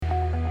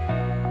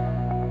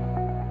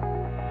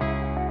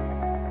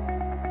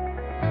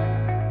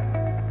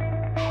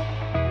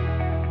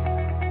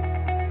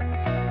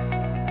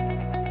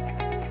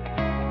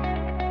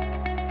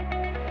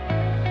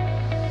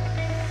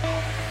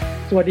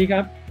สวัสดีค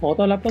รับขอ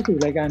ต้อนรับเข้าสู่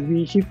รายการ We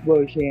Shift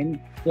World Change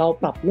เรา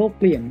ปรับโลก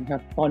เปลี่ยนนะครั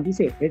บตอนพิเ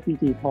ศษ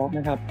SDG Talk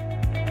นะครับ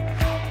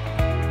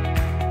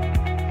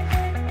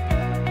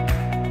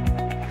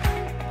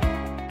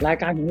ราย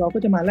การของเราก็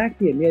จะมาแลกเ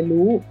ปลี่ยนเรียน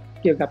รู้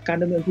เกี่ยวกับการ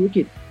ดำเนินธุร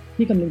กิจ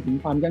ที่คำนึงถึง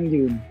ความยั่ง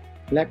ยืน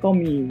และก็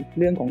มี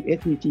เรื่องของ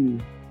SDG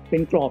เป็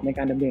นกรอบในก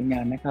ารดำเนินงา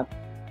นนะครับ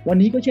วัน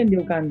นี้ก็เช่นเดี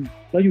ยวกัน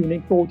เราอยู่ใน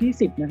Goal ที่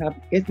10นะครับ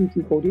SDG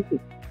Goal ที่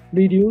10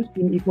 Reduce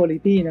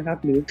Inequality นะครับ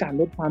หรือการ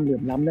ลดความเหลื่อ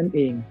มล้ำนั่นเ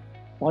อง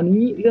ตอน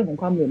นี้เรื่องของ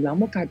ความเหลื่อมล้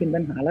ำก็กลายเป็น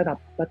ปัญหาระดับ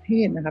ประเท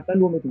ศนะครับและ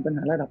รวมไปถึงปัญห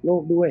าระดับโล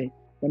กด้วย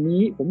วัน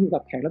นี้ผมอยู่กั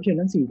บแขกรับเชิญ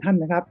ทั้ง4ท่าน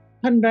นะครับ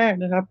ท่านแรก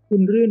นะครับคุ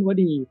ณรื่นว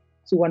ดี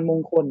สุวรรณมง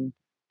คล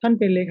ท่าน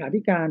เป็นเลขา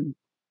ธิการ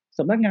ส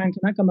ำนักงานค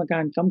ณะกรรมกา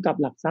รกำกับ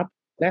หลักทรัพย์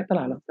และตล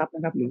าดหลักทรัพย์น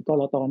ะครับหรือก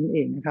ลต.นั่นเอ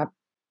งนะครับ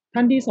ท่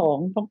านที่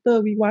2ดร.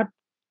วิวัฒน์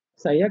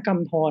ไสยกรรม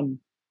ธร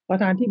ประ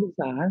ธานที่ปรึก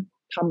ษา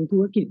ทำธุ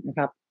รกิจนะค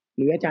รับห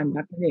รืออาจารย์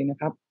ยักษ์นั่นเองนะ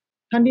ครับ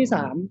ท่านที่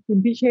3คุณ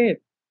พิเชษ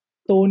ฐ์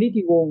โตนิ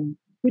ติวงศ์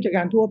ผู้จัดก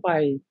ารทั่วไป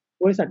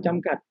บริษัทจ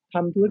ำกัดท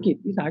ำธุรกิจ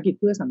วิสาหกิจ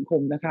เพื่อสังค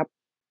มนะครับ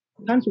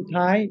ท่านสุด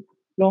ท้าย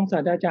รองศา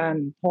สตราจาร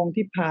ย์ทอง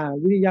ทิพา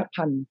วิริย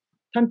พันธ์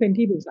ท่านเป็น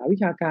ที่ปรึกษาวิ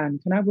ชาการ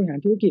คณะบริหาร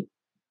ธุรกิจ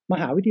ม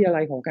หาวิทยา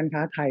ลัยหอการค้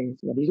าไทย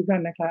สวัสดีทุกท่า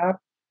นนะครับ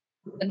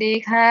สวัสดี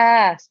ค่ะ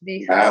สวัสดี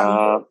ครั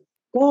บ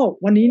ก็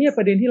วันนี้เนี่ยป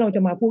ระเด็นที่เราจ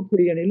ะมาพูดคุ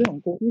ยกันในเรื่องขอ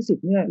งโควิด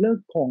10เนี่ยเรื่อง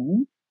ของ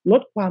ล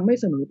ดความไม่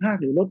เสมอภาค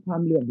หรือลดควา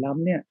มเหลื่อมล้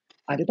ำเนี่ย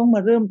อาจจะต้องม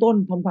าเริ่มต้น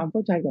ทำความเข้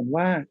าใจก่อน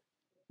ว่า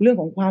เรื่อง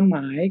ของความหม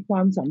ายคว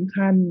ามสำ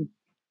คัญ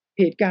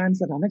เหตุการณ์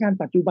สถานการณ์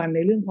ปัจจุบันใน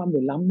เรื่องความเห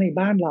ลื่อมล้ำใน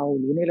บ้านเรา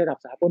หรือในระดับ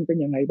สากลเป็น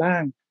อย่างไรบ้า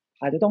ง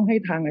อาจจะต้องให้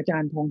ทางอาจา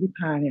รย์ทองทิพ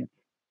าเนี่ย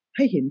ใ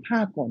ห้เห็นภา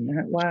พก่อนนะฮ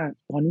ะว่า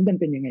ตอนนี้มัน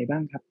เป็นยังไงบ้า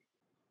งครับ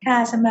ค่ะ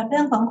สำหรับเรื่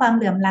องของความเ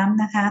หลื่อมล้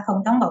ำนะคะคง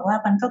ต้องบอกว่า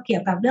มันก็เกี่ย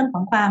วกับเรื่องข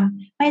องความ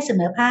ไม่เสม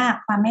อภาค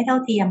ความไม่เท่า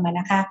เทียม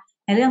นะคะ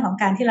ในเรื่องของ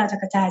การที่เราจะ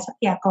กระจายทรัพ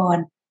ยากร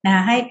น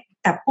ะให้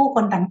กับผู้ค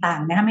นต่า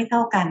งๆนะคะไม่เท่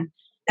ากัน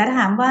แต่ถ้า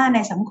ถามว่าใน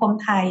สังคม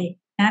ไทย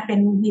นะเ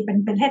ป็น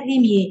ประเทศที่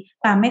มี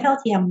ความไม่เท่า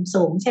เทียม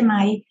สูงใช่ไหม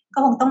ก็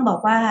คงต้องบอ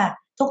กว่า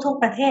ทุก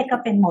ๆประเทศก็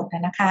เป็นหมด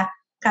นะคะ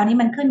คราวนี้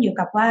มันขึ้นอยู่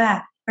กับว่า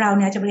เราเ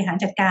นี่ยจะบริหาร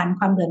จัดการ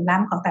ความเหลื่อมล้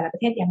ำของแต่ละปร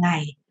ะเทศยังไง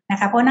นะ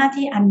คะเพราะหน้า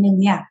ที่อันนึง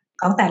เนี่ย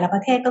ของแต่ละปร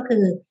ะเทศก็คื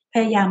อพ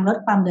ยายามลด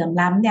ความเหลื่อม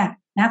ล้ำเนี่ย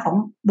นะของ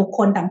บุคค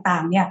ลต่า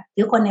งๆเนี่ยห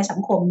รือคนในสั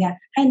งคมเนี่ย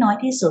ให้น้อย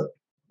ที่สุด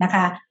นะค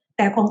ะแ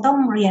ต่คงต้อง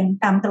เรียน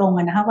ตามตรง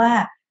นะคะว่า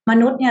ม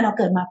นุษย์เนี่ยเรา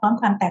เกิดมาพร้อม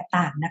ความแตก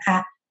ต่างนะคะ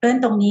เพราะฉะนั้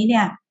นตรงนี้เนี่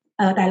ย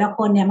แต่ละค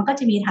นเนี่ยมันก็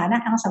จะมีฐานะ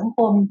ทางสังค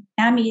ม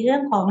นะมีเรื่อ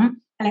งของ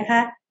อะไรค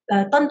ะ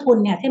ต้นทุน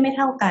เนี่ยที่ไม่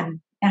เท่ากัน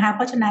นะคะเพ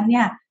ราะฉะนั้นเ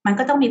นี่ยมัน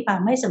ก็ต้องมีความ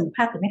ไม่เสมอภ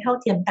าคหรือไม่เท่า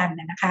เทียมกัน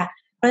นะคะ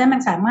เพราะฉะนั้นมั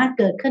นสามารถ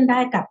เกิดขึ้นได้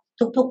กับ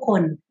ทุกๆค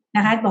นน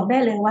ะคะบอกได้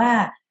เลยว่า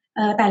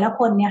แต่ละ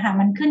คนเนี่ยค่ะ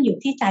มันขึ้นอยู่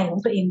ที่ใจของ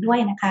ตัวเองด้วย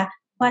นะคะ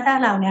ว่าถ้า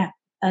เราเนี่ย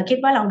คิด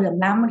ว่าเราเหลื่อม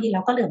ล้ำบางทีเร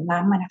าก็เหลื่อมล้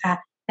ำนะคะ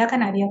แล้วข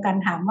ณะเดียวกัน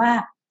ถามว่า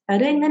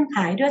ด้วยเงื่อนไข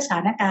ด้วยสถ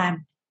านการณ์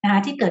นะคะ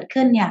ที่เกิด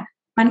ขึ้นเนี่ย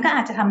มันก็อ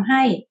าจจะทำใ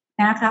ห้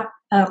นะครับ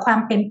ความ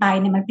เป็นไป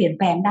เนี่ยมันเปลี่ยนแ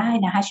ปลงได้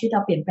นะคะชีวิตเร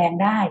าเปลี่ยนแปลง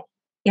ได้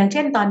อย่างเ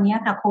ช่นตอนนี้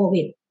ค่ะโค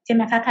วิดใช่ไห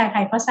มคะใคร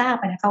ๆก็ทราบ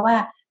นะคะว่า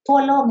ทั่ว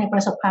โลกในปร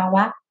ะสบภาว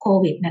ะโค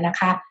วิดนะ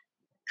คะ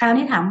คราว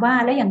นี้ถามว่า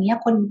แล้วอย่างนี้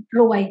คน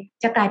รวย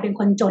จะกลายเป็น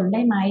คนจนไ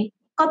ด้ไหม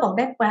ก็บอกไ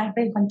ด้กลายเ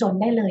ป็นคนจน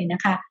ได้เลยน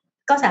ะคะ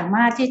ก็สาม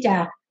ารถที่จะ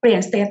เปลี่ย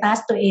นสเตตัส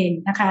ตัวเอง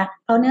นะคะ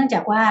เพราะเนื่องจา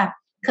กว่า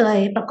เคย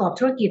ประกอบ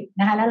ธุรกิจ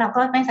นะคะแล้วเรา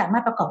ก็ไม่สามาร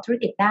ถประกอบธุร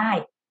กิจได้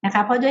นะค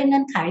ะเพราะด้วยเงื่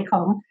อนไขข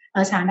อง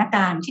สถานก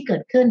ารณ์ที่เกิ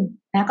ดขึ้น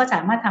นะก็ส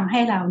ามารถทำให้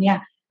เราเนี่ย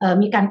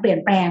มีการเปลี่ยน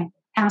แปลง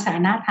ทางสถา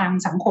นะทาง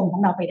สังคมขอ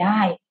งเราไปได้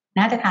น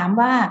ะจะถาม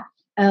ว่า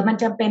มัน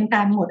จะเป็นก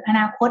ารหมดอ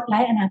นาคตไร้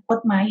อนาคต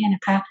ไหมน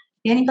ะคะ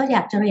ทีนี้ก็อย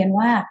ากจะเรียน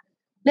ว่า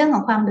เรื่องข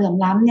องความเหลื่อม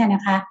ล้ำเนี่ยน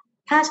ะคะ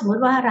ถ้าสมม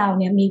ติว่าเรา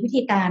เนี่ยมีวิ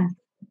ธีการ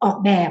ออก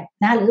แบบ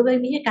นะหรือ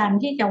วิธีการ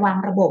ที่จะวาง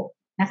ระบบ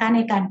นะคะใน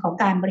การของ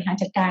การบริหาร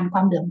จัดการคว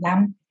ามเหลื่อมล้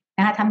ำน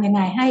ะคะทำยังไ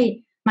งให้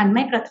มันไ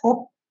ม่กระทบ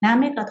นะ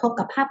ไม่กระทบ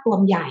กับภาพรว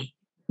มใหญ่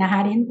นะคะ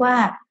เรียนว่า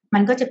มั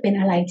นก็จะเป็น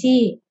อะไรที่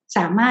ส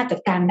ามารถจั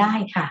ดการได้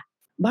ค่ะ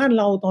บ้าน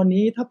เราตอน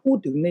นี้ถ้าพูด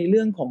ถึงในเ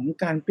รื่องของ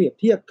การเปรียบ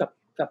เทียบ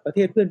กับประเท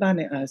ศเพื่อนบ้าน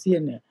ในอาเซีย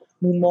นเนี่ย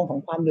มุมมองของ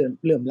ความเห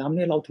ลื่อมล้ำเ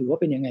นี่ยเราถือว่า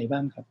เป็นยังไงบ้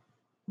างครับ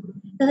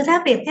คือถ้า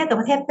เปรียบเทียบกับ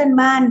ประเทศเพื่อน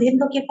บ้านดิฉัน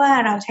ก็คิดว่า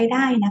เราใช้ไ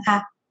ด้นะคะ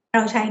เร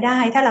าใช้ได้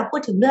ถ้าเราพู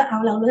ดถึงเรื่อง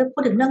เราพู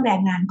ดถึงเรื่องแร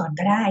งงานก่อน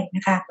ก็ได้น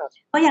ะคะ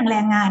เพราะอย่างแร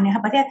งงานเนี่ย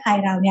ประเทศไทย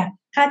เราเนี่ย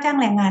ค่าจ้าง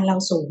แรงงานเรา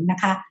สูงนะ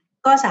คะ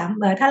ก็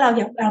ถ้าเร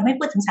าไม่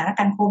พูดถึงสถานก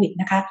ารณ์โควิด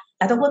นะคะเ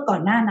ราต้องพูดก่อ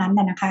นหน้านั้น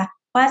นะคะ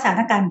ว่าสถา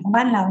นการณ์ของ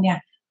บ้านเราเนี่ย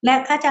และ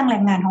ค่าจ้างแร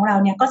งงานของเรา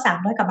เนี่ยก็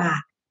300กว่าบา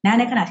ทนะ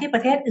ในขณะที่ปร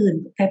ะเทศอื่น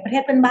ประเท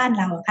ศเพื่อนบ้าน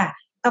เราค่ะ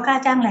ก็ค่า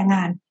จ้างแรงง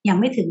านยัง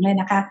ไม่ถึงเลย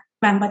นะคะ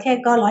บางประเทศ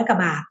ก็100กว่า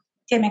บาท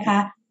ใช่ไหมคะ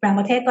บางป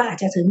ระเทศก็อาจ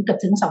จะเกือบ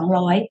ถึง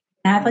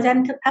200นะเพราะฉะนั้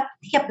นถ้า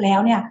เทียบแล้ว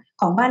เนี่ย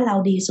ของบ้านเรา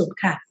ดีสุด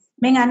ค่ะ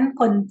ไม่งั้น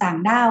คนต่าง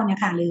ด้าวเนี่ย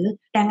ค่ะหรือ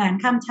แรงงาน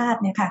ข้ามชาติ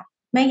เนี่ยค่ะ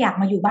ไม่อยาก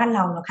มาอยู่บ้านเร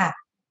าหรอกค่ะ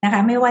นะค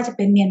ะไม่ว่าจะเ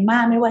ป็นเมียนมา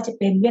ไม่ว่าจะ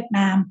เป็นเวียดน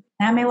าม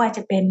นะไม่ว่าจ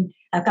ะเป็น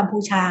กัมพู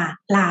ชา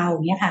ลาวอ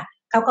ย่างเงี้ยค่ะ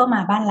เขาก็มา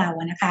บ้านเรา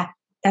นะคะ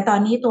แต่ตอน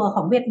นี้ตัวข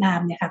องเวียดนาม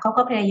เนี่ยค่ะเขา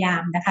ก็พยายา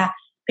มนะคะ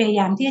พยาย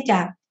ามที่จะ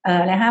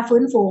ฟื้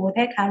นฟูประเท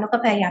ศเขาแล้วก็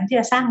พยายามที่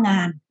จะสร้างงา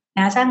นน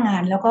ะสร้างงา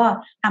นแล้วก็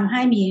ทำใ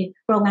ห้มี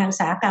โรงงานอุต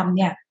สาหกรรมเ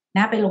นี่ยน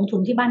ะไปลงทุ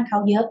นที่บ้านเขา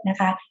เยอะนะ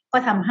คะก็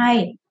ทำให้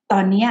ตอ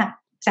นนี้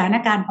สถาน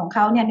การณ์ของเข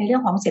าเนี่ยในเรื่อ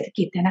งของเศรษฐ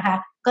กิจเนี่ยนะคะ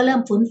ก็เริ่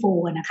มฟื้นฟู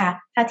นะคะ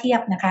ถ้าเทีย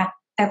บนะคะ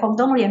แ แต่คง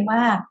ต้องเรียนว่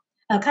า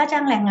ค่าจ้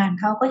างแรงงาน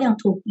เขาก็ยัง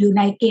ถูกอยู่ใ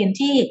นเกณฑ์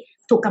ที่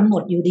ถูกกำหน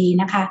ดอยู่ดี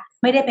นะคะ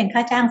ไม่ได้เป็นค่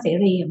าจ้างเส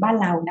รีอย่างบ้าน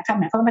เรานะคะ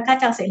หมายความว่าค่า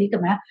จ้างเสรีถู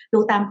กไหมดู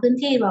ตามพื้น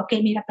ที่ว่าโอเค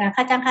มีราคา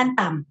ค่าจ้างขั้น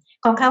ต่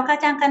ำของเขาค่า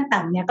จ้างขั้นต่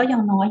ำเนี่ยก็ยั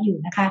งน้อยอยู่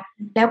นะคะ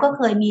แล้วก็เ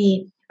คยมี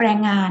แรง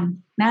งาน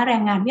แร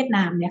งงานเวียดน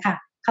ามเนี่ยค่ะ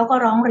เขาก็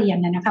ร้องเรียน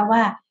นะคะว่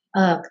า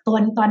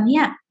ตอนเนี้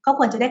ยเขา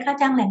ควรจะได้ค่า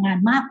จ้างแรงงาน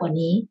มากกว่า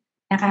นี้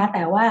นะคะแ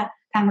ต่ว่า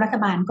ทางรัฐ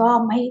บาลก็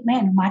ไม่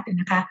อนุมัติ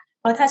นะคะ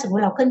เพราะถ้าสมม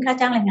ติเราขึ้นค่า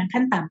จ้างแรงงาน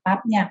ขั้นต่ำปั๊บ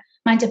เนี่ย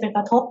มันจะไปก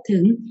ระทบถึ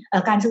ง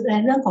การศึกษา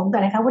เรื่องของอ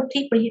ะไรคะวุฒิ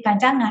ปริญญาการ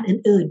จ้างงาน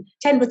อื่น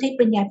ๆเช่นวุฒิป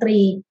ริญญาตรี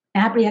น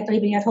ะคะปริญญาตรี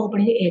ปริญญาโทป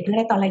ริญญาเอกหรืออะ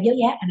ไรต่ออะไรเยอะ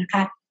แยะนะค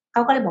ะเข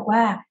าก็เลยบอกว่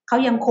าเขา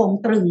ยังคง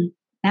ตรึง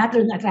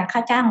อัตราค่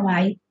าจ้างไว้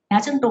น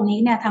ะซึ่งตรงนี้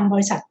เนี่ยทางบ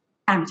ริษัท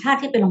ต่างชาติ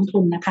ที่ไปลงทุ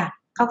นนะคะ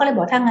เขาก็เลยบ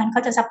อกถ้างั้นเข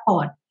าจะซัพพอ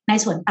ร์ตใน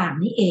ส่วนต่าง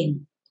นี้เอง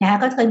นะคะ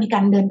ก็เคยมีกา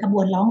รเดินขบ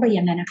วนร้องเรีย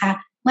นนะคะ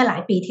เมื่อหลา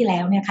ยปีที่แล้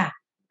วเนี่ยค่ะ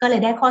ก็เล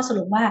ยได้ข้อส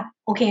รุปว่า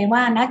โอเคว่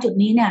าณจุด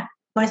นี้เนี่ย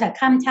บริษัท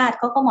ข้ามชาติ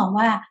เขาก็มอง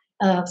ว่า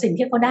สิ่ง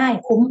ที่เขาได้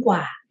คุ้มกว่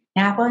าน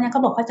ะเพราะฉะนั้นเข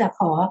าบอกเขาจะข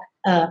อ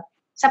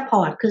ซัพพ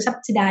อร์ตคือ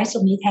subsidize ตร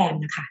งนี้แทน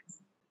นะคะ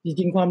จ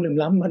ริงๆความเหลื่อม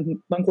ล้ำมัน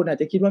บางคนอาจ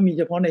จะคิดว่ามีเ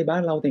ฉพาะในบ้า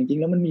นเราแต่จริง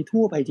ๆแล้วมันมี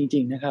ทั่วไปจริ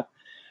งๆนะครับ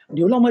เ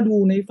ดี๋ยวเรามาดู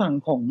ในฝั่ง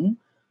ของ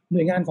หน่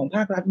วยงานของภ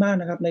าครัฐบ้าง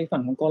นะครับในฝั่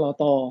งของกล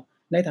ต.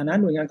ในฐานะ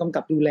หน่วยงานกำ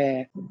กับดูแล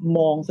ม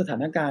องสถา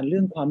นการณ์เรื่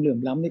องความเหลื่อม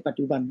ล้ำในปัจ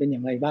จุบันเป็นอย่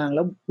างไรบ้างแ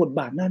ล้วบท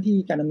บาทหน้าที่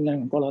การดำเนินงาน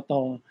ของกลต.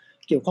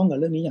เกี่ยวข้องกับ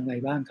เรื่องนี้อย่างไร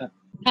บ้างครับ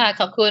ค่ะ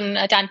ขอบคุณ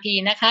อาจารย์พี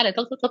นะคะหรือ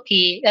ทุก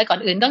พีก่อน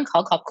อื่นต้อง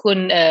ขอบคุณ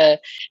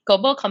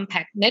Global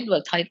Compact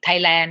Network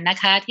Thailand นะ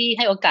คะที่ใ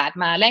ห้โอกาส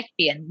มาแลกเป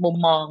ลี่ยนมุม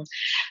มอง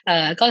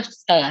ก็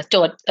โจ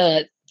ทย์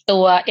ตั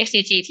ว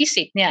SDG ที่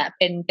10เนี่ยเ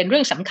ป็นเรื่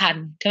องสำคัญ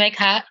ใช่ไหม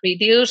คะ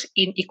reduce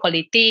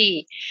inequality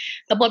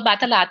บทบาท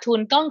ตลาดทุน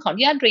ต้องขออ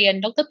นุญาตเรียน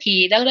ดรพี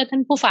แล้วท่า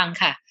นผู้ฟัง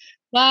ค่ะ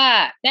ว่า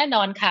แน่น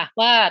อนค่ะ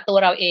ว่าตัว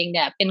เราเองเ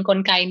นี่ยเป็นกล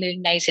ไกหนึ่ง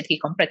ในเศรษฐกิจ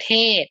ของประเท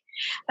ศ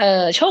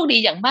โชคดี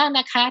อย่างมาก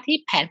นะคะที่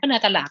แผนพัฒนา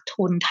ตลาด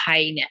ทุนไท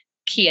ยเนี่ย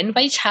เขียนไ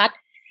ว้ชัด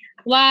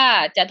ว่า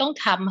จะต้อง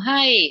ทำใ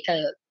ห้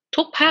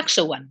ทุกภาค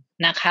ส่วน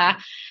นะคะ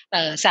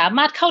สาม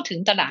ารถเข้าถึง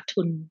ตลาด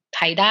ทุนไท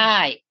ยได้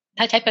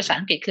ถ้าใช้ภาษา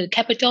อังกฤษคือ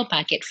capital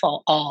market for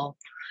all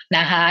น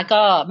ะคะ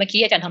ก็เมื่อ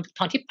กี้อาจารย์ท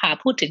องทิพย์พา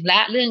พูดถึงและ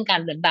เรื่องกา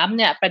รเหลื่อมล้ำ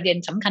เนี่ยประเด็น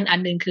สำคัญอัน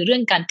นึงคือเรื่อ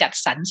งการจัด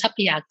สรรทรัพ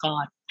ยาก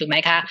รถูกไหม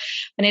คะ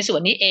ในส่ว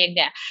นนี้เองเ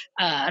นี่ย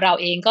เรา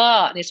เองก็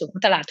ในส่วนขอ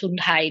งตลาดทุน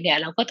ไทยเนี่ย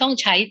เราก็ต้อง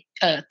ใช้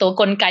ตัว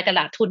กลไกตล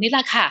าดทุนนี่แหล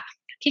ะค่ะ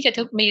ที่จะ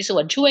มีส่ว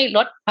นช่วยล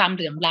ดความเห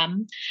ลื่อมล้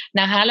ำ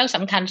นะคะแล้วส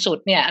ำคัญสุด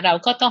เนี่ยเรา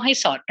ก็ต้องให้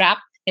สอดรับ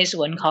ใน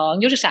ส่วนของ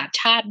ยุทธศาสตร์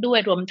ชาติด้วย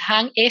รวมทั้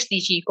ง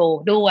SDG Goal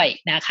ด้วย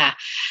นะคะ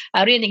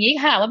เรียนอย่างนี้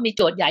ค่ะว่ามีโ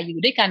จทย์ใหญ่อยู่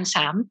ด้วยกัน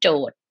3โจ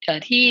ทย์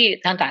ที่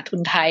ทางตลาดทุ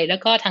นไทยแล้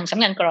วก็ทางสำนัก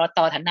งานกลต.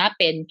ฐานะ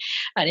เป็น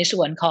ในส่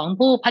วนของ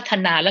ผู้พัฒ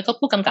นาแล้วก็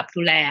ผู้กำกับ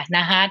ดูแลน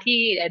ะคะที่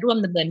ร่วม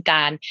ดำเนินก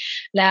าร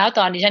แล้วต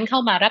อนนี้ฉันเข้า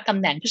มารับตำ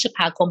แหน่งพฤษภ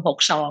าคม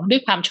62ด้ว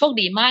ยความโชค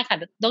ดีมากค่ะ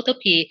ดร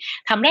พี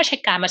ทำราช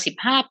การมา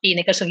15ปีใ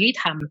นกระทรวงยุติ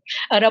ธรรม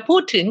เราพู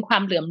ดถึงควา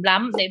มเหลื่อมล้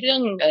ำในเรื่อ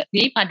ง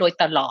นี้มาโดย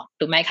ตลอด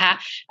ถูกไหมคะ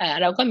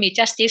เราก็มี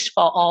justice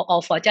for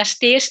all for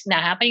justice น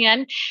ะคะเพราะงั้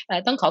น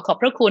ต้องขอบ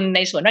พระคุณใน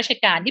ส่วนราช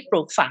การที่ป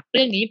ลูกฝังเ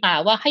รื่องนี้มา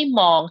ว่าให้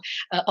มอง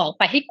ออกไ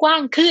ปให้กว้า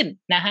งขึ้น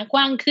นะคะก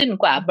ว้างขึ้น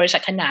กว่าบริษั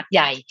ทขนาดใ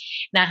หญ่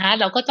นะคะ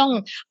เราก็ต้อง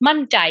มั่น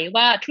ใจ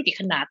ว่าธุรกิจ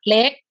ขนาดเ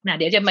ล็กนะ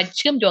เดี๋ยวจะมาเ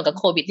ชื่อมโยงกับ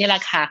โควิดนี่แหล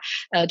ะค่ะ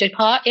โดยเฉ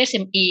พาะ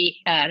SME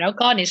แล้ว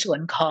ก็ในส่วน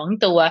ของ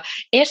ตัว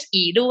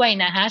SE ด้วย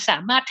นะคะสา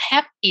มารถแท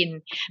บอิน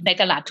ใน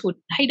ตลาดทุน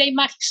ให้ได้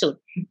มากที่สุด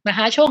นะค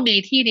ะโชคดี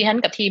ที่ดิฉัน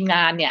กับทีมง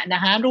านเนี่ยน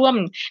ะคะร่วม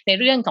ใน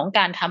เรื่องของก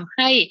ารทำใ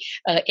ห้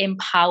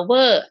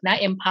empower นะ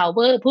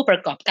empower ผู้ปร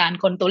ะกอบการ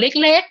คนตัว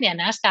เล็กๆเนี่ย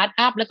นะ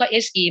startup แล้วก็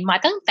SE มา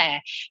ตั้งแต่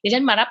ดิฉั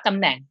นมารับตำ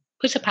แหน่ง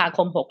พฤษภาค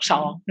ม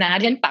62นะ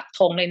ดิฉันปักธ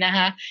งเลยนะค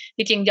ะจ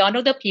ริงๆย้อนด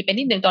รพีไป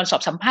นิดนึงตอนสอ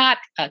บสัมภาษ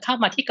ณ์เข้า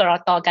มาที่กร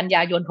ต.กันย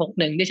ายน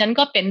61ดิฉัน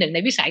ก็เป็นหนึ่งใน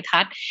วิสัย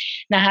ทัศน์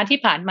นะคะที่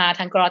ผ่านมาท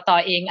างกรต.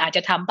เองอาจจ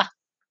ะท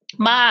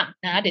ำมาก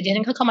นะเดี๋ยวดิ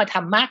ฉันเข้ามาท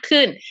ำมาก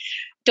ขึ้น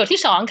โจทย์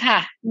ที่2ค่ะ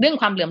เรื่อง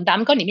ความเหลื่อมล้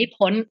ำก็หนีไม่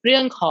พ้นเรื่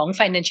องของ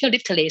financial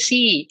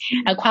literacy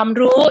ความ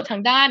รู้ทา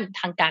งด้าน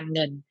ทางการเ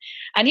งิน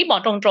อันนี้บอ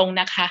กตรงๆ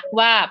นะคะ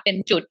ว่าเป็น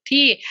จุด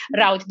ที่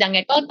เรายังไง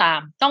ก็ตาม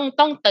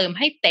ต้องเติม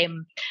ให้เต็ม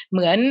เห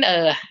มือน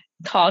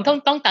ของ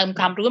ต้องเติม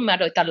ความรู้มา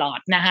โดยตลอด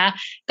นะคะ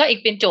ก็อีก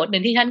เป็นโจทย์หนึ่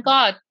งที่ฉันก็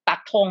ปัก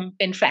ธงเ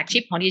ป็นแฟลกชิ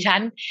พของดิฉั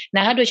นน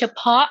ะคะโดยเฉพ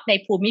าะใน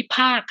ภูมิภ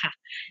าคค่ะ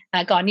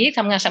ก่อนนี้ท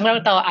ำงานสำนักงานก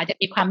ลต.อาจจะ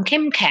มีความเข้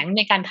มแข็งใ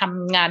นการท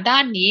ำงานด้า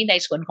นนี้ใน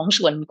ส่วนของ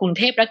ส่วนกรุงเ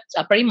ทพและ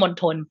ปริมณ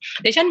ฑล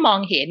ดิฉันมอง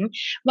เห็น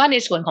ว่าใน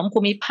ส่วนของภู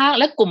มิภาค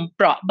และกลุ่มเ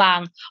ปราะบาง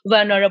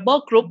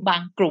vulnerable group บา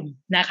งกลุ่ม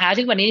นะคะ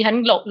ซึ่งวันนี้ฉัน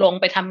ลง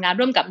ไปทำงาน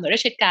ร่วมกับหน่วยร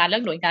าชการและ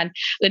หน่วยงาน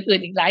อื่น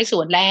ๆอีกหลายส่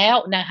วนแล้ว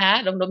นะคะ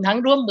รวมทั้ง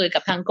ร่วมมือกั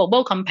บทาง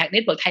Global Compact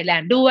Network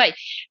Thailand ด้วย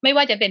ไม่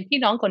ว่าจะเป็นพี่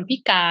น้องคนพิ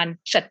การ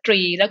สต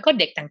รีแล้วก็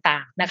เด็กต่า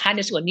งๆนะคะใน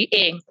ส่วนนี้เอ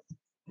ง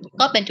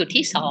ก็เป็นจุด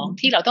ที่2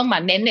ที่เราต้องมา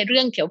เน้นในเ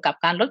รื่องเกี่ยวกับ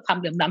การลดความ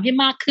เหลื่อมล้ำให้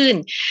มากขึ้น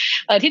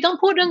ที่ต้อง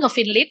พูดเรื่องกับ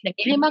ฟินลิสต์อย่าง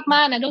นี้ให้ม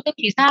ากๆนะดร.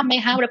พีทราบไหม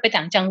คะเราไป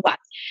ต่างจังหวัด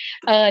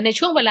ใน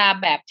ช่วงเวลา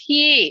แบบ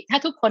ที่ถ้า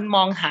ทุกคนม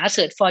องหา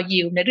search for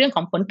yield ในเรื่องข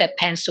องผลตอบแ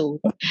ทนสูง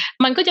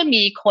มันก็จะ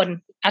มีคน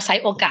อาศัย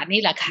โอกาส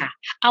นี้แหละค่ะ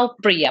เอา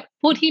เปรียบ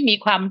ผู้ที่มี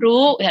ความ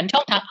รู้เห็นช่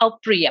องทางเอา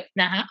เปรียบ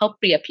นะคะเอาเ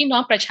ปรียบพี่น้อ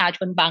งประชาช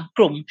นบางก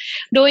ลุ่ม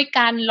โดยก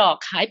ารหลอก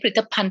ขายผลิต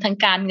ภัณฑ์ทาง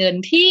การเงิน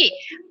ที่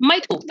ไม่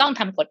ถูกต้อง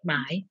ทำกฎหม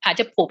ายอาจ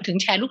จะผูกถึง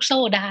แชร์ลูกโซ่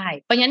ได้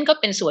เพราะฉะนั้นก็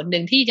เป็นส่วนห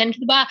นึ่งที่ฉัน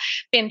คิดว่า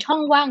เป็นช่อ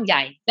งว่างให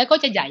ญ่และก็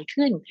จะใหญ่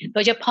ขึ้นโด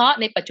ยเฉพาะ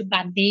ในปัจจุบั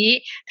นนี้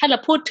ถ้าเรา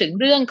พูดถึง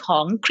เรื่องขอ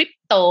งคริป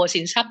โต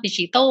สินทรัพย์ดิ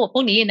จิทัลพ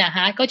วกนี้นะค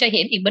ะก็จะเ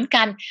ห็นอีกเหมือน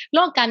กันโล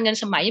กการเงิน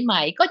สมัยให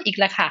ม่ก็อีก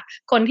ละค่ะ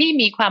คนที่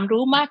มีความ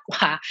รู้มากก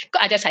ว่าก็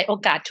อาจจะใส่โอ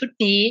กาสชุด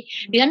นี้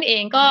ดิฉันเอ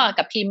งก็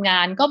กับทีมงา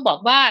นก็บอก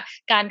ว่า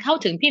การเข้า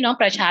ถึงพี่น้อง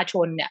ประชาช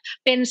นเนี่ย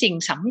เป็นสิ่ง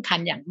สำคัญ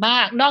อย่างมา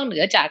กนอกเหนื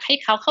อจากให้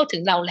เขาเข้าถึ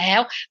งเราแล้ว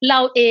เรา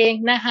เอง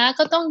นะคะ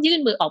ก็ต้องยื่น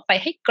มือออกไป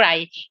ให้ไกล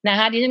นะค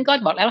ะดิฉันก็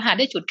บอกแล้วหาไ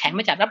ด้จุดแข็ง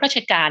มาจากรับราช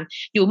การ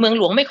อยู่เมืองห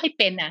ลวงไม่ค่อย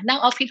เป็นนั่ง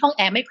ออฟฟิศห้องแ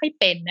อร์ไม่ค่อย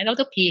เป็นนะด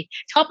ร.พี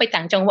ชอบไปต่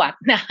างจังหวัด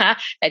นะคะ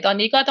แต่ตอน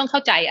นี้ก็ต้องเข้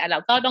าใจเร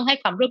าก็ต้องให้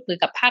ความร่วมมือ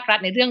กับภาครัฐ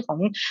ในเรื่องของ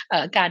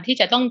การที่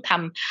จะต้องท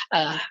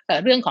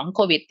ำเรื่องของโค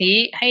วิดนี้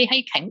ให้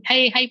แข็ง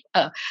ให้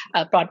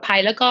ปลอดภัย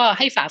แล้วก็ใ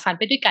ห้ฝ่าฟัน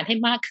ไปด้วยกันให้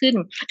มากขึ้น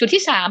จุด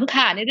ที่3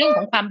ค่ะในเรื่องข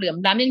องความเหลื่อม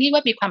ล้ำนี่คิดว่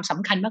ามีความส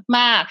ำคัญม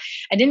าก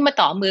ๆอันนี้มา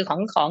ต่อมือข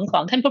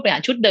องท่านผู้บริหา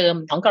รชุดเดิม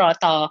ของกร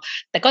ต.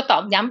แต่ก็ตอ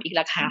บย้ำอีก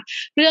ละค่ะ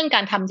เรื่องกา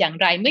รทำอย่าง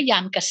ไรเมื่อยา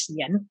มเกษี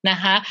ยณนะ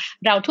คะ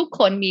เราทุกค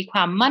นมีคว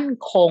ามมั่น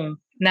คง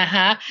นะค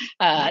ะ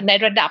ใน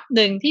ระดับห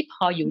นึ่งที่พ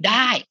ออยู่ไ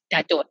ด้จา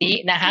กโจทย์นี้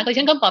นะคะก็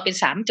ฉันก็บอกเป็น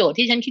3โจทย์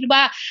ที่ฉันคิดว่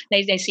าใน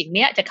สิ่ง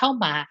นี้จะเข้า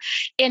มา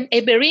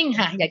enabling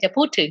ค่ะอยากจะ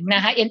พูดถึงน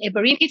ะคะ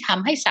enabling ที่ท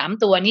ำให้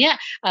3ตัวนี้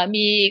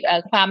มี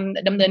ความ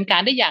ดำเนินกา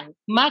รได้อย่าง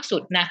มากสุ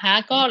ดนะคะ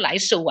ก็หลาย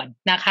ส่วน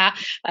นะคะ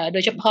โด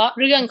ยเฉพาะ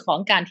เรื่องของ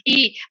การที่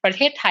ประเ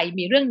ทศไทย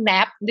มีเรื่อง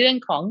NAP เรื่อง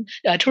ของ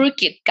ธุร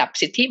กิจกับ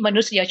สิทธิม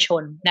นุษยช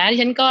นนะ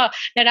ฉันก็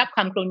ได้รับค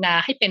วามกรุณา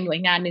ให้เป็นหน่วย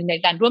งานหนึ่งใน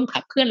การร่วมขั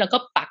บเคลื่อนแล้วก็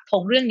ปักธ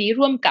งเรื่องนี้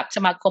ร่วมกับส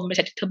มาคมบริ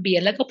ษัทจดทะเบีย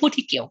นแล้วก็ผู้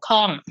ที่เกี่ยวข้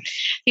อง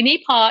ทีนี้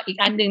พออีก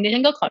อันหนึ่งดิ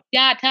ฉันก็ขออนุญ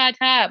าต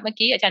ถ้าเมื่อ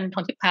กี้อาจารย์ท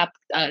องทิพย์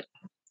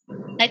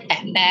ได้แต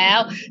ะแล้ว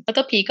แล้ว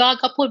ก็พี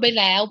ก็พูดไว้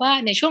แล้วว่า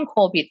ในช่วงโค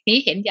วิดนี้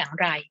เห็นอย่าง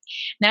ไร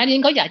นะดิ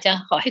ฉันก็อยากจะ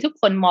ขอให้ทุก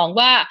คนมอง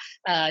ว่า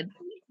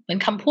เหมือน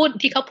คำพูด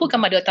ที่เขาพูดกั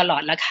นมาโดยตลอ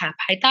ดละค่ะ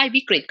ภายใต้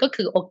วิกฤตก็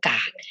คือโอก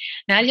าส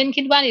นะดิฉัน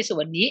คิดว่าในส่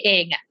วนนี้เอ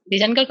งดิ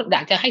ฉันก็อย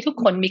ากจะให้ทุก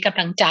คนมีกำ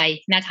ลังใจ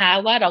นะคะ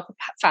ว่าเรา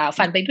ฝ่า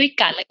ฟันไปด้วย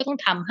กันและก็ต้อง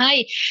ทำให้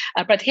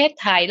ประเทศ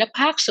ไทยและ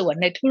ภาคส่วน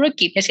ในธุร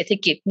กิจในเศรษฐ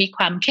กิจมีค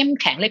วามเข้ม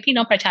แข็งและพี่น้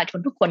องประชาชน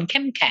ทุกคนเ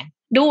ข้มแข็ง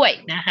ด้วย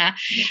นะคะ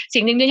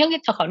สิ่งหนึ่งที่ฉัน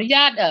ขออนุญ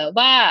าต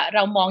ว่าเร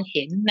ามองเ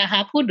ห็นนะคะ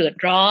ผู้เดือด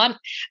ร้อน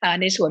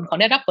ในส่วนของ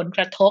ได้รับผลก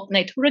ระทบใน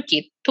ธุรกิ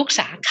จทุก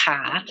สาขา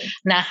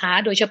นะคะ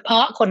โดยเฉพา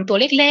ะคนตัว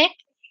เล็ก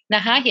ๆน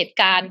ะคะเหตุ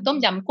การณ์ต้ม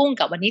ยำกุ้ง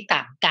กับวันนี้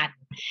ต่างกัน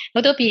ด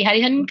ร.พี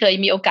ที่ฉันเคย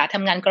มีโอกาสท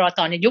ำงานกรต.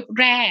ในยุค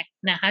แรก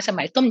นะคะส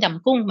มัยต้มย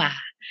ำกุ้งมา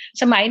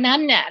สมัยนั้น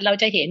เนี่ยเรา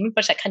จะเห็นบ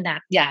ริษัทขนา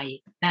ดใหญ่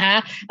นะคะ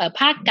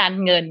ภาคการ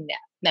เงินเนี่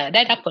ยไ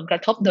ด้รับผลกร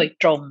ะทบโดย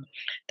ตรง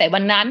แต่วั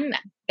นนั้น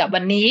กับวั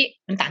นนี้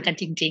มันต่างกัน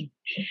จริง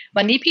ๆ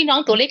วันนี้พี่น้อง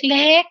ตัวเ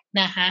ล็ก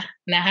ๆนะคะ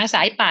ส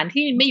ายป่าน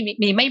ที่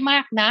ไม่มา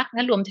กนักแล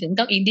ะรวมถึง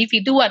ต้องอินดิวิ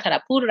ดัวสำหรั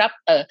บ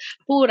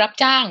ผู้รับ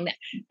จ้างเนี่ย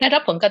ได้รั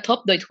บผลกระทบ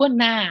โดยทั่ว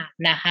หน้า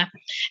นะคะ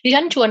ดิ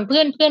ฉันชวนเ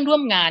พื่อนร่ว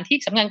มงานที่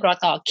สำนักงานกร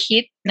ต.คิ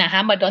ดนะคะ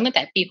มาตั้งแ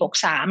ต่ปี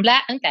63และ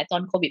ตั้งแต่ตอ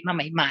นโควิดมาใ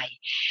หม่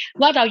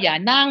ๆว่าเราอย่า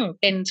นั่ง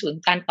เป็นศูน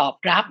ย์การตอบ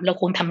รับเรา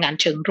คงทำงาน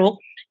เชิงรุก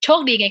โชค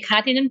ดีไงคะ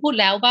ที่นั่นพูด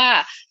แล้วว่า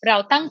เรา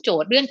ตั้งโจ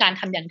ทย์เรื่องการ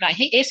ทำอย่างไรใ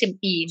ห้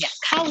SME เนี่ย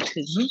เข้า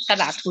ถึงต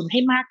ลาดทุนให้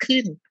มาก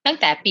ขึ้นตั้ง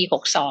แต่ปี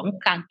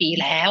62กลางปี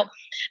แล้ว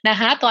นะ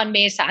คะตอนเม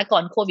ษาก่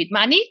อนโควิดม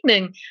านิดหนึ่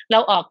งเรา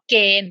ออกเก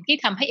ณฑ์ที่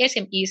ทำให้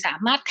SME สา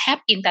มารถแทบ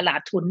อินตลา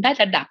ดทุนได้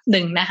ระดับห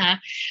นึ่งนะคะ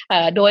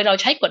โดยเรา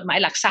ใช้กฎหมาย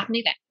หลักทรัพย์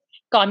นี่แหละ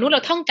ก่อนนู้นเร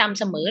าท่องจำ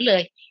เสมอเล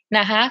ย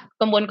นะคะ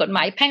ประมวลกฎหม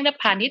ายแพ่งและ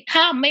พาณิชย์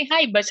ห้ามไม่ให้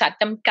บริษัท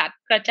จำกัด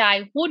กระจาย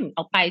หุ้นอ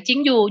อกไปจริง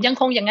อยู่ยัง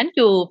คงอย่างนั้นอ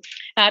ยู่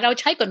เรา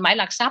ใช้กฎหมาย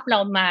หลักทรัพย์เรา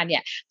มาเนี่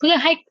ยเพื่อ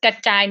ให้กระ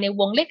จายใน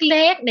วงเ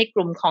ล็กๆในก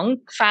ลุ่มของ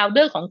โฟลเด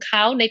อร์ของเข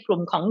าในกลุ่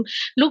มของ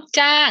ลูก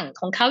จ้าง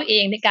ของเขาเอ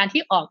งในการ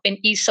ที่ออกเป็น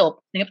ESOP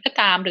นะครับก็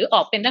ตามหรืออ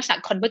อกเป็นลักษณะ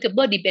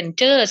convertible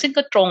debenture ซึ่ง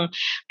ก็ต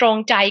รง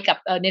ใจกับ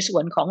ในส่ว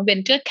นของ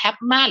venture cap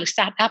มากหรือ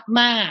startup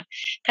มาก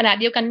ขณะ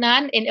เดียวกันนั้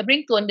น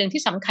enabling ตัวหนึ่ง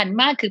ที่สำคัญ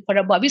มากคือพร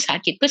บวิสาห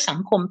กิจเพื่อสัง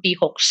คมปี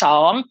62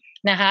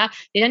นะคะ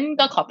ดิฉัน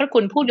ก็ขอบพระคุ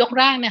ณผู้ยก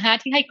ร่างนะคะ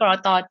ที่ให้กร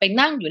ต.ไป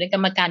นั่งอยู่ในกร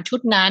รมการชุด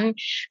นั้น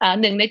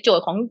หนึ่งในโจท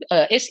ย์ของ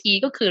SE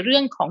ก็คือเรื่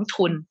องของ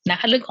ทุนนะ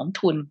คะเรื่องของ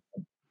ทุน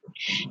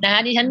นะคะ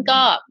ดิฉันก็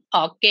อ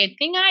อกเกณฑ์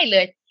ง่ายๆเล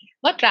ย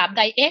ว่าตราบใ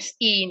ด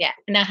SE เนี่ย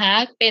นะคะ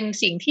เป็น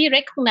สิ่งที่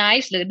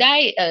recognize หรือได้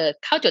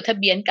เข้าจดทะ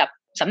เบียนกับ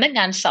สำนักง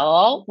านส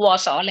ว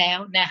สแล้ว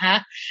นะคะ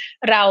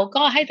เรา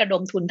ก็ให้ระด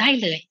มทุนได้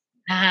เลย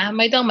นะคะไ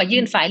ม่ต้องมา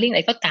ยื่นไฟลิ่งอะไ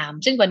รก็ตาม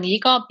ซึ่งวันนี้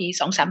ก็มี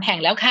 2-3 แห่ง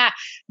แล้วค่ะ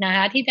นะค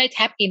ะที่ได้แ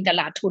ท็บอินต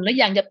ลาดทุนและ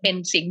ยังจะเป็น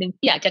สิ่งหนึ่ง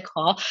ที่อยากจะข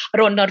อ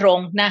รณรง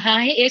ค์นะคะ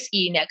ให้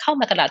SE เนี่ยเข้า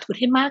มาตลาดทุน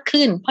ให้มาก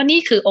ขึ้นเพราะนี่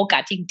คือโอกา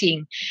สจริง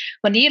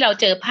ๆวันนี้เรา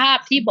เจอภาพ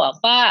ที่บอก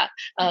ว่า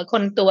ค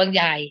นตัวใ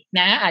หญ่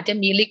นะอาจจะ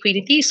มี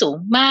liquidity สูง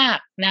มาก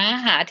นะ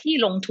หาที่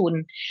ลงทุน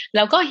แ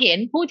ล้วก็เห็น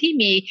ผู้ที่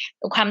มี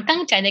ความตั้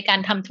งใจในการ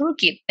ทำธุร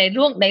กิจใน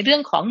เรื่อ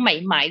งของใ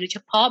หม่ๆโดยเฉ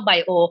พาะ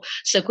bio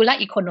circular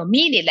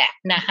economy นี่แหละ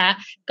นะคะ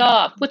ก็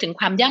พูดถึง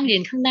ความยั่งยื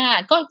นข้างหน้า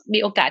ก็มี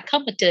โอกาสเข้า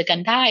มาเจอกัน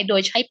ได้โด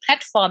ยใช้แพล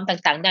ตฟอร์ม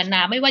ต่างๆนาน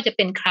าไม่ว่าจะเ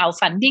ป็น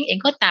crowdfunding เอง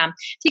ก็ตาม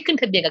ที่ขึ้น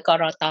ทะเบียนกับก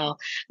รต.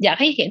อยาก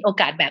ให้เห็นโอ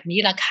กาสแบบนี้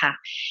ละค่ะ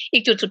อี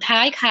กจุดสุดท้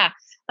ายค่ะ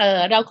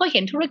เราก็เห็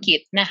นธุรกิจ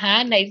นะคะ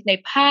ใน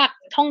ภาค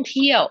ท่องเ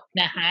ที่ยว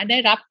นะคะได้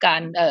รับกา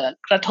ร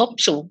กระทบ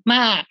สูงม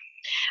าก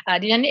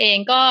ดิฉันเอง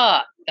ก็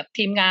กับ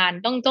ทีมงาน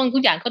ต้องทุ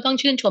กอย่างก็ต้อง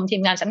ชื่นชมที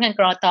มงานสำนักงาน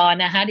กรต.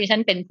นะคะดิฉั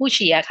นเป็นผู้เ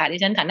ชียร์ค่ะดิ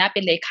ฉันฐานะเป็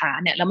นเลขา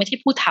เนี่ยเราไม่ใช่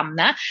ผู้ท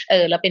ำนะ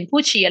เราเป็นผู้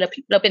เชียร์เ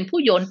ราเป็นผู้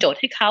โยนโจทย์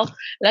ให้เขา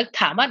แล้ว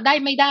ถามว่าได้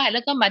ไม่ได้แล้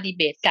วก็มาดีเ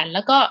บตกันแ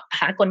ล้วก็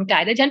หากลไก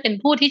ดิฉันเป็น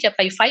ผู้ที่จะไ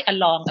ปไฟท์อ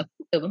ลอง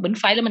เหมือน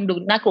ไฟท์แล้วมันดู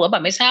น่ากลัวแบ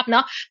บไม่ทราบเนา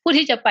ะผู้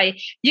ที่จะไป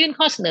ยื่น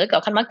ข้อเสนอกับ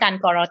คณะกรรมการ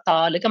กรต.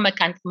หรือกรรม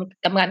ก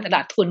ารตล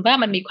าดทุนว่า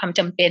มันมีความจ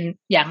ำเป็น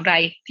อย่างไร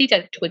ที่จะ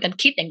ช่วยกัน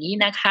คิดอย่างนี้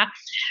นะคะ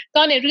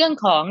ก็ในเรื่อง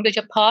ของโดยเ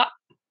ฉพาะ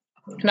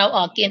เราอ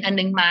อกเกณฑ์อัน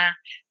นึงมา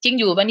จริง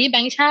อยู่วันนี้แบ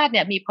งก์ชาติเ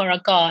นี่ยมีพร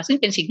ก.ซึ่ง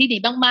เป็นสิ่งที่ดี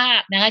มา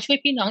กๆนะคะช่วย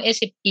พี่น้อง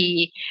SME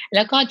แ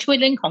ล้วก็ช่วย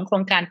เรื่องของโคร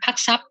งการพัก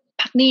ทรัพย์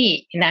พักหนี้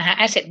นะคะ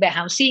asset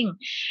warehousing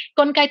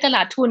กลไกตล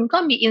าดทุนก็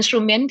มี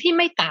instrument ที่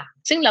ไม่ต่าง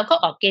ซึ่งเราก็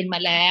ออกเกณฑ์มา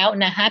แล้ว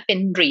นะคะเป็น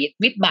REIT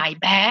with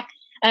buyback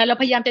เรา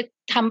พยายามจะ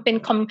ทำเป็น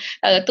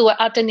ตัว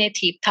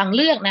alternative ทางเ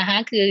ลือกนะคะ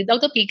คือด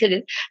ร.พีคือ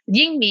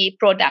ยิ่งมี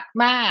product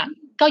มาก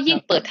ก็ยิ่ง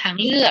เปิดทาง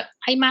เลือก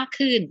ให้มาก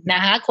ขึ้นน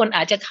ะคะคนอ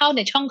าจจะเข้าใ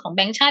นช่องของแบ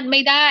งก์ชาติไ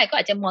ม่ได้ก็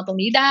อาจจะมองตรง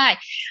นี้ได้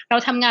เรา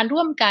ทำงาน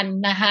ร่วมกัน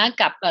นะคะ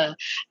กับ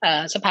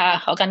สภา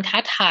หอการค้า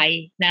ไทย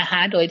นะคะ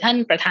โดยท่าน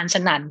ประธานส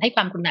นั่นให้ค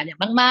วามกรุณาอย่าง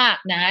มาก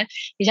ๆนะ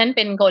ดิฉันเ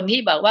ป็นคนที่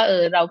บอกว่า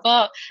เราก็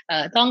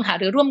ต้องหา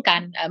รือร่วมกั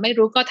นไม่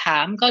รู้ก็ถา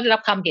มก็ได้รั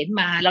บความเห็น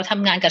มาเราท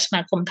ำงานกับสม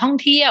าคมท่อง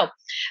เที่ยว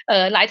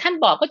หลายท่าน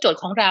บอกว่าโจทย์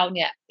ของเราเ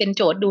นี่ยเป็นโ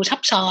จทย์ดูซั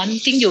บซ้อน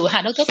จริงอยู่ค่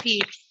ะดร.พี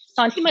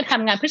ตอนที่มาท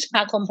ำงานพฤษภ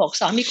าคม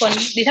62มีคน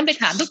ดิฉันไป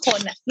ถามทุกคน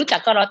รู้จั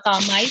กกรต.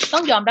ไหมต้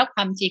องยอมรับค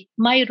วามจริง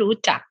ไม่รู้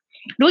จัก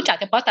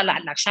เฉพาะตลาด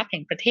หลักทรัพย์แห่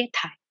งประเทศไ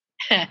ทย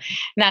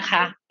นะค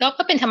ะ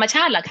ก็เป็นธรรมช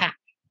าติแหละค่ะ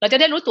เราจะ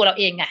ได้รู้ตัวเรา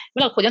เองไงว่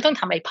าเราควรจะต้อง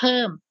ทำอะไรเพิ่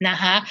มนะ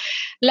คะ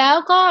แล้ว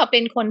ก็เป็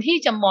นคนที่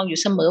จะมองอยู่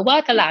เสมอว่า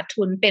ตลาด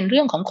ทุนเป็นเ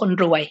รื่องของคน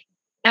รวย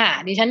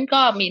ดิฉัน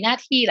ก็มีหน้า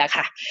ที่แหละ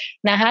ค่ะ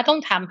นะคะต้อง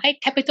ทำให้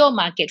capital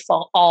market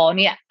for all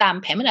เนี่ยตาม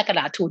แผนพัฒนาต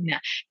ลาดทุนเนี่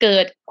ยเกิ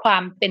ดควา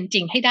มเป็นจ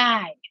ริงให้ได้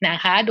นะ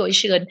คะโดย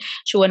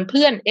ชวนเ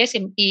พื่อน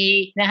SME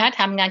นะคะ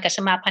ทำงานกับส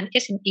มาพันธ์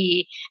SME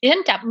ดิฉั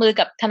นจับมือ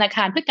กับธนาค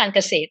ารเพื่อการเก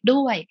ษตร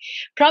ด้วย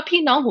เพราะพี่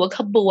น้องหัวข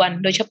บวน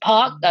โดยเฉพา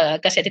ะ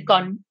เกษตรก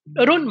ร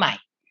รุ่นใหม่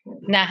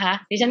นะคะ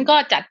ดิฉันก็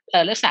จัด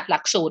ลักษณะหลั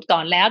กสูตรก่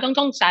อนแล้วต้อง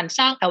การส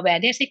ร้าง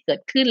awareness ให้เกิ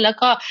ดขึ้นแล้ว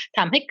ก็ท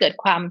ำให้เกิด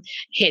ความ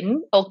เห็น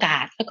โอกา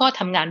สแล้วก็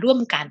ทำงานร่วม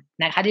กัน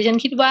นะคะดิฉัน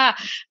คิดว่า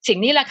สิ่ง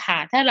นี้แหละค่ะ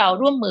ถ้าเรา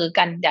ร่วมมือ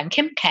กันอย่างเ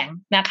ข้มแข็ง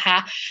นะคะ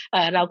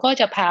เราก็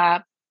จะพา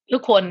ทุ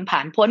กคนผ่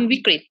านพ้นวิ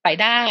กฤตไป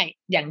ได้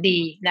อย่างดี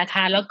นะค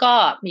ะแล้วก็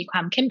มีคว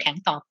ามเข้มแข็ง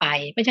ต่อไป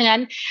เพราะฉะนั้น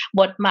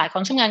บทบาทข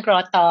องสำนักงานกร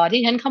ต.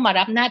ที่ฉันเข้ามา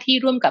รับหน้าที่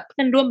ร่วมกับเ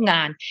พื่อนร่วมง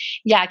าน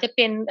อยากจะเ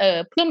ป็น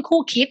เพื่อน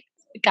คู่คิด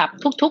กับ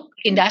ทุก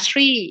ๆอินดัสท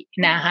รี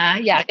นะคะ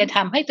อยากจะท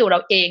ำให้ตัวเรา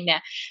เองเนี่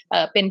ย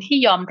เป็นที่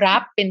ยอมรั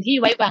บเป็นที่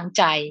ไว้วางใ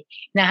จ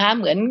นะคะเ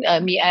หมือน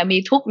มี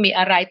ทุกมี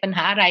อะไรปัญห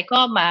าอะไรก็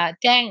มา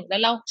แจ้งและ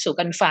เล่าสู่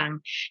กันฟัง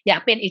อยา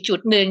กเป็นอีกจุด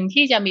หนึ่ง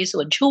ที่จะมีส่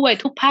วนช่วย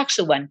ทุกภาค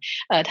ส่วน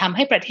ทำใ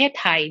ห้ประเทศ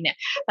ไทยเนี่ย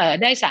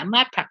ได้สาม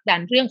ารถผลักดัน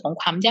เรื่องของ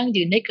ความยั่ง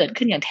ยืนได้เกิด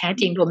ขึ้นอย่างแท้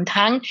จริงรวม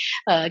ทั้ง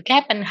แก้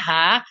ปัญหา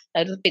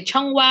ปิดช่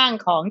องว่าง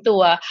ของตั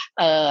ว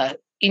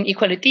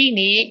inequality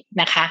นี้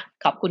นะคะ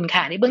ขอบคุณ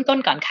ค่ะในเบื้องต้น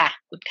ก่อนค่ะ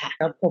คุณค่ะ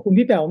ครับขอบคุณ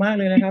พี่แป๋วมาก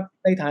เลยนะครับ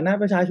ในฐานะ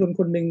ประชาชน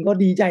คนหนึ่งก็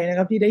ดีใจนะค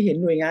รับที่ได้เห็น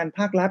หน่วยงานภ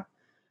าครัฐ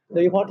โด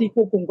ยเฉพาะที่ค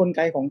วบคุมกลไก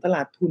ของตล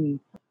าดทุน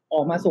อ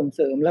อกมาส่งเ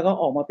สริมแล้วก็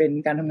ออกมาเป็น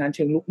การทำงานเ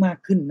ชิงลุกมาก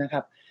ขึ้นนะครั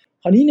บ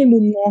คราวนี้ในมุ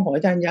มมองของอ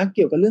าจารย์ยักษ์เ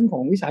กี่ยวกับเรื่องขอ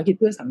งวิสาหกิจ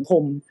เพื่อสังค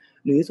ม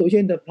หรือ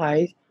Social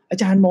Enterprise อา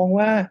จารย์มอง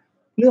ว่า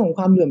เรื่องของ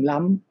ความเหลื่อมล้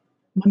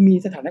ำมันมี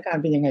สถานการ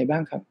ณ์เป็นยังไงบ้า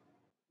งครับ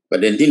ปร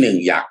ะเด็นที่หนึ่ง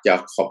อยากจะ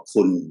ขอบ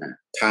คุณ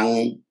ทั้ง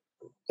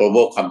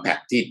Global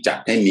Compact ที่จัด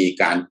ให้มี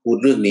การพูด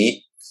เรื่องนี้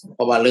เพ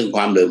ราะว่าเรื่องค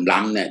วามเหลื่อมล้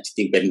ำเนี่ยจ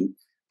ริงๆเป็น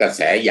กระแ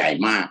สใหญ่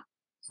มาก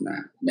นะ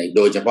โ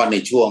ดยเฉพาะใน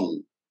ช่วง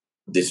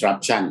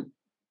disruption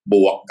บ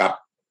วกกับ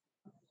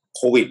โ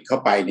ควิดเข้า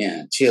ไปเนี่ย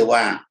เชื่อว่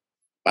า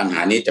ปัญห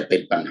านี้จะเป็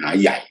นปัญหา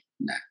ใหญ่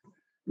นะ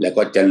แล้ว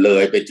ก็จะเล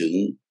ยไปถึง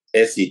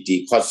SDG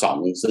ข้อ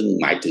 2 ซึ่ง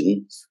หมายถึง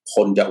ค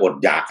นจะอด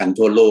อยากกัน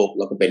ทั่วโลกแ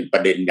ล้วก็เป็นปร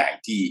ะเด็นใหญ่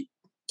ที่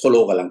ทั่วโล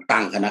กกำลัง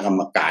ตั้งคณะกรร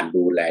มการ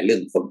ดูแลเรื่อ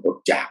งคนอด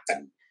อยากกัน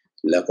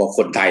แล้วก็ค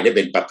นไทยได้เ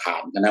ป็นประธา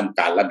นคณะกรรม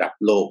การระดับ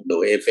โลกโด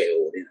ย FAO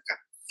นี่นะครับ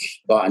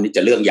ก็อันนี้จ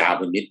ะเรื่องยาวไ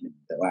ปนิดนึง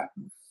แต่ว่า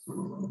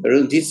เรื่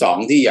องที่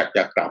2ที่อยากจ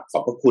ะกราบขอ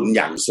บพระคุณอ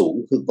ย่างสูง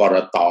คือกร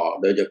ต.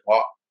โดยเฉพา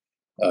ะ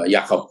อย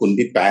ากขอบคุณ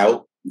พี่แป๊ว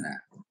นะ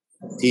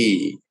ที่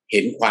เ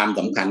ห็นความส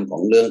ำคัญขอ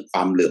งเรื่องคว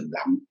ามเหลื่อม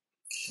ล้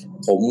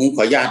ำผมข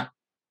ออนุญาต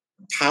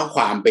เท้าค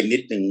วามเป็นนิ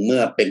ดหนึ่งเมื่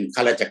อเป็นข้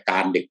าราชกา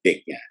รเด็ก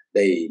ๆเนี่ยไ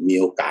ด้มี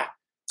โอกาส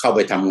เข้าไป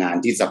ทำงาน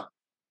ที่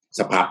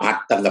สภาพัฒ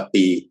น์ตั้งแต่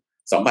ปี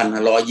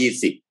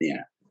 2520 เนี่ย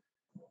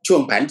ช่ว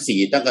งแผน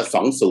4ตั้งแต่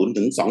20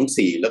ถึง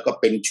24แล้วก็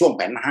เป็นช่วงแ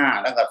ผน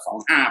5ตั้งแต่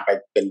25ไป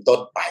เป็นต้น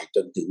ไปจ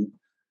นถึง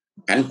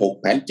แผน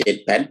6แผน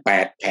7แผน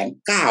8แผน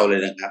9เล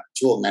ยนะครับ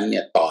ช่วงนั้นเนี่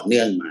ยต่อเ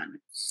นื่องมา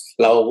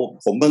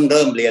ผมเพิ่งเ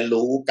ริ่มเรียน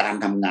รู้การ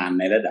ทำงาน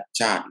ในระดับ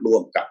ชาติร่ว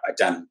มกับอา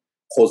จารย์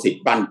โคสิท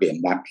ธิ์ปั้นเปี่ยม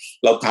วัฒน์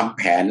เราทำแ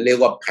ผนเรียก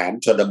ว่าแผน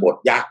ชนบท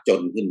ยากจ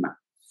นขึ้นมา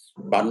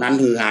ตอนนั้น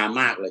ฮือฮา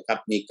มากเลยครับ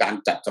มีการ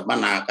จัดสัมม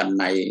นากัน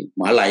ในม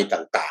หาลัย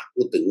ต่างๆ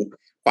พูดถึง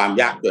ความ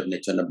ยากจนใน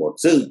ชนบท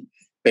ซึ่ง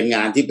เป็นง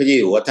านที่พระเจ้า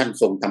อยู่หัวท่าน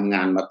ทรงทำง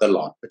านมาตล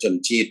อดพระชน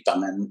ชีพตอน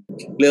นั้น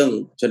เรื่อง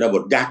ชนบ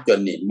ทยากจ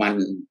นเนี่ย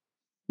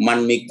มัน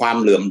มีความ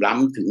เหลื่อมล้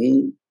ำถึง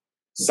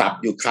ศัพ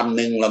ท์อยู่คำห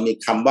นึ่งเรามี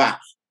คำว่า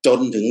จน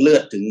ถึงเลือ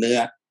ดถึงเนื้อ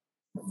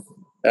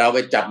เราไป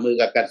จับมือ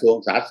กับกระทรวง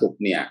สาธารณสุข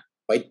เนี่ย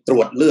ไปตร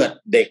วจเลือด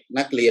เด็ก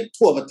นักเรียน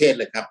ทั่วประเทศ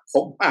เลยครับพ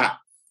บว่า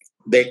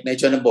เด็กใน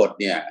ชนบท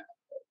เนี่ย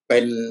เ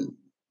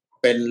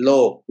ป็นโร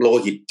คโล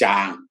หิตจา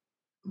ง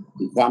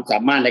ความสา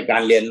มารถในกา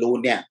รเรียนรู้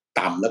เนี่ย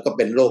ต่ำแล้วก็เ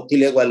ป็นโรคที่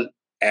เรียกว่า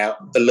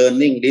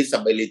learning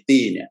disability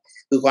เนี่ย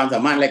คือความสา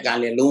มารถในการ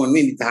เรียนรู้มันไ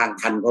ม่มีทาง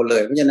ทันเขาเล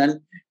ยเพราะฉะนั้น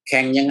แ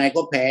ข่งยังไง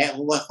ก็แพ้เพ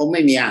ราะว่าเขาไ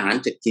ม่มีอาหาร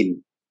จะกิน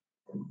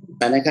แ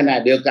ต่ในขณะ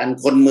เดียวกัน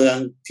คนเมือง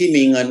ที่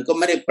มีเงินก็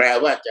ไม่ได้แปล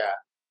ว่า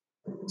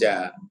จะ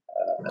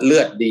เลื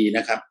อดดีน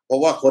ะครับเพรา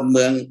ะว่าคนเ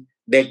มือง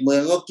เด็กเมือ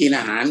งก็กิน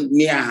อาหาร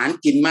มีอาหาร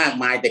กินมาก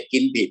มายแต่กิ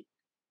นผิด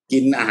กิ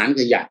นอาหาร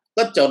ขยะ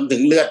ก็จนถึ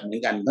งเลือดเหมือ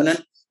นกันเพราะนั้น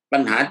ปั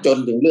ญหาจน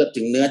ถึงเลือด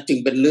ถึงเนื้อจึง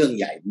เป็นเรื่อง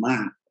ใหญ่มา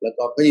กแล้ว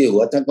ก็พระเจ้าอยู่หั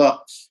วท่านก็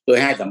เคย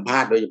ให้สัมภา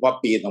ษณ์โดยเฉพาะ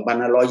ปี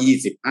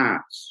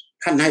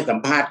 2525 ท่านให้สัม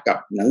ภาษณ์กับ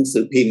หนังสื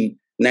อพิมพ์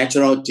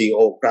National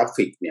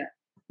Geographic เนี่ย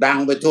ดัง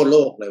ไปทั่วโล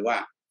กเลยว่า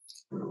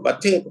ประ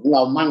เทศของเร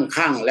ามั่ง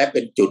คั่งและเ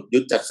ป็นจุด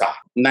ยุทธศาสต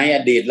ร์ในอ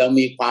ดีตเรา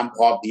มีความพ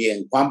อเพียง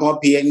ความพอ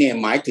เพียงเนี่ย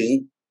หมายถึง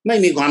ไม่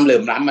มีความเหลื่อ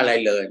มล้ำอะไร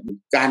เลย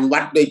การวั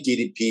ดด้วย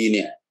GDP เ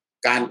นี่ย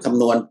การค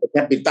ำนวณ per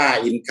capita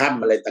income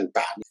อะไร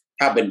ต่างๆ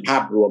ถ้าเป็นภา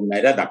พรวมใน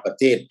ระดับประ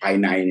เทศภาย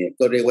ในเนี่ย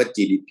ก็เรียกว่า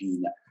GDP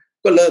เนี่ย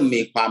ก็เริ่ม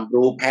มีความ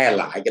รู้แพร่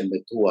หลายกันไป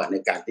ทั่วใน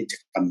การที่จะ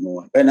คำนว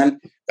ณเพราะฉะนั้น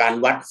การ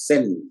วัดเส้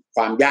นค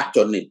วามยากจ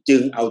นเนี่ยจึ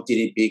งเอา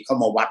GDP เข้า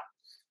มาวัด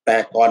แต่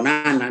ก่อนหน้า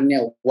นั้นเนี่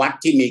ยวัด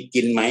ที่มี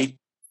กินไหม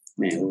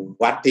เนี่ย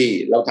วัดที่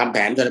เราทำแผ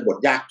นชนบท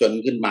ยากจน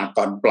ขึ้นมาต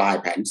อนปลาย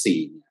แผน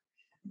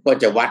4ก็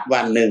จะวัดว่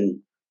า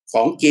1ข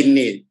องกิน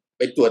นี่ไ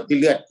ปตรวจที่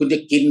เลือดคุณจะ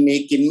กินมี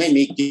กินไม่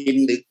มีกิน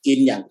หรือกิน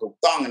อย่างถูก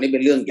ต้องอันนี้เป็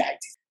นเรื่องใหญ่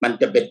มัน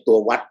จะเป็นตัว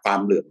วัดความ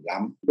เหลื่อมล้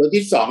ำตัว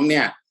ที่2เ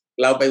นี่ย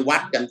เราไปวั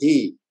ดกันที่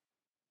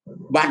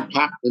บ้าน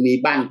พักมี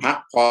บ้านพัก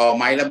พอไ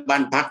หมแล้วบ้า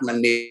นพักมัน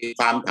มี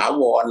ความถา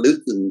วรหรือ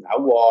กึ่งถา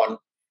วร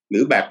หรื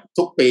อแบบ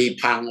ทุกปี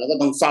พังแล้วก็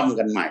ต้องซ่อม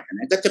กันใหม่อัน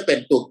นี้ก็จะเป็น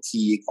ตัว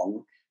คีย์ของ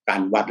กา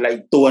รวัดอะไร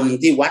ตัวนึง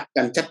ที่วัด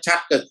กันชัด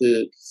ๆก็คือ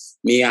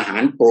มีอาหา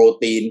รโปร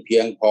ตีนเพี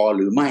ยงพอห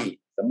รือไม่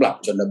สำหรับ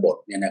ชนบท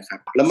เนี่ยนะครับ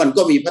แล้วมัน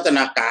ก็มีพัฒน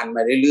าการม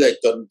าเรื่อย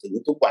ๆจนถึง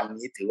ทุกวัน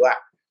นี้ถือว่า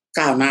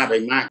ก้าวหน้าไป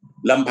มาก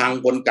ลำพัง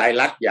กลไก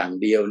รัฐอย่าง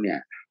เดียวเนี่ย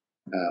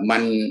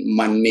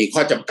มันมีข้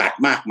อจำกัด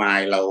มากมาย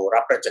เรา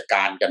รับราชก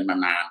ารกันมา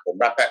นานผม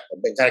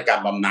เป็นข้าราชการ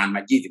บำนาญม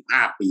า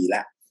25 ปีแ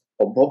ล้ว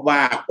ผมพบว่า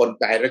กล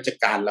ไกราช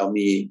การเรา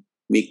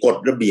มีกฎ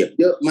ระเบียบ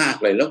เยอะมาก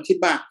เลยแล้วก็คิด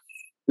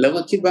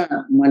ว่า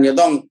มันจะ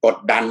ต้องกด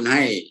ดันใ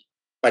ห้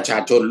ประชา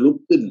ชนลุก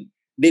ขึ้น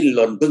ดิ้นร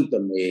นพึ่งต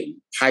นเอง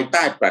ภายใ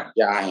ต้ปรัช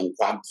ญาแห่ง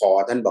ความพอ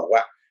ท่านบอกว่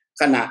า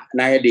ขณะใ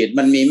นอดีต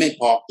มันมีไม่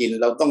พอกิน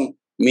เราต้อง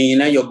มี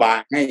นโยบาย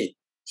ให้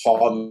พอ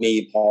มี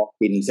พอ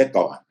กินซะ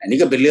ก่อนอันนี้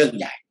ก็เป็นเรื่อง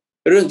ใหญ่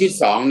เรื่องที่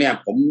2เนี่ย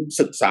ผม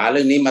ศึกษาเ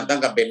รื่องนี้มาตั้ง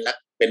แต่เ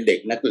ป็นเด็ก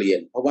นักเรียน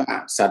เพราะว่า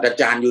ศาสตรา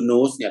จารย์ยูนู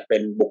สเนี่ยเป็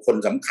นบุคคล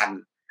สำคัญ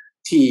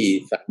ที่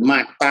สามา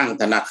รถตั้ง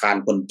ธนาคาร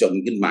คนจน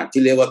ขึ้นมา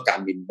ที่เรียกว่าการ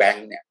บินแบง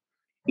ก์เนี่ย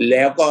แ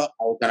ล้วก็เ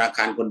อาธนาค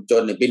ารคนจ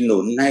นเนี่ยไปหนุ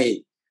นให้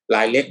ร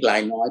ายเล็กรา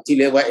ยน้อยที่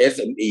เรียกว่า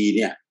SME เ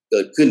นี่ยเ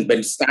กิดขึ้นเป็น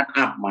สตาร์ท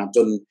อัพมาจ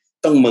น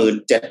ต้อง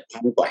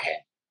 17,000 กว่าแห่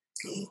ง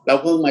เรา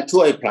เพิ่งมา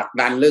ช่วยผลัก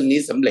ดันเรื่องนี้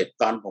สำเร็จ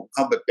ตอนผมเ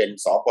ข้าไปเป็น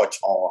สปช.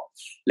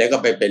แล้วก็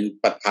ไปเป็น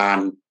ประธาน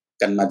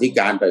กรรมาธิก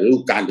ารปฏิรู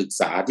ปการศึก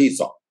ษาที่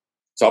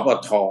สป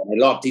ท.ใน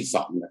รอบที่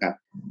2นะครับ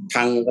ท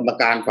างกรรม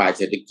การฝ่ายเ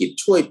ศรษฐกิจ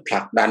ช่วยผ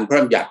ลักดันพระร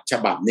าชบัญญัติฉ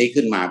บับนี้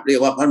ขึ้นมาเรีย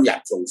กว่าพระราชบัญญั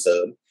ติส่งเสริ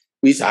ม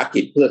วิสาห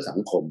กิจเพื่อสัง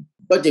คม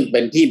ก็จึงเป็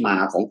นที่มา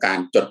ของการ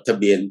จดทะ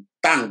เบียน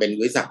ตั้งเป็น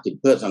วิสาหกิจ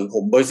เพื่อสังค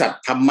มบริษัท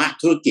ธรรมะ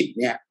ธุรกิจ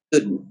เนี่ย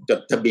ขึ้นจ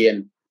ดทะเบียน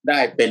ได้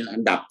เป็นอั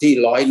นดับที่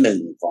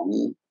101ของ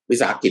วิ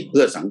สาหกิจเ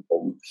พื่อสังค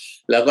ม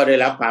แล้วก็ได้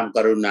รับความก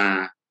รุณา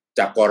จ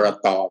ากกร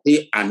ต.ที่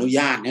อนุญ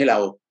าตให้เรา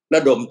ร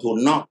ะดมทุน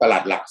นอกตลา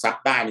ดหลักทรัพ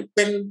ย์ได้นี่เ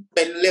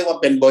ป็นเรียกว่า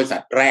เป็นบริษั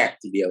ทแรก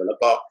ทีเดียวแล้ว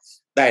ก็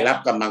ได้รับ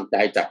กำลังใจ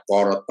จากก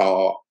รต.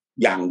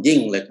อย่างยิ่ง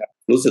เลยครับ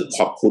รู้สึกข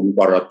อบคุณก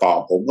รต.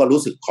ผมก็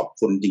รู้สึกขอบ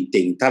คุณจ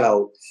ริงๆถ้าเรา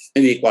ไ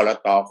ม่มีกร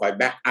ต.คอยแ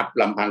บ็กอัพ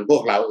ลำพังพว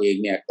กเราเอง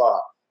เนี่ยก็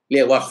เรี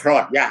ยกว่าคลอ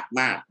ดยาก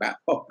มากนะ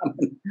เพราะมัน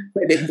ไ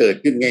ม่ได้เกิด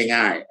ขึ้น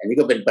ง่ายๆอันนี้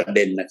ก็เป็นประเ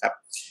ด็นนะครับ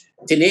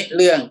ทีนี้เ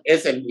รื่อง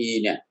SME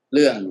เนี่ยเ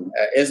รื่อง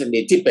SME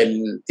ที่เ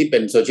ป็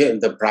น Social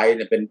Enterprise เ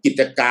นี่ยเป็นกิ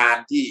จการ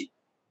ที่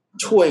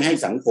ช่วยให้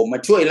สังคมมา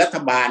ช่วยรัฐ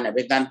บาลเนี่ยเ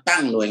ป็นการตั้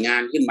งหน่วยงา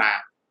นขึ้นมา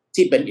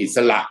ที่เป็นอิส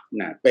ระ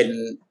นะเป็น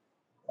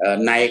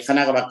ในคณ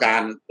ะกรรมกา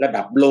รระ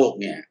ดับโลก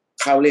เนี่ย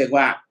เขาเรียก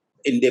ว่า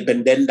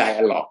independent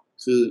dialogue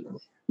คือ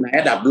ในร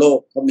ะดับโลก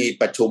เขามี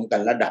ประชุมกั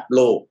นระดับโ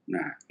ลกน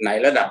ะใน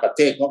ระดับประเ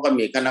ทศเขาก็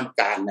มีคณะกรรม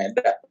การในร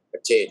ะดับปร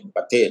ะเท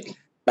ศ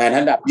แต่ร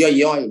ะดับ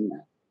ย่อยๆน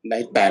ะใน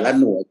แต่ละ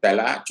หน่วยแต่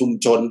ละชุม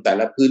ชนแต่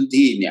ละพื้น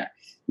ที่เนี่ย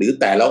หรือ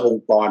แต่ละอง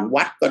ค์กร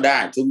วัดก็ได้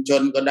ชุมช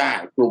นก็ได้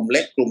กลุ่มเ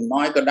ล็กกลุ่มน้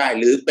อยก็ได้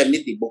หรือเป็นนิ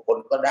ติบุคคล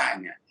ก็ได้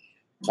เนี่ย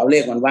เขาเรี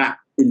ยกมันว่า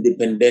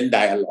independent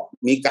dialogue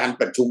มีการ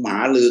ประชุมห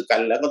ารือกั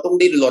นแล้วก็ต้อง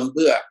ดิ้นรนเ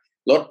พื่อ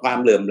ลดความ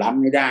เหลื่อมล้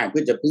ำให้ได้เพื่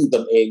อจะพึ่งต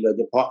นเองโดยเ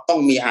ฉพาะต้อง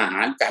มีอาห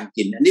ารการ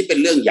กินอันนี้เป็น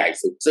เรื่องใหญ่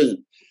สุดซึ่ง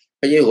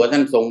พระเจ้าอยู่หัวท่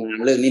านทรงงาน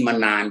เรื่องนี้มา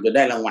นานจนไ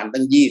ด้รางวัล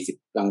ตั้ง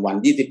20รางวัล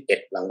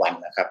21รางวัล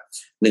นะครับ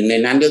หนึ่งใน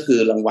นั้นก็คือ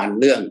รางวัล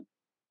เรื่อง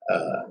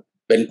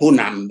เป็นผู้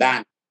นำด้าน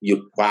หยุ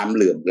ดความเ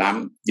หลื่อมล้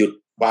ำหยุด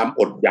ความ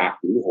อดอยาก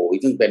หิวโหย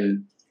ซึ่งเป็น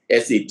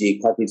SDG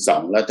ข้อที่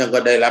2แล้วท่านก็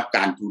ได้รับก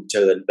ารทูลเ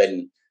ชิญเป็น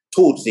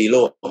ทูตซีโ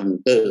ร่ฮัน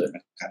เตอร์น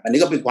ะครับอันนี้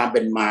ก็เป็นความเ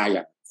ป็นมาอย่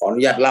างขออ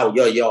นุญาตเล่า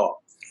ย่อ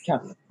ๆครั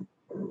บ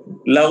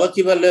เราก็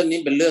คิดว่าเรื่องนี้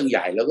เป็นเรื่องให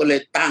ญ่แล้วก็เลย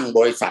ตั้งบ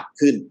ริษัท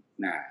ขึ้น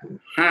นะ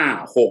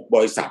5-6 บ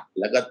ริษัท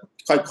แล้วก็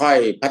ค่อย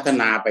ๆพัฒ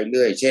นาไปเ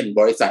รื่อยเช่น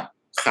บริษัท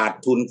ขาด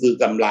ทุนคือ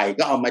กำไร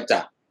ก็เอามาจา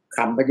กค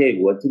ำพระเจ้าอยู่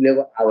หัวที่เรียก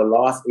ว่า our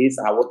loss is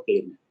our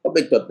gain ก็ไป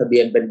จดทะเบี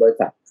ยนเป็นบริ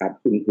ษัทขาด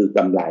ทุนคือก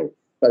ำไร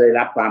ก็ได้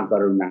รับความก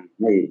รุณา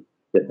ให้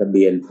จดทะเ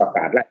บียนประก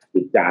าศราช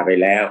กิจจาไป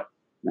แล้ว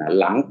นะ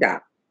หลังจาก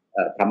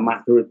ธรรมะ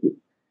ธุรกิจ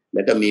แ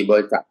ล้วก็มีบ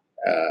ริษัท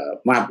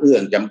มาบเอื้อ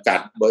งจำกัด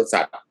บริษั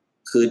ท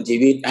คืนชี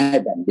วิตให้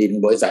แผ่นดิน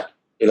บริษัท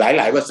ห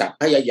ลายๆบริษัท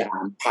พยายา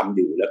มทำอ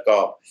ยู่แล้วก็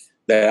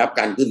ได้รับ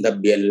การขึ้นทะ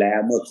เบียนแล้ว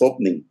เมื่อครบ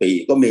1 ปี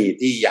ก็มี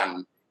ที่ยัง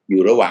อ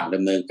ยู่ระหว่างด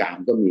ำเนินการ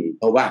ก็มี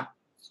เพราะว่า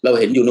เรา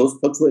เห็นยูนุส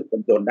เขาช่วยค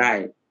นจนได้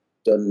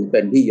จนเป็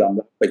นที่ยอม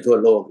รับไปทั่ว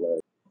โลกเลย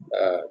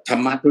ธร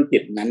รมะธุรกิ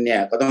จนั้นเนี่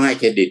ยก็ต้องให้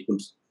เครดิต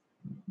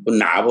คุณ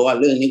หนาวเพราะว่า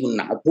เรื่องนี้คุณ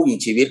หนาวทุ่ม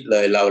ชีวิตเล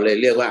ยเราเลย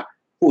เรียกว่า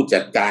ผู้จั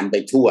ดการไป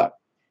ทั่ว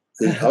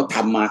คือเขาท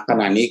ำมาข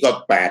นาดนี้ก็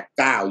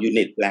 8-9 ยู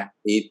นิตแล้ว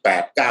มี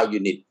 8-9 ยู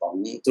นิตของ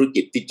ธุร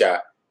กิจที่จะ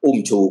อุ้ม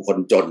ชูคน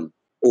จน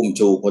อุ้ม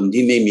ชูคน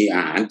ที่ไม่มีอ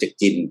าหารจะ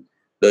กิน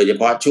โดยเฉ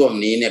พาะช่วง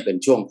นี้เนี่ยเป็น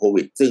ช่วงโค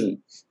วิดซึ่ง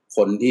ค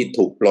นที่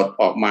ถูกปลด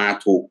ออกมา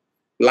ถูก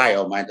ไล่อ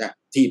อกมาจาก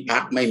ที่พั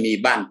กไม่มี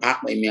บ้านพัก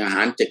ไม่มีอาห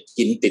ารจะ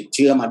กินติดเ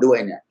ชื้อมาด้วย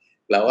เนี่ย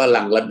เราก็กำ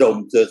ลังระดม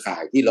เครือข่า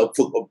ยที่เรา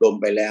ฝึกอบรม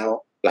ไปแล้ว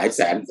หลายแ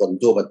สนคน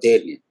ทั่วประเทศ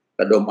เนี่ย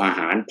ระดมอาห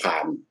ารผ่า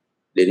น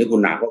เดี๋ยวนี้คุ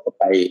ณหนาก็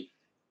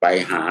ไป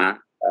หา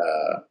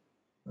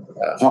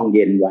ห้องเ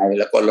ย็นไว้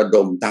แล้วก็ระด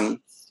มทั้ง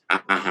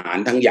อาหาร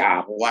ทั้งยา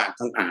เพราะว่า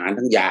ทั้งอาหาร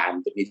ทั้งยา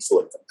จะมีส่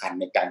วนสำคัญ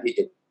ในการที่จ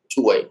ะ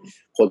ช่วย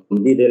คน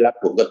ที่ได้รับ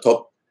ผลกระทบ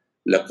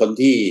และคน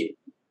ที่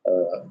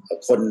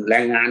คนแร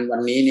งงานวั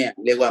นนี้เนี่ย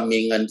เรียกว่ามี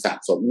เงินสะ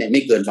สมเนี่ยไ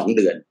ม่เกิน2 เ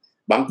ดือน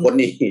บางคน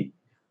นี่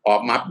ออ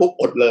กมาปุ๊บ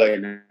อดเลย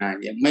นะ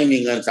ยังไม่มี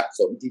เงินสะ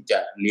สมที่จะ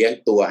เลี้ยง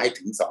ตัวให้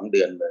ถึง2 เ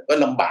ดือนเลยก็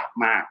ลำบาก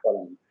มาก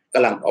ก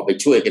ำลังออกไป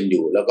ช่วยกันอ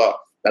ยู่แล้วก็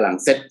กำลัง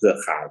เซตเครือ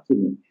ข่ายขึ้น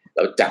เร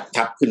าจัด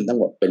ทัพขึ้นทั้ง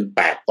หมดเป็น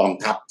8 กอง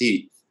ทัพที่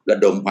ระ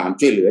ดมความ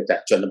ช่วยเหลือจาก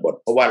ชนบท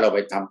เพราะว่าเราไป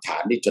ทำฐา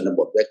นที่ชนบ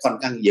ทไว้ค่อน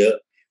ข้างเยอะ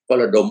ก็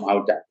ระดมเอา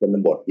จากชน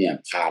บทเนี่ย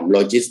ผ่านโล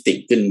จิสติก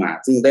ขึ้นมา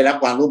ซึ่งได้รับ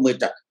ความร่วมมือ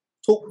จาก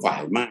ทุกฝ่า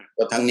ยมาก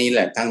ก็ทั้งนี้แห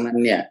ละทั้งนั้น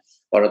เนี่ย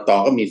ปตท.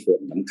ก็มีส่วน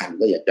สำคัญ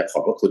ก็อยากจะขอ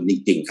บพระคุณจ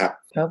ริงๆครับ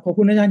ครับขอบ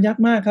คุณอาจารย์ยัก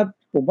ษ์มากครับ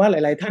ผมว่าห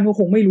ลายๆท่านก็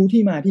คงไม่รู้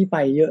ที่มาที่ไป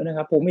เยอะนะค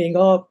รับผมเอง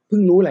ก็เพิ่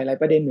งรู้หลาย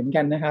ๆประเด็นเหมือน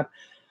กันนะครับ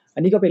อั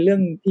นนี้ก็เป็นเรื่อ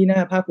งที่น่า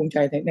ภาคภูมิใจ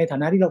ในฐา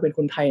นะที่เราเป็นค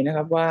นไทยนะค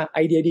รับว่าไอ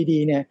เดียดี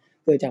ๆเนี่ย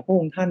เกิดจากพระอ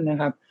งค์ท่านนะ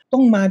ครับต้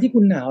องมาที่คุ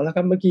ณหนาวแล้วค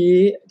รับเมื่อกี้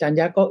อาจารย์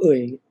ยักษ์ก็เอ่ย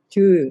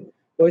ชื่อ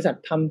บริษัท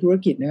ทำธุร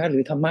กิจนะครับหรื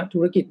อธรรมะธุ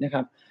รกิจนะค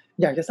รับ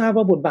อยากจะทราบ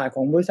ว่าบทบาทข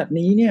องบริษัท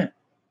นี้เนี่ย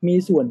มี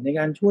ส่วนใน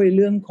การช่วยเ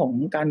รื่องของ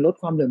การลด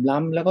ความเหลื่อมล้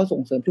ำแล้วก็ส่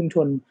งเสริมชุมช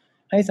น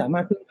ให้สามา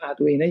รถพึ่งพา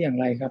ตัวเองได้อย่าง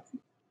ไรครับ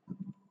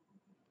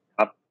ค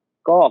รับ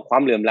ก็ควา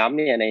มเหลื่อมล้ำ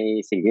เนี่ยใน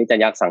สิ่งที่อาจาร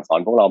ย์ยักษ์สั่งสอน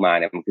พวกเรามา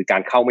เนี่ยมันคือกา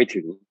รเข้าไม่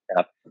ถึงนะค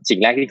รับสิ่ง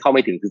แรกที่เข้าไ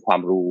ม่ถึงคือควา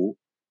มรู้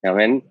เพราะ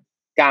ฉะนั้น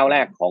ก้าวแร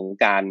กของ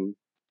การ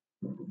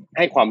ใ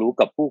ห้ความรู้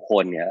กับผู้ค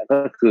นเนี่ยก็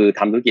คือ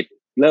ทำธุรกิจ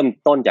เริ่ม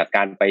ต้นจากก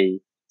ารไป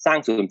สร้าง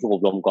ศูนย์ฝึกอ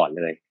บรมก่อน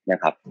เลยนะ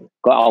ครับ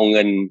ก็เอาเ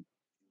งิน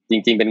จ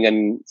ริงๆเป็นเงิน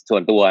ส่ว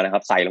นตัวนะครั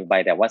บใส่ลงไป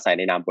แต่ว่าใส่ใ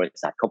นนามบริ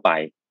ษัทเข้าไป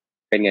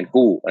เป็นเงิน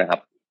กู้นะครับ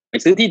ไป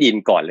ซื้อที่ดิน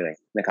ก่อนเลย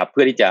นะครับเ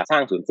พื่อที่จะสร้า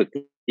งศูนย์ฝึก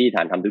ที่ฐ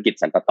านทำธุรกิจ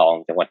สันปะตอง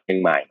จังหวัดเชียง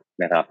ใหม่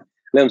นะครับ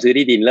เริ่มซื้อ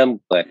ที่ดินเริ่ม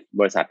เปิด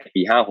บริษัท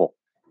ปี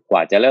56กว่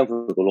าจะเริ่มฝึ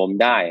กอบรม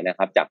ได้นะค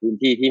รับจากพื้น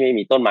ที่ที่ไม่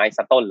มีต้นไม้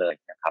สักต้นเลย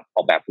นะครับอ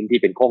อกแบบพื้นที่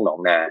เป็นโค้งหนอง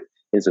นา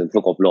เป็นศูนย์ฝึ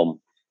กอบรม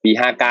ปี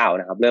59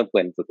นะครับเริ่มเ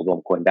ปิดฝึกอบร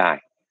มคนได้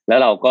แล้ว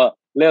เราก็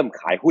เริ่ม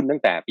ขายหุ้นตั้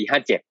งแต่ปี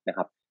57นะค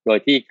รับโดย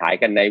ที่ขาย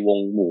กันในวง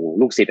หมู่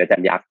ลูกศิษย์อาจา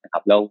รย์ยักษ์นะครั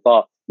บแล้วก็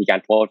มีการ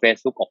โพสต์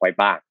Facebook ออกไป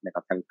บ้างนะค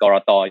รับทางกร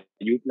ต.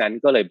ยุคนั้น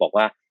ก็เลยบอก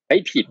ว่า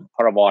ผิดพ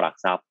รบ.หลัก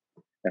ทรัพย์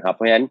นะครับเพ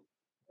ราะฉะนั้น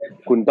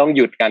คุณต้องห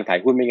ยุดการขาย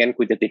หุ้นไม่งั้น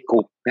คุณจะติดคุ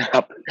กนะค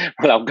รับ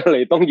เราก็เล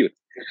ยต้องหยุด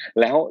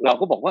แล้วเรา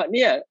ก็บอกว่าเ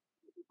นี่ย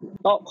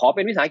ก็ขอเ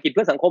ป็นวิสาหกิจเ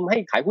พื่อสังคมให้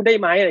ขายหุ้นได้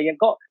ไหมอะไรเงี้ย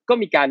ก็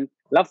มีการ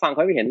รับฟังคว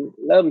ามเห็น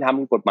เริ่มท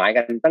ำกฎหมายกั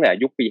นตั้งแต่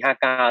ยุคปี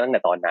59ตั้งแ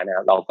ต่ตอนนั้นนะค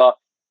รับเราก็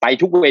ไป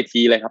ทุกเว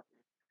ทีเลยครับ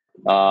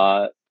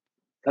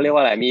เขาเรียกว่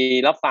าอะไรมี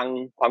รับฟัง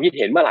ความคิด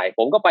เห็นเมื่อไหร่ผ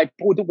มก็ไป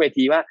พูดทุกเว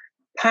ทีว่า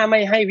ถ้าไม่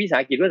ให้วิสา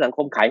หกิจเพื่อสังค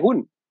มขายหุ้น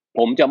ผ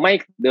มจะไม่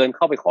เดินเ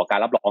ข้าไปขอการ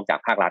รับรองจาก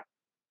ภาครัฐ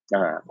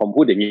ผม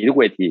พูดอย่างนี้ทุก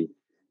เวที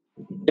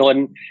จน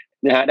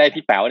นะฮะได้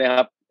พี่แป๋วนะค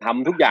รับ ท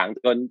ำทุกอย่าง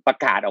จนประ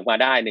กาศออกมา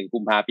ได้1 กุ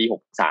มภาพันธ์ ปี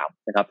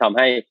 63นะครับทำใ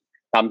ห้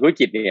ทำธุร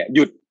กิจเนี่ยห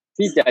ยุด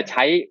ที่จะใ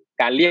ช้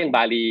การเลี่ยงบ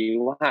าลี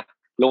ว่า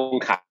ลง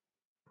ขัน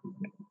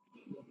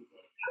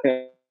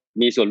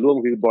มีส่วนร่วม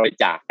คือบริ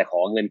จาคแต่ขอ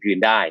เงินคืน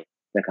ได้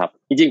นะครับ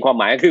จริงๆความ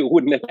หมายก็คือ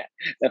หุ้นนั่นแหละ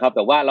นะครับแ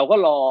ต่ว่าเราก็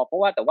รอเพรา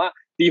ะว่าแต่ว่า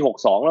ปี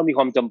62เรามีค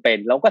วามจำเป็น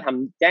เราก็ท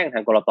ำแจ้งท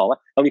างกลต.ว่า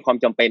เรามีความ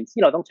จำเป็น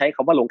ที่เราต้องใช้ค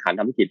ำว่าลงฐานท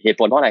ำธุรกิจเหตุ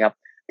ผลเพราะอะไรครับ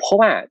เพราะ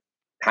ว่า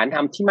ฐานท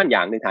ำที่มั่นอย่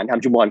างหนึ่งฐานท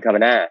ำชุมพรคาร์บ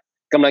อนา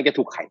กำลังจะ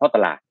ถูกขายทอดต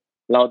ลาด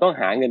เราต้อง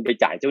หาเงินไป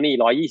จ่ายเจ้าหนี้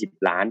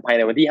120 ล้านภายใ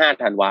นวันที่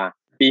5 ธันวา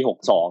ปี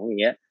62อย่า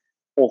งเงี้ย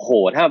โอ้โห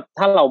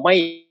ถ้าเราไ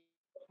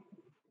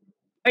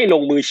ม่ล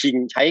งมือชิง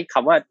ใช้ค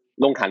ำว่า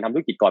ลงฐานทำธุ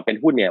รกิจก่อนเป็น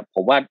หุ้นเนี่ยผ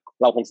มว่า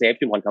เราคงเซฟ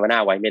ชุมพรคาร์บอนา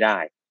ไว้ไม่ได้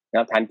นะค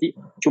รับฐานที่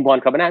ชุมพร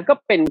คาร์บอนาก็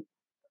เป็น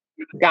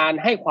การ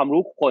ให้ความ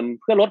รู้คน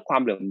เพื่อลดควา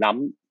มเหลื่อมล้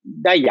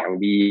ำได้อย่าง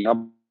ดีครับ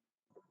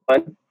เพราะฉะ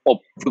นั้น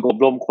ฝึกอบ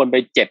รมคนไป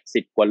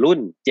70 กว่ารุ่น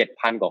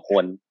 7,000 กว่าค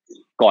น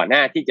ก่อนหน้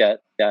าที่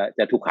จ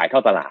ะถูกขายทอ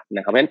ดตลาดน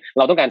ะครับเพราะฉะนั้นเ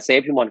ราต้องการเซ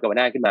ฟชุมพรคาร์บอ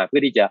นาขึ้นมาเพื่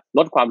อที่จะล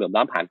ดความเหลื่อม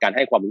ล้ำผ่านการใ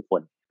ห้ความรู้ค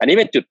นอันนี้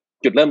เป็น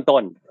จุดเริ่มต้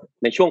น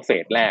ในช่วงเฟ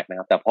สแรกนะค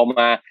รับแต่พอม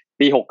า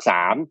ปี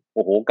63โ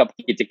อ้โหกับ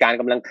กิจการ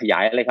กำลังขยา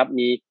ยเลยครับ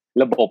มี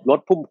ระบบรถ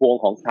พุ่มพวง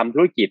ของทำ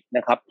ธุรกิจน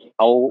ะครับ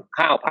เอา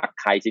ข้าวผัก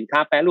ไข่สินค้า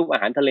แปรรูปอา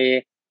หารทะเล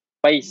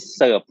ไปเ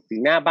สิร์ฟถึ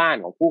งหน้าบ้าน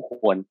ของผู้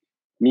คน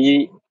มี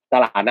ต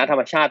ลาดนัดธร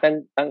รมชาติ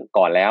ตั้ง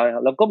ก่อนแล้วนะค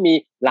รับแล้วก็มี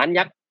ร้าน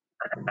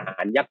อาห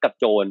ารยักษ์กับ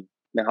โจร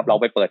นะครับเรา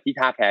ไปเปิดที่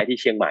ท่าแพที่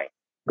เชียงใหม่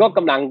ก็ก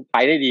ำลังไป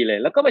ได้ดีเลย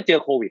แล้วก็มาเจอ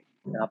โควิด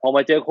นะครับพอม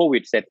าเจอโควิ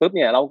ดเสร็จปุ๊บเ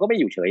นี่ยเราก็ไม่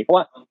อยู่เฉยเพราะ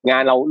ว่างา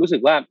นเรารู้สึ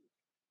กว่า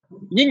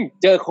ยิ่ง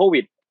เจอโควิ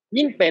ด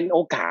ยิ่งเป็นโอ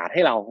กาสใ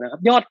ห้เรานะครั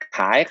บยอดข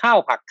ายข้าว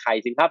ผักไข่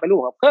สินค้าแปรรู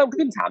ปเพิ่ม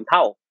ขึ้น3 เท่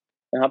า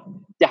นะครับ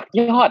จาก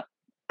ยอด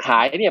ข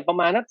ายเนี่ยประ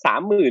มาณนัก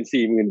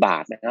 30,000-40,000 บา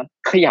ทนะครับ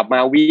ขยับมา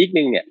วีค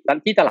นึงเนี่ย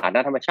ที่ตลาด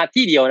นัดธรรมชาติ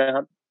ที่เดียวนะค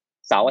รับ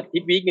เสาร์อาทิ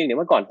ตย์วีคนึงเนี่ย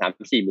เมื่อก่อน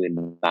 3-4 หมื่น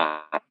บา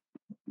ท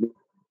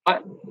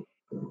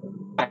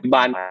ปัจจุ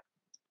บัน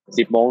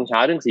 10 โมงเช้า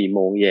ถึง 4 โม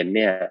งเย็นเ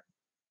นี่ย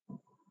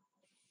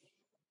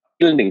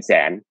เรื่อง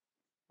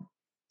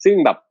 100,000ซึ่ง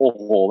แบบโอ้โ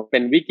หเป็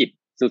นวิกฤต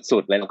สุ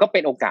ดๆเลยก็เป็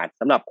นโอกาส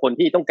สำหรับคน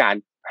ที่ต้องการ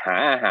หา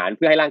อาหารเ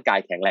พื่อให้ร่างกาย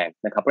แข็งแรง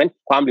นะครับเพราะฉะนั้น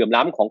ความเหลื่อม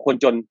ล้ำของคน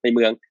จนในเ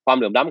มืองความเ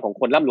หลื่อมล้ำของ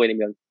คนร่ำรวยในเ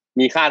มือง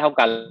มีค่าเท่า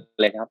กัน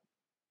เลยครับ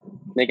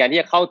ในการที่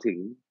จะเข้าถึง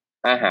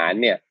อาหาร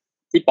เนี่ย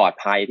ที่ปลอด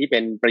ภัยที่เป็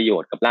นประโย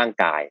ชน์กับร่าง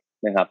กาย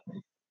นะครับ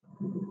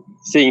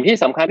สิ่งที่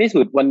สำคัญที่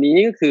สุดวันนี้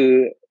ก็คือ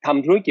ท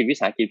ำธุรกิจวิ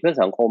สาหกิจเพื่อ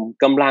สังคม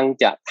กำลัง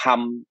จะท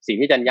ำสิ่ง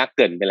ที่อาจารย์ยักษ์เก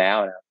ริ่นไปแล้ว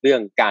นะครับเรื่อ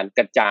งการก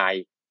ระจาย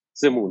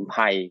สมุนไพ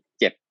ร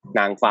7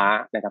 นางฟ้า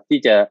นะครับที่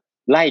จะ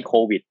ไล่โค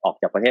วิดออก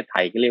จากประเทศไท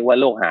ยที่เรียกว่า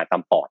โรคหาตา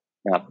มปอด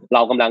นะครับเร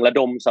ากำลังระ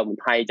ดมสมุน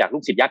ไพรจากลู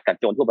กศิษย์ยักษ์กัด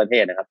โจรทั่วประเท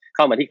ศนะครับเ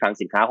ข้ามาที่คลัง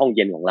สินค้าห้องเ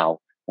ย็นของเรา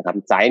นะครับ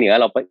สายเหนือ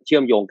เราเชื่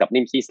อมโยงกับ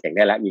นิ่มชี่เสงไ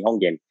ด้แล้วมีห้อง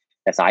เย็น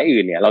แต่สาย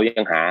อื่นเนี่ยเรา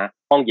ยังหา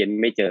ห้องเย็น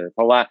ไม่เจอเพ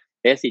ราะว่า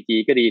SCG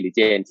ก็ดีหรือ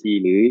JNT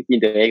หรือ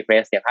Inter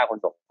Express เนี่ยค่าขน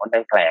ส่งค่อนข้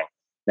างแพง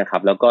นะครั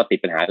บแล้วก็ติด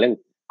ปัญหาเรื่อง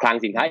คลัง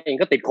สินค้าเอง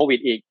ก็ติดโควิด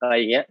อีกอะไร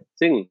อย่างเงี้ย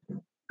ซึ่ง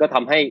ก็ท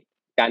ำให้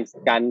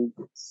การ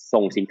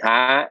ส่งสินค้า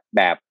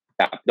แบบ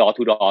door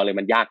to door เลย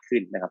มันยากขึ้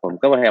นนะครับผม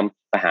ก็พยายาม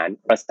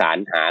ประสาน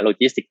หาโล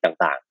จิสติก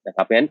ต่างๆนะค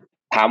รับเพราะฉะนั้น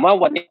ถามว่า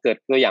วันนี้เกิด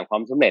ตัวอย่างควา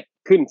มสำเร็จ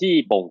ขึ้นที่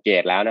โป่งเก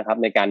ตแล้วนะครับ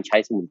ในการใช้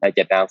สมุนไพร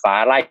7 นางฟ้า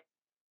ไล่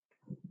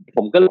ผ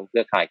มก็ลงเครื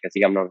อข่ายกสิ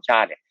กรรมธรรมชา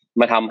ติเนี่ย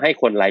มาทำให้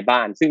คนไร้บ้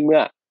านซึ่งเมื่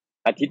อ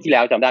อาทิตย์ที่แล้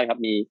วจำได้ครับ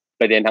มี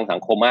ประเด็นทางสั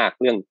งคมมาก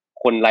เรื่อง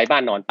คนไร้บ้า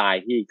นนอนตาย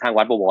ที่ข้าง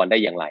วัดบวรได้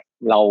อย่างไร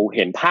เราเ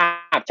ห็นภา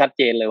พชัดเ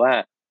จนเลยว่า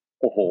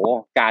โอ้โห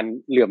การ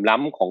เหลื่อมล้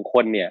ำของค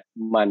นเนี่ย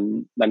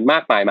มันมา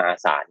กมายมหา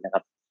ศาลนะค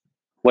รับ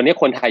วันนี้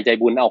คนไทยใจ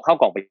บุญเอาข้าว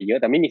กล่องไปเยอะ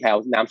แต่ไม่มีใครเอา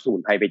น้ำสมุ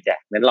นไพรไปแจก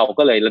นั้นเรา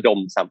ก็เลยระดม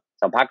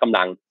สัมภาระกำ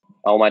ลัง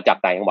เอามาจาก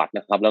ต่างจังหวัดน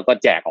ะครับแล้วก็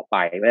แจกออกไป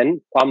เพราะฉะนั้น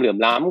ความเหลื่อม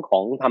ล้ำขอ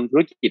งทำธุ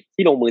รกิจ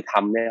ที่ลงมือท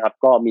ำนะครับ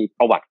ก็มี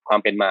ประวัติความ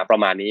เป็นมาประ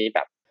มาณนี้แบ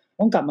บ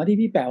ต้องกลับมาที่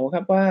พี่แป๋วค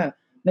รับว่า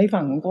ใน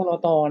ฝั่งของกล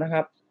ต.นะค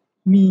รับ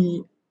มี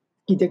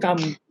กิจกรรม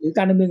หรือก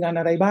ารดำเนินงาน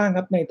อะไรบ้างค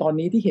รับในตอน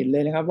นี้ที่เห็นเล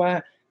ยนะครับว่า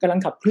กำลั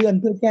งขับเคลื่อน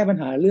เพื่อแก้ปัญ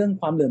หาเรื่อง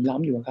ความเหลื่อมล้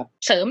ำอยู่ครับ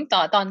เสริมต่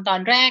อตอ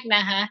นแรกน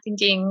ะคะจ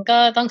ริงๆก็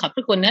ต้องขอบพ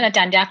ระคุณท่านอาจ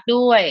ารย์ยักษ์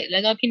ด้วยแล้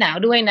วก็พี่หนาว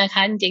ด้วยนะค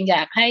ะจริงๆอย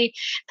ากให้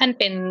ท่าน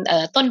เป็น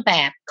ต้นแบ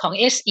บของ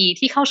SE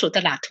ที่เข้าสู่ต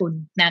ลาดทุน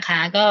นะคะ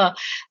ก็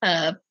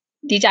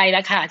ดีใจแ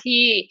ล้วค่ะ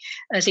ที่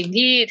สิ่ง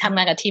ที่ทำง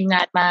านกับทีมง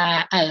านมา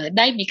ไ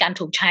ด้มีการ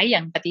ถูกใช้อย่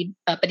าง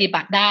ปฏิ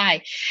บัติได้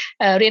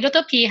เรียนด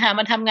ร.พีค่ะ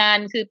มาทำงาน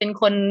คือเป็น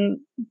คน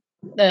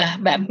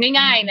แบบ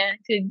ง่ายๆนะ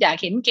คืออยาก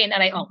เห็นเกณฑ์อะ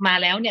ไรออกมา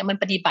แล้วเนี่ยมัน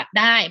ปฏิบัติ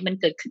ได้มัน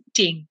เกิดขึ้น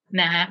จริง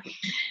นะคะ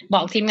บ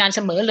อกทีมงานเส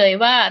มอเลย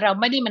ว่าเรา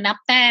ไม่ได้มานับ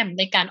แต้ม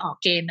ในการออก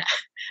เกณฑ์อ่ะ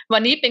วั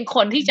นนี้เป็นค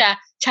นที่จะ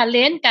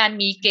challenge การ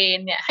มีเกณ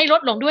ฑ์เนี่ยให้ล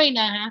ดลงด้วย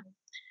นะคะ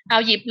เอา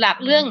หยิบหลัก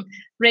เรื่อง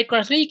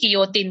regulatory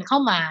guillotine เข้า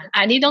มา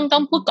อันนี้ต้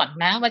องพูดก่อน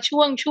นะว่า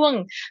ช่วง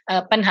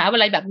ปัญหาอะ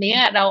ไรแบบนี้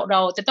เร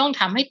าจะต้อง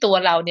ทำให้ตัว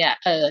เราเนี่ย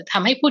ท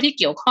ำให้ผู้ที่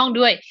เกี่ยวข้อง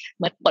ด้วยเ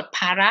หมือนปลดภ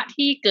าระ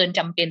ที่เกิน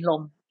จำเป็นล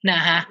งน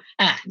ะคะ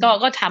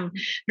ก็ท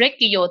ำ red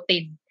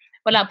guillotine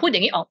เวลาพูดอย่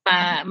างนี้ออกมา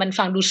มัน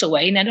ฟังดูสว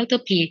ยนะด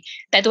ร.พี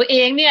แต่ตัวเอ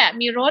งเนี่ย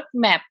มีรถ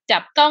แมพจั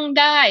บต้อง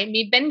ได้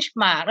มีเบนช์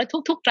มาร์กและ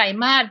ทุกๆไตร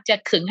มาสจะ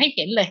ขึงให้เ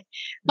ห็นเลย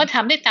ว่าท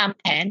ำได้ตาม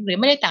แผนหรือ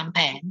ไม่ได้ตามแผ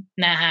น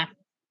นะคะ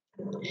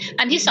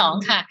อันที่สอง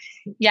ค่ะ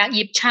อยากห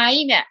ยิบใช้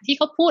เนี่ยที่เ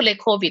ขาพูดเลย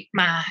โควิด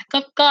มา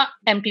ก็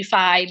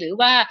amplify หรือ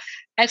ว่า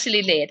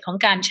accelerate ของ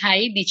การใช้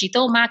ดิจิทั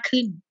ลมาก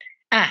ขึ้น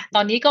ต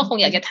อนนี้ก็คง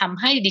อยากจะทำ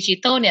ให้ดิจิ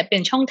ทัลเนี่ยเป็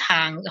นช่องท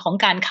างของ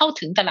การเข้า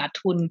ถึงตลาด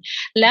ทุน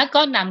แล้ว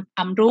ก็นำคว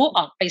ามรู้อ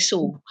อกไป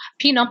สู่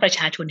พี่น้องประช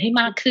าชนให้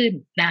มากขึ้น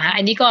นะคะ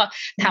อันนี้ก็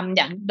ทำอ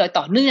ย่างโดย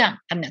ต่อเนื่อ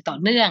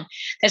ง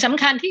แต่ส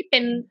ำคัญที่เป็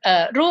น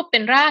รูปเป็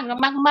นร่าง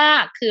มา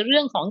กๆคือเรื่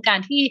องของการ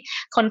ที่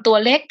คนตัว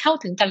เล็กเข้า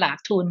ถึงตลาด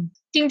ทุน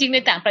จริงๆใน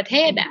ต่างประเท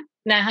ศ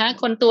นะคะ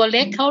คนตัวเ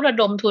ล็กเขาระ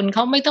ดมทุนเข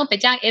าไม่ต้องไป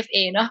จ้าง FA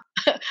เนาะ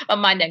ประ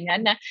มาณอย่างนั้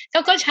นนะเข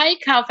าก็ใช้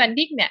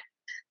crowdfunding เนี่ย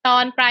ตอ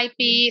นปลาย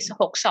ปี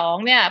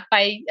62เนี่ยไป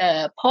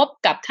พบ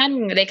กับท่าน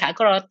เลขา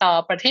กรต.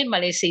ประเทศมา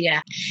เลเซีย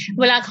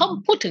เวลาเขา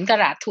พูดถึงต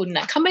ลาดทุน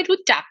เขาไม่รู้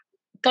จัก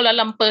กัวลา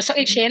ลัมเปอร์ Stock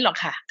Exchange หรอก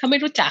ค่ะเขาไม่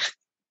รู้จัก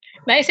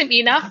ใน SME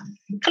เนาะ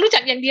เขารู้จั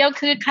กอย่างเดียว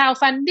คือ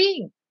crowdfunding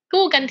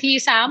กู้กันที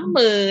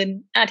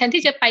 30,000 แทน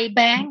ที่จะไปแ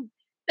บงก์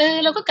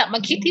เราก็กลับมา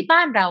คิดที่บ้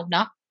านเราเน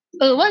าะ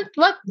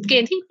ว่าเก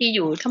ณฑ์ที่มีอ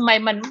ยู่ทำไม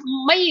มัน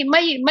ไ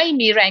ม่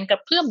มีแรงกร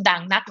ะเพื่อมดั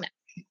งนักเนี่ย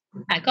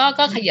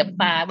ก็ขยับ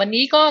มาวัน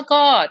นี้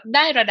ก็ไ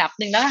ด้ระดับ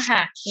หนึ่งแล้วค่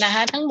ะนะค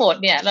ะทั้งหมด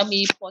เนี่ยเรา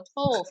มี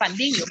total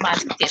funding อยู่มา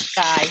17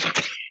กาย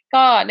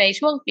ก็ใน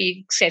ช่วงปี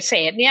เศ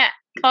ษเนี่ย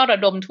ก็ระ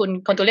ดมทุน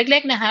คนตัวเล็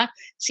กๆนะคะ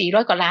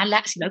400 กว่าล้านล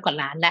ะ400 กว่า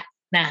ล้านละ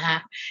นะคะ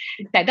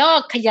แต่ก็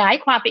ขยาย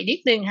ความไปอีกนิด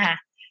นึงค่ะ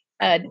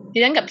ดิ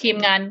ฉันกับทีม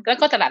งานแล้ว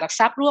ก็ตลาดหลัก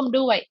ทรัพย์ร่วม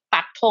ด้วย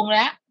ปักธงแ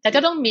ล้วแต่จ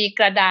ะต้องมี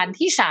กระดาน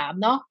ที่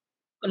3เนาะ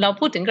เรา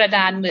พูดถึงกระด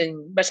าน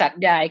1บริษัท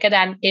ใหญ่กระด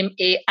าน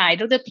MAI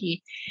ดร.P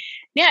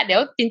เนี่ยเดี๋ย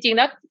วจริงๆแ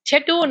ล้วเช็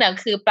ดดูนะ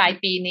คือปลาย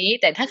ปีนี้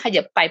แต่ถ้าข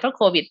ยับไปเพราะโ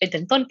ควิดเป็นถึ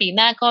งต้นปีห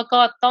น้า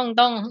ก็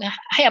ต้อง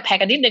ให้อภัย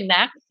กันนิดนึงน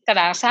ะตล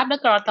าดหลักทรัพย์และ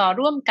กรต.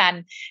ร่วมกัน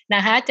น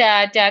ะคะ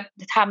จะ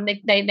ทำ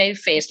ใน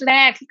เฟสแร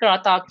กที่กร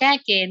ต.แก้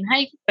เกณฑ์ให้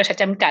บริษัท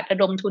จำกัดระ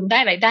ดมทุนได้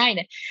รายได้เ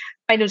นี่ย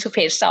ไปดูเฟ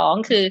ส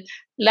2คือ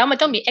แล้วมัน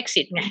ต้องมี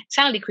exit ไงส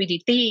ร้าง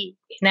liquidity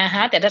นะค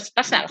ะแต่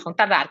ลักษณะของ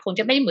ตลาดคง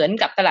จะไม่เหมือน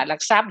กับตลาดหลั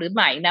กทรัพย์หรือใ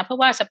หม่นะเพราะ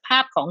ว่าสภา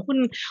พของ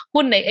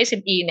หุ้นใน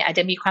SME เนี่ยอาจ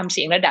จะมีความเ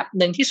สี่ยงระดับ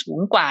หนึ่งที่สู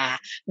งกว่า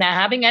นะค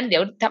ะไม่งั้นเดี๋ย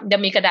วจะ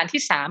มีกระดาน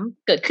ที่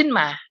3เกิดขึ้น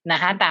มานะ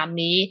คะตาม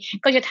นี้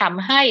ก็จะท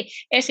ำให้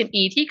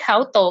SME ที่เขา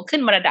โตขึ้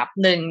นมาระดับ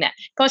หนึ่งเนี่ย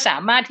ก็สา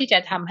มารถที่จะ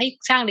ทำให้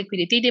สร้าง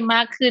liquidity ได้ม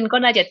ากขึ้นก็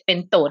น่าจะเป็น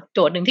โจ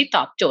ทย์หนึ่งที่ต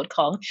อบโจทย์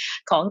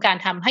ของการ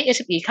ทำให้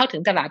SME เข้าถึ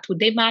งตลาดทุน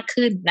ได้มาก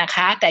ขึ้นนะค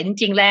ะแต่จ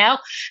ริงๆแล้ว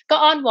ก็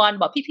อ้อนวอน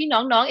บอกพี่ๆ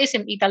น้องๆ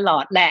SME ตลอ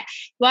ดแหละ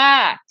ว่า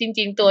จริง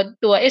ๆ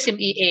ตัว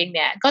SME เองเ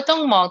นี่ยก็ต้อ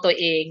งมองตัว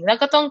เองแล้ว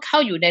ก็ต้องเข้า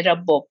อยู่ในระ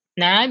บบ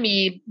นะมี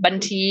บัญ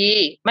ชี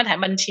มาตรฐาน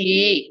บัญชี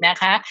นะ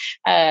คะ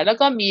แล้ว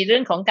ก็มีเรื่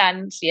องของการ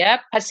เสีย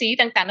ภาษี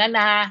ต่างๆนา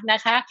นานะ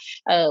คะ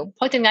เพ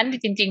ราะฉะนั้น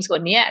จริงๆส่ว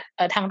นนี้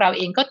ทางเราเ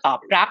องก็ตอบ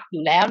รับอ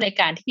ยู่แล้วใน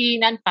การที่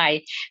นั่นไป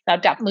เรา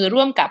จับมือ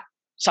ร่วมกับ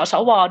สส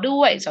วด้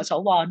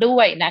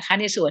วยนะคะ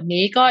ในส่วน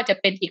นี้ก็จะ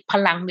เป็นอีกพ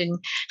ลังหนึ่ง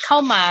เข้า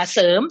มาเส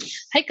ริม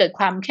ให้เกิด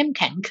ความเข้มแ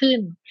ข็งขึ้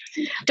น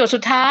โจทย์สุ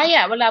ดท้าย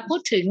เวลาพู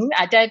ดถึงอ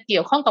าจจะเกี่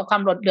ยวข้องกับควา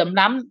มเหลื่อม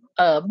ล้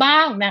ำบ้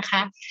างนะค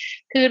ะ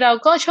คือเรา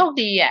ก็โชค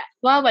ดี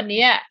ว่าวัน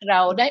นี้เรา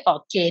ได้ออก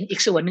เกณฑ์อี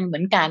กส่วนหนึ่งเหมื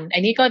อนกันอั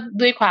นนี้ก็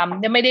ด้วยความ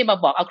ไม่ได้มา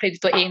บอกเอาเครดิต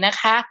ตัวเองนะ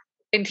คะ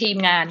เป็นทีม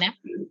งานนะ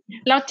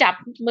เราจับ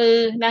มือ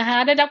นะคะ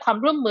ได้รับความ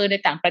ร่วมมือใน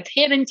ต่างประเท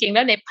ศจริงๆแ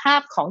ล้วในภา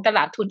พของตล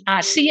าดทุนอา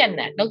เซียน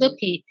ดร.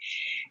พี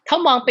เขา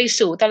มองไป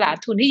สู่ตลาด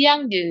ทุนที่ยั่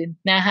งยืน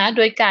นะคะโ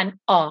ดยการ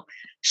ออก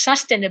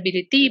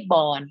sustainability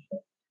bond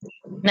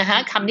นะคะ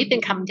คำนี้เป็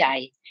นคำใหญ่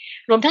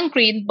รวมทั้ง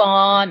green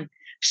bond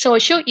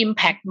social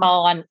impact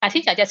bond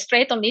ที่อยากจะ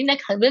stress ตรงนี้นะ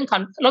คะเรื่อง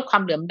ลดควา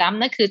มเหลื่อมล้ำ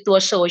นั่นคือตัว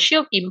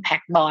social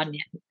impact bond เ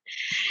นี่ย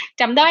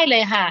จำได้เล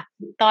ยค่ะ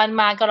ตอน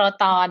มากร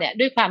ต.เนี่ย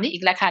ด้วยความที่อี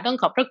กราคาต้อง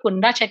ขอบพระคุณ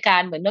ราชกา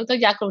รเหมือนดร.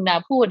ยักษ์กรุณา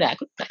พูด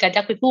อาจารย์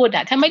ยักษ์ไปพูด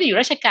ถ้าไม่ได้อยู่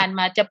ราชการ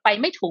มาจะไป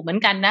ไม่ถูกเหมือน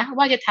กันนะ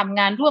ว่าจะทำ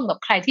งานร่วมกับ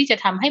ใครที่จะ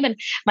ทำให้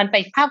มันไป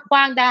ภาพก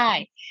ว้างได้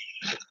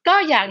ก็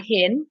อยากเ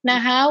ห็นนะ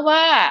คะว่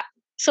า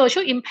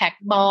social impact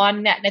bond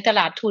เนี่ยในต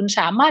ลาดทุน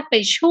สามารถไป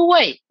ช่ว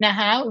ยนะค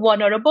ะ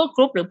vulnerable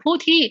group หรือผู้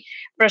ที่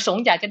ประสง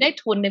ค์อยากจะได้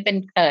ทุนเป็น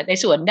ใน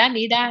ส่วนด้าน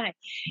นี้ได้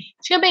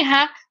เชื่อไหมค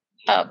ะ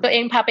ตัวเอ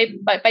งพา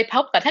ไปพ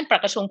บกับท่านปลั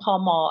ดกระทรวงพ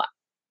ม.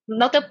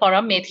ดร.ปร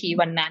เมธี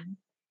วันนั้น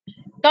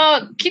ก็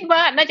คิดว่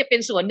าน่าจะเป็น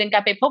ส่วนหนึ่งกา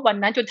รไปพบวัน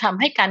นั้นจนทำ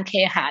ให้การเค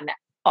หะ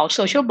ออกโซ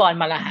เชียลบอนด์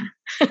มาละ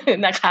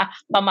นะคะ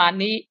ประมาณ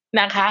นี้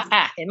นะคะ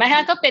เห็นไหมค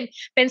ะก็เ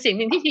ป็นสิ่งห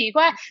นึ่งที่ที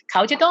ว่าเข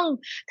าจะต้อง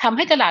ทำใ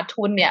ห้ตลาด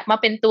ทุนเนี่ยมา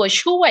เป็นตัว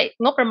ช่วย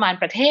งบประมาณ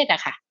ประเทศ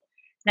ค่ะ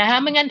นะคะ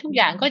ไม่งั้นทุกอ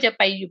ย่างก็จะไ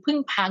ปอยู่พึ่ง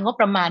พางบ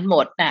ประมาณหม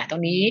ดตร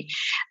งนี้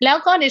แล้ว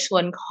ก็ในส่ว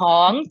นขอ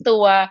งตั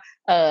ว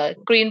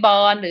green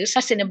bond หรือ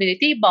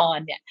sustainability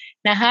bond เนี่ย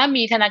นะคะ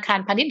มีธนาคาร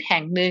พาณิชย์แห่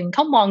งหนึ่งเข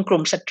ามองก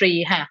ลุ่มสตรี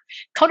ค่ะ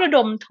เขาระด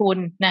มทุน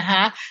นะค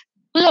ะ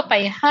เพื่อไป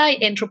ให้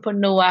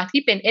entrepreneur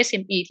ที่เป็น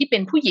SME ที่เป็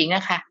นผู้หญิง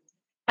ค่ะ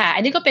อั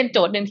นนี้ก็เป็นโจ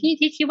ทย์หนึ่ง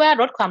ที่คิดว่า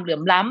ลดความเหลื่อ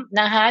มล้ำ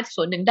นะคะ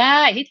ส่วนหนึ่งได้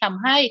ที่ท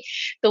ำให้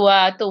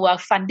ตัว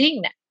funding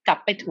เนี่ย กลับ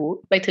ไป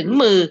ถึง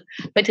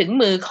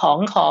มือข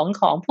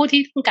องผู้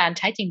ที่ต้องการใ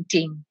ช้จ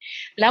ริง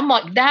ๆแล้วมอง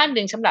อีกด้านห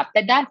นึ่งสำหรับใน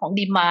ด้านของ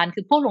ดีมานด์คื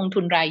อผู้ลงทุ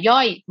นรายย่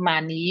อยมา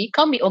นี้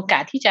ก็มีโอกา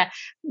สที่จะ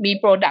มี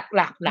โปรดักต์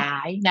หลากหลา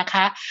ยนะค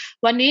ะ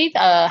วันนี้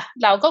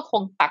เราก็ค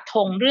งปักธ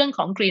งเรื่องข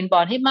อง Green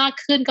Bond ให้มาก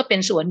ขึ้นก็เป็น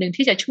ส่วนหนึ่ง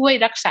ที่จะช่วย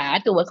รักษา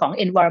ตัวของ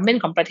environment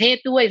ของประเทศ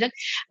ด้วย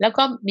แล้ว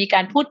ก็มีก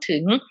ารพูดถึ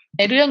งใ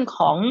นเรื่องข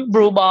อง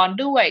Blue Bond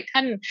ด้วยท่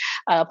าน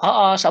ผอ.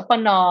สป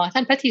น.ท่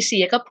านแพทริเซี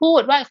ยก็พู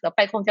ดว่าต่อไป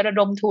คงจะระ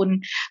ดมทุน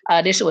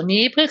ในส่วน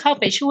นี้เพื่อเข้า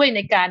ไปช่วยใน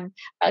การ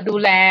ดู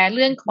แลเ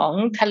รื่องของ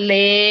ทะเล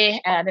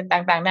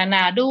ต่างๆนาน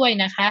าด้วย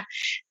นะคะ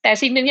แต่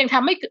สิ่งหนึ่งยังท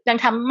ำไ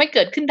ม่เ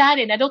กิดขึ้นได้เ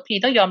ลยนะดร.พี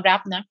ต้องยอมรับ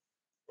นะ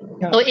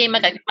ตัวเอง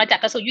มาจาก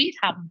กระทรวงยุติ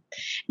ธรรม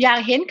อยาก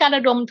เห็นการร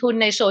ะดมทุน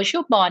ในโซเชีย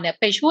ลบอนด์เนี่ย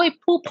ไปช่วย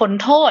ผู้พ้น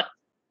โทษ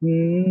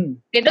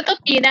เรียนดร.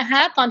พีนะค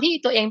ะตอนที่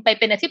ตัวเองไป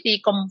เป็นอธิบดี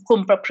กรมคุ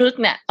มประพฤกษ์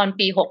เนี่ยตอน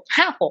ปี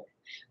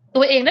656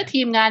ตัวเองและ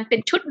ทีมงานเป็น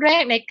ชุดแร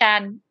กในกา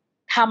ร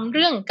ทำเ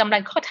รื่องกำลั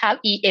งข้อเท้า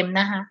EM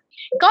นะคะ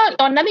ก็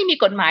ตอนนั้นไม่มี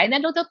กฎหมายนะ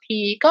ดร.พี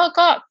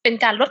ก็เป็น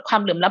การลดควา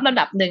มเหลื่อมล้ำระ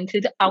ดับหนึ่งคื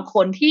อเอาค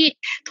นที่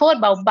โทษ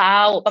เบา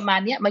ๆประมาณ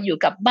นี้มาอยู่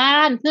กับบ้า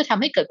นเพื่อท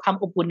ำให้เกิดความ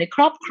อบอุ่นในค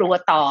รอบครัว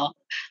ต่อ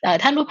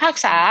ท่านผู้พิพาก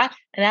ษา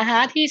นะคะ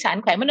ที่ศาล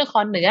แขวงพระนค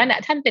รเหนือน่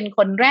ะท่านเป็นค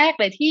นแรก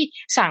เลยที่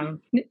สั่ง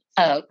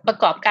ประ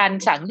กอบการ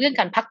สั่งเรื่อง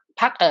การพัก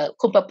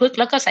คุมประพฤกษ์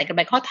แล้วก็ใส่กำไ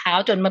รข้อเท้า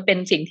จนมาเป็น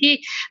สิ่งที่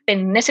เป็น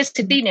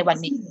necessity ในวัน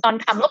นี้ตอน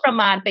ทำงบประ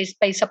มาณ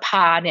ไปสภ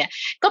าเนี่ย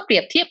ก็เปรี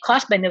ยบเทียบ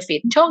cost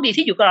benefit โชคดี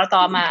ที่อยู่กรต.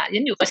มายั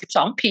งอยู่กับ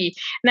12 ปี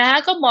นะ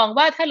ก็มอง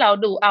ว่าถ้าเรา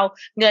ดูเอา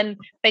เงิน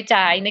ไป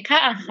จ่ายในค่า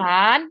อาห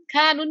าร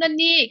ค่านู่นนั่น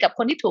นี่กับค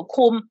นที่ถูก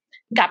คุม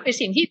กับไอ้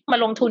สิ่งที่มา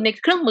ลงทุนใน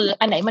เครื่องมือ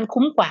อันไหนมัน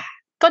คุ้มกว่า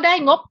ก็ได้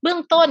งบเบื้อ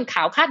งต้นข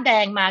าวคาดแด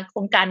งมาโคร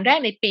งการแรก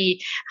ในปี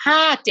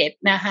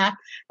57นะคะ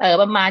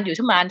ประมาณอยู่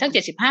ประมาณทั้ง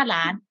75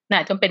 ล้านน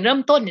ะจนเป็นเริ่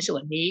มต้นในส่ว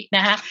นนี้น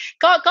ะคะ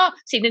ก็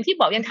สิ่งหนึ่งที่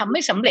บอกยังทำไ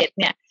ม่สำเร็จ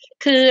เนี่ย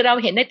คือเรา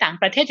เห็นในต่าง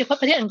ประเทศเฉพาะ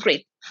ประเทศอังกฤษ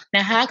น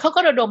ะคะเขาก็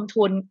ระดม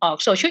ทุนออก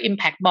Social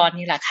Impact Bond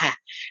นี่แหละค่ะ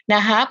น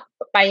ะคะ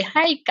ไปใ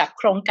ห้กับ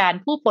โครงการ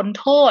ผู้พ้น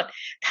โทษ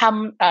ท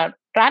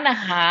ำร้านอา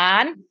หา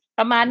ร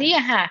ประมาณนี้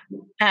ค่ะ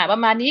ปร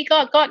ะมาณนี้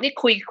ก็นี่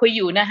คุยอ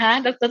ยู่นะคะ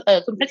แล้ว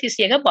คุณแพทริเ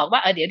ซียก็บอกว่า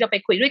เดี๋ยวเราไป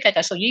คุยด้วยกันกับก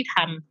ระทรวงยุติธร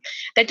รม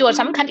แต่โจทย์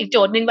สำคัญอีกโจ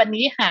ทย์หนึ่งวัน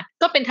นี้ค่ะ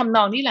ก็เป็นทำน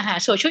องนี้แหละค่ะ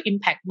Social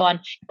Impact Bond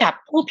กับ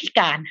ผู้พิ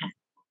การค่ะ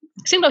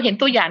ซึ่งเราเห็น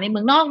ตัวอย่างในเมื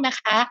องนอกนะ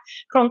คะ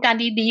โครงการ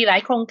ดีๆหลา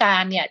ยโครงกา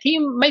รเนี่ยที่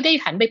ไม่ได้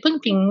หันไปพึ่ง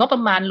พิงงบปร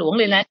ะมาณหลวง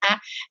เลยนะคะ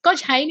ก็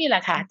ใช้นี่แหล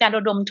ะค่ะการร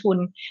ะดมทุน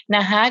น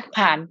ะคะ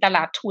ผ่านตล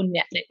าดทุนเ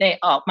นี่ยได้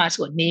ออกมา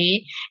ส่วนนี้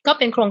ก็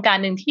เป็นโครงการ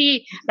หนึ่งที่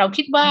เรา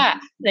คิดว่า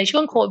ในช่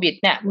วงโควิด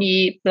เนี่ยมี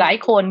หลาย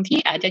คนที่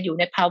อาจจะอยู่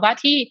ในภาวะ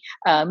ที่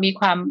มี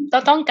ความ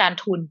ต้องการ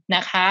ทุนน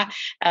ะคะ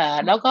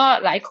แล้วก็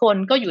หลายคน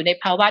ก็อยู่ใน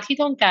ภาวะที่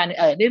ต้องการ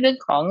เรื่อง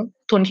ของ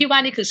ทุนที่ว่า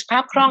นี่คือสภา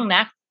พคล่องน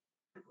ะ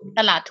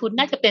ตลาดทุน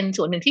น่าจะเป็น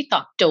ส่วนหนึ่งที่ต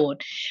อบโจทย์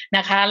น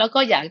ะคะแล้วก็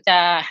อยากจะ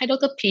ให้ด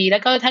ร.พีแล้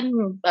วก็ท่าน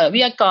วิ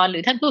ทยากรหรื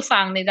อท่านผู้ฟั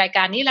งในรายก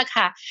ารนี้ละ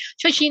ค่ะ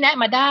ช่วยชี้แนะ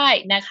มาได้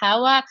นะคะ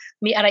ว่า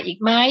มีอะไรอีก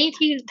ไหม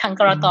ที่ทาง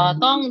กรต.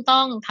ต้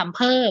องทำเ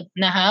พิ่ม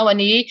นะคะวัน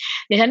นี้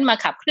ดิฉันมา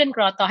ขับเคลื่อนก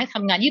รต.ให้ท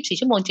ำงาน24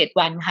 ชั่วโมง 7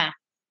 วันค่ะ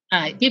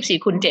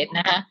24x7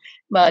นะคะ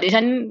ดิ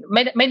ฉัน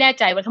ไม่แน่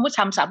ใจว่าสมมติ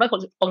ทำ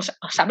360 อ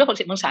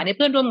งศาในเ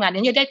พื่อนร่วมงาน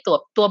นี้จะได้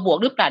ตัวบวก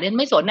หรือเปล่าดิฉัน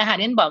ไม่สนนะคะ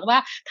ดิฉันบอกว่า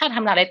ถ้าท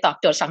ำอะไรตอบ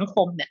โจทย์สังค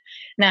มเนี่ย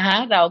นะคะ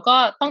เราก็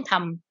ต้องท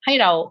ำให้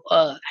เรา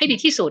ให้ดี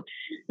ที่สุด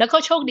แล้วก็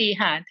โชคดี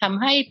ค่ะท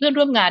ำให้เพื่อน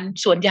ร่วมงาน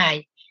ส่วนใหญ่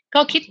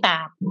ก็คิดตา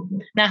ม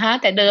นะคะ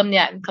แต่เดิมเ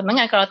นี่ยสำนัก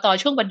งานกรต.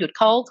ช่วงวันหยุดเ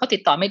ขาติ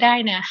ดต่อไม่ได้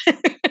นะ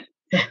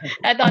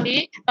ตอน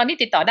นี้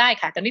ติดต่อได้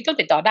ค่ะตอนนี้ต้อง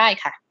ติดต่อได้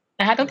ค่ะ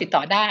นะคะต้องติดต่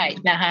อได้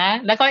นะคะ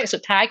แล้วก็สุ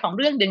ดท้ายของเ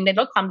รื่องดึงใน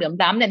ลดความเหลื่อม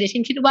ล้ำเนี่ยดิฉั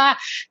นคิดว่า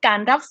การ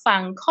รับฟั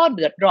งข้อเ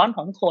ดือดร้อนข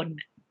องคน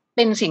เ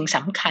ป็นสิ่งส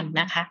ำคัญ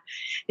นะคะ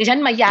ดิฉัน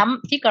มาย้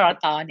ำที่กร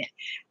ต.เนี่ย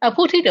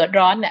ผู้ที่เดือด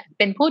ร้อนเนี่ยเ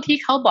ป็นผู้ที่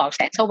เขาบอกแส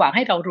งสว่างใ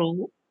ห้เรารู้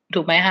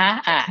ถูกไหมคะ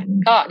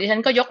ก็ดิฉั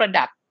นก็ยกระ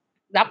ดับ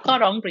รับข้อ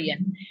ร้องเรียน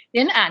ดิ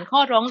ฉันอ่านข้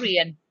อร้องเรี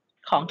ยน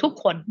ของทุก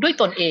คนด้วย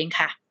ตนเอง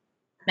ค่ะ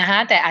นะคะ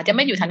แต่อาจจะไ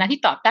ม่อยู่ฐานะที่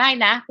ตอบได้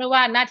นะเพราะว่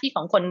าหน้าที่ข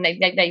องคนใ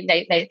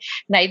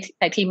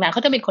นทีมงานเข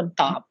าจะเป็นคน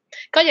ตอบ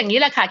ก็อย่างนี้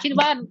แหละค่ะคิด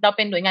ว่าเราเ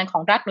ป็นหน่วยงานขอ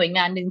งรัฐหน่วยง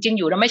านหนึ่งจริง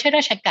อยู่เราไม่ใช่ร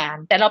าชการ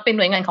แต่เราเป็นห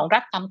น่วยงานของรั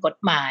ฐตามกฎ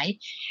หมาย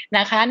น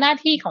ะคะหน้า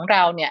ที่ของเร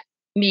าเนี่ย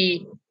มี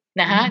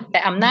นะคะแต่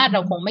อำนาจเร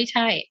าคงไม่ใ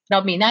ช่เรา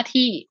มีหน้า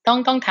ที่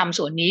ต้องทำ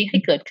ส่วนนี้ให้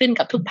เกิดขึ้น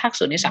กับทุกภาค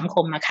ส่วนในสังค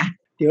มอะค่ะ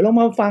เดี๋ยวเรา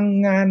มาฟัง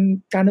งาน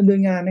การดำเนิ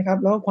นงานนะครับ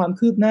แล้วความ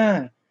คืบหน้า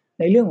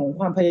ในเรื่องของ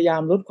ความพยายา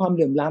มลดความเห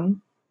ลื่อมล้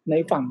ำใน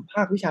ฝั่งภ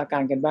าควิชากา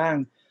รกันบ้าง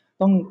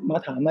ต้องมา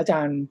ถามอาจ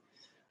ารย์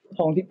ท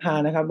องทิพา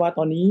นะครับว่าต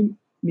อนนี้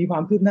มีควา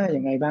มคืบหน้าอย่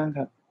างไรบ้างค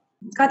รับ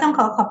ก็ต้องข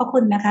อบพระคุ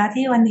ณนะคะ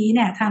ที่วันนี้เ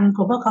นี่ยทาง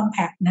Global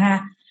Compact นะคะ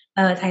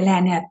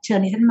Thailand เนี่ยเชิญ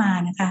ดิฉันมา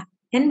นะคะ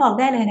ฉันบอก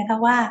ได้เลยนะคะ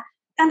ว่า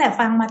ตั้งแต่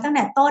ฟังมาตั้งแ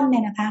ต่ต้นเนี่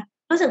ยนะคะ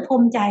รู้สึกภู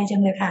มิใจจั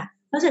งเลยค่ะ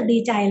รู้สึกดี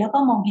ใจแล้วก็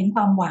มองเห็นค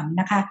วามหวัง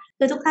นะคะ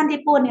คือทุกท่านที่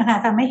พูดเนี่ยค่ะ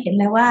ทำให้เห็น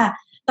เลยว่า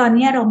ตอน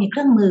นี้เรามีเค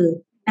รื่องมือ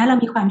นะเรา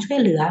มีความช่วย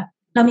เหลือ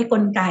เรามีก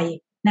ลไก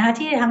นะคะ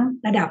ที่ทั้ง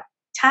ระดับ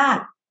ชา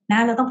ตินะ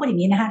เราต้องพูดอย่า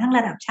งนี้นะคะทั้งร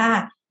ะดับชา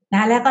ติน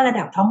ะและก็ระ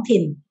ดับท้อง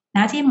ถิ่นน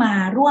ะที่มา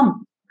ร่วม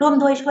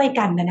ด้วยช่วย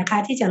กันนะคะ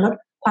ที่จะลด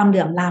ความเห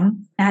ลื่อมล้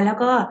ำนะแล้ว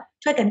ก็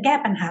ช่วยกันแก้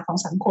ปัญหาของ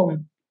สังคม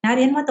นะเ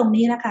รียนว่าตรง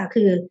นี้นะคะ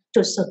คือ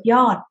จุดสุดย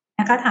อด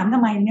นะคะถามทำ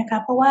ไมนะคะ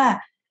เพราะว่า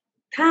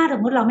ถ้าสม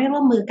มติเราไม่ร่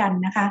วมมือกัน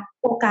นะคะ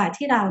โอกาส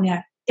ที่เราเนี่ย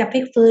จะพลิ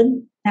กฟื้น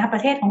นะคะปร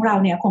ะเทศของเรา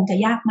เนี่ยคงจะ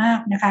ยากมาก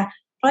นะคะ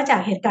เพราะจา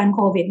กเหตุการณ์โค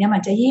วิดเนี่ยมั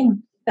นจะยิ่ง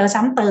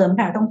ซ้ำเติม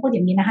ค่ะต้องพูดอ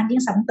ย่างนี้นะคะยิ่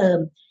งซ้ำเติม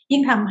ยิ่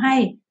งทำให้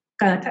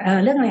เกิด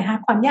เรื่องอะไรคะ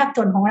ความยากจ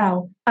นของเรา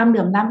ความเห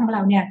ลื่อมล้ำของเร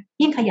าเนี่ย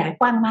ยิ่งขยาย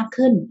กว้างมาก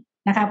ขึ้น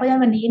นะคะเพราะฉะนั้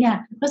นวันนี้เนี่ย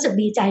รู้สึก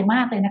ดีใจม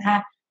ากเลยนะคะ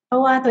เพรา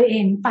ะว่าตัวเอ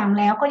งฟัง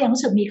แล้วก็ยัง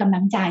รู้สึกมีกำลั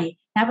งใจ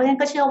นะเพราะฉะนั้น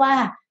ก็เชื่อว่า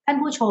ท่าน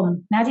ผู้ชม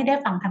นะที่ได้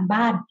ฟังทาง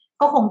บ้าน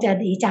ก็คงจะ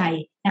ดีใจ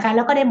นะคะแ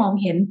ล้วก็ได้มอง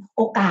เห็นโ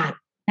อกาส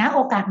นะโอ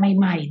กาสใ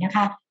หม่ๆนะค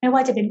ะไม่ว่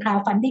าจะเป็น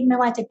crowdfunding ไม่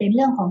ว่าจะเป็นเ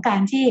รื่องของกา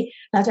รที่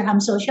เราจะท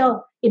ำ social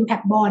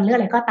impact bond หรืออ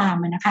ะไรก็ตาม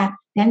นะคะ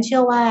ดังนั้นเชื่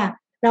อว่า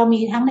เรามี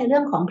ทั้งในเรื่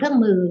องของเครื่อง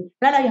มือ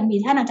และเรายังมี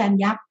ท่านอาจารย์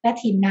ยักษ์และ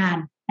ทีมงาน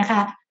นะคะ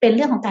เป็นเ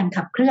รื่องของการ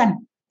ขับเคลื่อน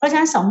เพราะฉะ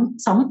นั้น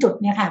สองจุด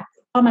เนี่ยค่ะ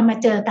พอมันมา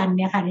เจอกันเ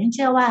นี่ยค่ะดิฉันเ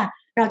ชื่อว่า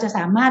เราจะส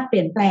ามารถเป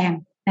ลี่ยนแปลง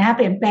นะคะเ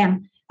ปลี่ยนแปลง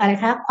อะไร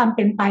คะความเ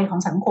ป็นไปของ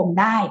สังคม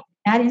ได้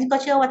นะดิฉันก็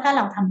เชื่อว่าถ้าเ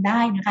ราทำได้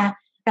นะคะ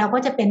เราก็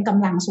จะเป็นก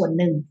ำลังส่วน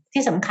หนึ่ง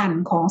ที่สำคัญ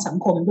ของสัง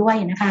คมด้วย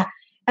นะคะ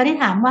แล้วที่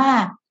ถามว่า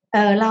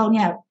เราเ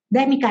นี่ยไ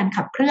ด้มีการ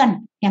ขับเคลื่อน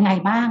ยังไง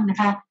บ้างนะ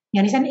คะอย่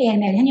างที่ฉันเอง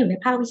เนี่ยฉันอยู่ใน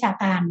ภาควิชา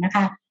การนะค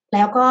ะแ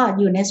ล้วก็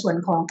อยู่ในส่วน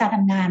ของการท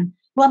ำงาน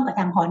ร่วมกับ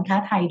ทางหอการค้า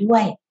ไทยด้ว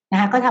ยนะ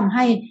คะก็ทำใ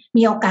ห้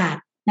มีโอกาส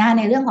นะใ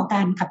นเรื่องของก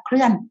ารขับเค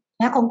ลื่อน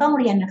นะคงต้อง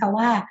เรียนนะคะ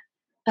ว่า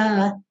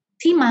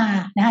ที่มา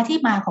นะคะที่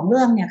มาของเ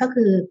รื่องเนี่ยก็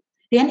คือ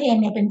เรียนเอง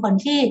เนี่ยเป็นคน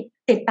ที่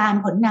ติดตาม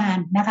ผลงาน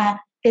นะคะ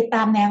ติดต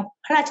ามแนว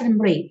พระราชด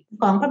ำริ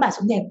ของพระบาทส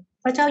มเด็จ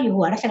พระเจ้าอยู่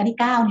หัวรัชกาลที่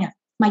9เนี่ย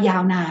มายา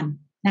วนาน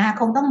นะคะ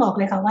คงต้องบอก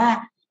เลยค่ะว่า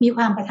มีค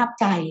วามประทับ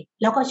ใจ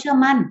แล้วก็เชื่อ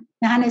มั่น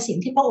นะคะในสิ่ง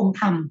ที่พระองค์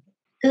ท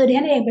ำคือเรีย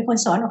นเองเป็นคน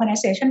สอน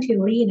organization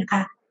theory นะค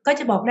ะก็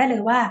จะบอกได้เล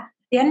ยว่า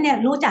เรียนเนี่ย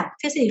รู้จัก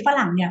ทฤษฎีฝ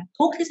รั่งเนี่ย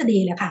ทุกทฤษฎี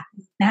เลยค่ะ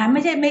นะคะไ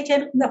ม่ใช่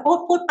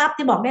พูดปั๊บ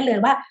ที่บอกได้เลย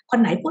ว่าคน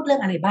ไหนพูดเรื่อ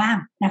งอะไรบ้าง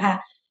นะคะ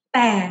แ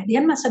ต่เรีย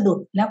นมาสะดุด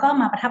แล้วก็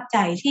มาประทับใจ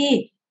ที่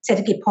เศรษ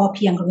ฐกิจพอเ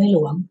พียงของในหล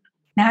วง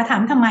นะคะถา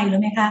มทำไม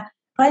รู้ไหมคะ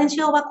เพราะฉันเ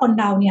ชื่อว่าคน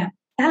เราเนี่ย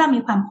ถ้าเรามี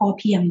ความพอ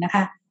เพียงนะค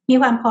ะมี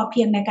ความพอเพี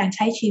ยงในการใ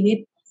ช้ชีวิต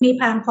มี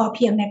ความพอเ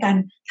พียงในการ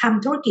ท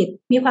ำธุรกิจ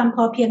มีความพ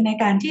อเพียงใน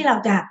การที่เรา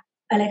จะ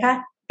อะไรคะ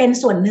เป็น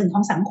ส่วนหนึ่งข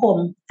องสังคม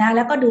นะแ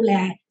ล้วก็ดูแล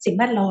สิ่ง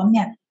แวดล้อมเ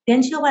นี่ยเรีย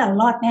นเชื่อว่าเรา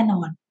รอดแน่น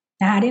อน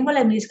นะคะเรียนก็เล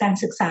ยมีการ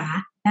ศึกษา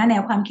นะแน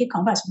วความคิดขอ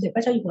งพระบาทสมเด็จพร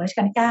ะเจ้าอยู่หัวรัชก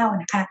าลที่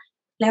9นะคะ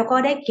แล้วก็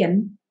ได้เขียน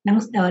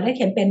ได้เ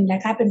ขียนเป็นน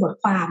ะคะเป็นบท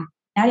ความ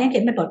นะเรียนเขี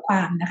ยนเป็นบทคว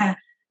ามนะคะ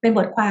เป็นบ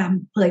ทความ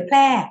เผยแพ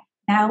ร่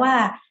นะว่า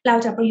เรา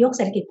จะประยุกต์เ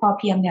ศรษฐกิจพอ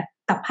เพียงเนี่ย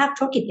กับภาค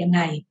ธุรกิจยังไง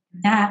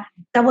นะคะ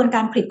กระบวนก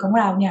ารผลิตของ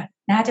เราเนี่ย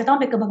นะจะต้อง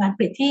เป็นกระบวนการผ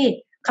ลิตที่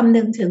คำ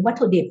นึงถึงวัต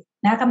ถุดิบ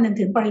นะคำนึง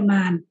ถึงปริม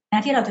าณน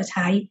ะที่เราจะใ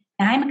ช้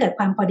นะให้มันเกิดค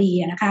วามพอดี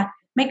นะคะ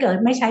ไ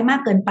ม่ใช้มา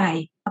กเกินไป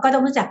แล้วก็ต้อ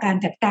งรู้จักการ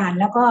จัดการ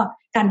แล้วก็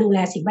การดูแล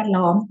สิ่งแวด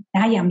ล้อมน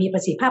ะคะอย่างมีปร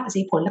ะสิทธิภาพประสิ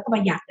ทธิผลแล้วก็ปร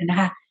ะหยัดนะ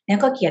คะแล้ว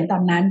ก็เขียนตอ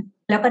นนั้น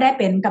แล้วก็ได้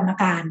เป็นกรรม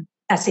การ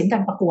ตัดสินกา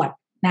รประกวด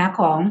นะ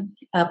ของ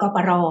กป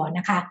รน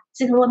ะคะ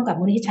ซึ่งร่วมกับ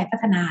มูลนิธิชัยพั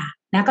ฒนา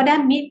นะก็ไ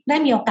ด้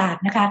มีโอกาส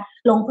นะคะ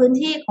ลงพื้น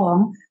ที่ของ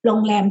โร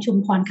งแรมชุม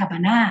พรคาบา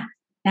น่า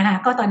นะคะ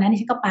ก็ตอนนั้น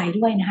ที่ก็ไป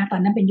ด้วยนะคะตอ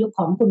นนั้นเป็นยุคข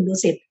องคุณดุ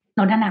สิตน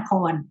นทนาค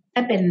รท่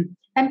านเ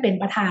ป็น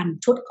ประธาน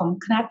ชุดของ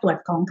คณะตรวจ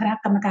ของคณะ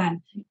กรรมการ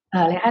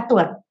ตร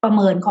วจประเ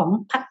มินของ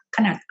พรรคข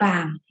นาดกลา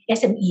ง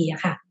SME อ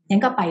ะค่ะยั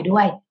งก็ไปด้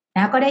วยน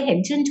ะก็ได้เห็น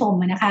ชื่นชม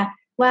นะคะ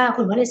ว่า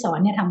คุณวริศร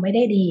เนี่ยทำไว้ไ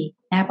ด้ดี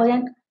นะเพราะฉะ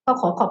นั้นก็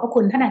ขอบพระ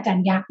คุณท่านอาจาร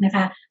ย์ยักษ์นะค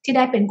ะที่ไ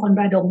ด้เป็นคน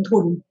ระดมทุ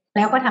นแ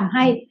ล้วก็ทำใ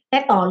ห้ได้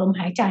ต่อลม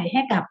หายใจใ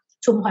ห้กับ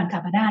ชุมพรคา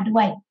บาน่าด้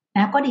วยน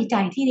ะก็ดีใจ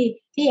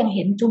ที่ยังเ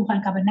ห็นชุมพร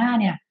คาบาน่า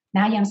เนี่ยน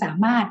ะยังสา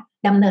มารถ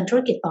ดำเนินธุร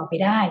กิจต่อไป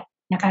ได้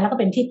นะคะแล้วก็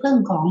เป็นที่พึ่ง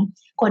ของ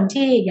คน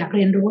ที่อยากเ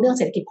รียนรู้เรื่องเ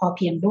ศรษฐกิจพอเ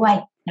พียงด้วย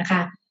นะค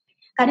ะ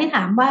การที่ถ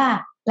ามว่า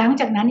หลัง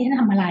จากนั้นนี่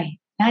ทำอะไร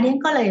นะดิฉั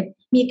นก็เลย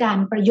มีการ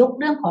ประยุกต์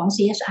เรื่องของ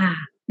CSR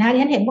นะดิ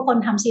ฉันเห็นว่าคน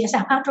ทำ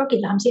CSR ภาคธุรกิจ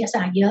เราทำ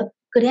CSR เยอะ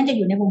คือดิฉันจะอ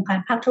ยู่ในวงการ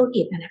ภาคธุร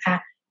กิจนะคะ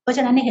เพราะฉ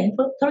ะนั้นเห็น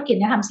ธุรกิจ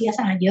เนี่ยทำ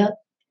CSR เยอะ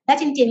และ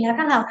จริงๆแล้ว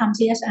ถ้าเราทำ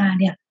CSR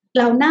เนี่ย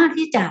เราน่า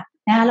ที่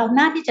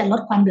จะล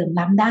ดความเหลื่อม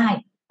ล้ำได้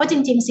เพราะจ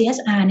ริงๆ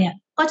CSR เนี่ย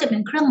ก็จะเป็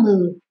นเครื่องมื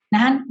อน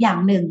ะอย่าง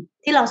หนึ่ง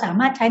ที่เราสา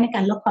มารถใช้ในก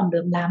ารลดความเห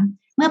ลื่อมล้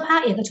ำเมื่อภา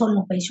คเอกชนล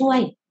งไปช่วย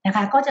นะค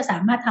ะก็จะสา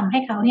มารถทำให้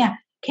เขาเนี่ย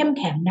เข้ม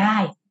แข็งได้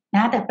น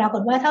ะแต่ปราก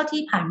ฏว่าเท่า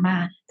ที่ผ่านมา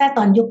แต่ต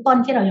อนยุคต้น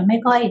ที่เรายังไม่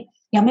ค่อ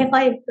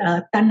ย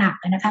ตระหนัก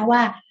นะคะว่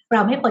าเร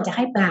าไม่ควรจะใ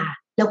ห้ปลา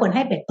เราควรใ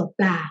ห้เป็ดตก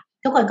ปลา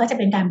ทุกคนก็จะเ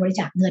ป็นการบริ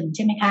จาคเงินใ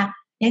ช่ไหมคะ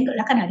แ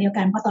ละขณะเดียว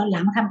กันพอตอนหลั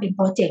งทำเป็นโป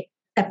รเจกต์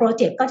แต่โปรเ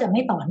จกต์ก็จะไ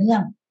ม่ต่อเนื่อ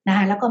งนะค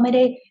ะแล้วก็ไม่ไ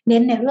ด้เน้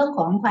นในเรื่องข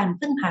องความ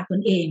พึ่งพาต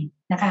นเอง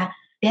นะคะ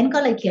เดนก็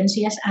เลยเขียน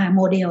CSR โ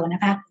มเดลน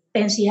ะคะเ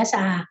ป็น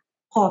CSR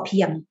พอเพี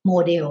ยงโม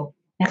เดล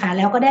นะคะแ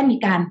ล้วก็ได้มี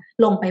การ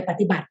ลงไปป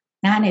ฏิบัติ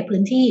นะในพื้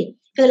นที่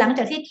คือหลังจ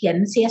ากที่เขียน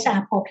CSR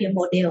พอเพียงโ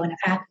มเดลน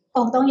ะคะค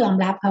งต้องยอม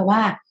รับค่ะว่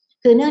า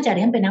คือเนื่องจากเ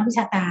รียนเป็นนักวิช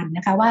าการน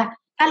ะคะว่า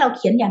ถ้าเราเ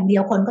ขียนอย่างเดีย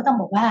วคนก็ต้อง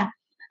บอกว่า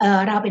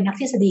เราเป็นนัก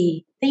ทฤษฎี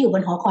ที่อยู่บ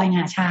นหอคอยง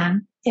าช้าง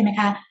ใช่ไหม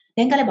คะเ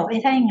รียนก็เลยบอก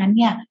ถ้าอย่างนั้น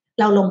เนี่ย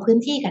เราลงพื้น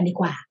ที่กันดี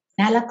กว่า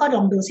นะแล้วก็ล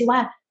องดูซิว่า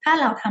ถ้า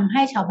เราทำใ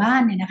ห้ชาวบ้า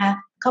นเนี่ยนะคะ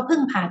เขาพึ่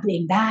งพาตัวเอ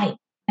งได้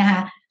นะคะ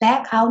และ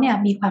เขาเนี่ย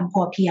มีความพ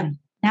อเพียง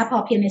นะพอ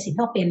เพียงในสิ่ง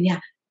ที่เขาเป็นเนี่ย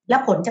แล้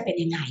วผลจะเป็น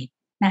ยังไง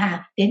นะคะ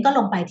เรียนก็ล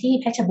งไปที่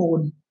เพชรบู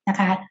รณ์นะ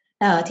คะ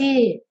ที่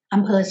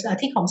อำเภอ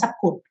ที่ของสับ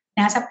ขุดน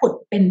ะสับขุด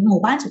เป็นหมู่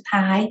บ้านสุด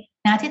ท้าย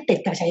นะที่ติด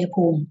กับชัย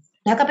ภูมิ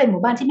แล้วก็เป็นห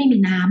มู่บ้านที่ไม่มี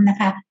น้ำนะ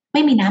คะไ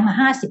ม่มีน้ำม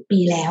า50 ปี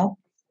แล้ว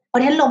พอ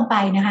เดินลงไป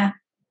นะคะ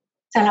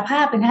สารภา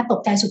พเป็นต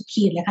กใจสุด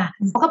ขีดเลยค่ะ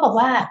เขาก็บอก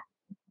ว่า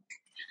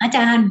อาจ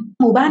ารย์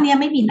หมู่บ้านนี้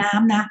ไม่มีน้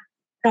ำนะ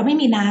เราไม่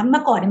มีน้ำเ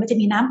มื่อก่อนเนี่ยมันจะ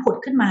มีน้ำผุด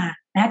ขึ้นมา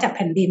นะจากแ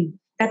ผ่นดิน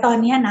แต่ตอน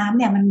นี้น้ำ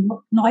เนี่ยมัน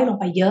น้อยลง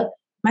ไปเยอะ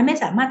มันไม่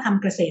สามารถท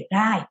ำเกษตรไ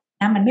ด้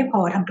นะมันไม่พอ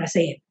ทำเกษ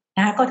ตรน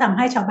ะก็ทำใ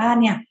ห้ชาวบ้าน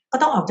เนี่ยก็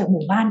ต้องออกจากห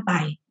มู่บ้านไป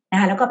นะ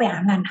คะแล้วก็ไปหา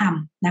งานท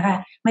ำนะคะ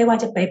ไม่ว่า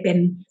จะไปเป็น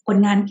คน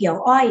งานเกี่ยว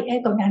อ้อย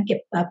คนงานเก็บ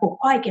ปลูก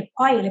อ้อยเก็บ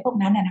อ้อยอะไรพวก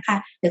นั้นนะคะ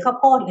หรือข้าว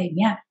โพดอะไรอย่าง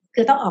เงี้ย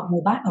คือต้องออ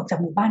กจาก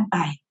หมู่บ้านไป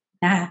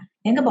นะคะ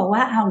นั้นก็บอกว่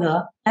าเอาเหรอ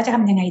แล้วจะท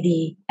ำยังไงดี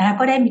นะคะ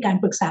ก็ได้มีการ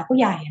ปรึกษาผู้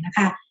ใหญ่นะค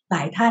ะหล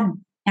ายท่าน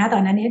นะตอ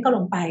นนั้นนี่ก็ล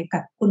งไปกั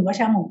บคุณวช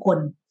รมงคล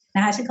น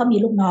ะคะซึ่งเขามี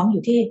ลูกน้องอ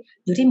ยู่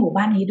ที่หมู่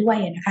บ้านนี้ด้วย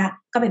นะคะ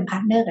ก็เป็นพา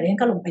ร์ทเนอร์กันนั้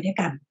นก็ลงไปด้วย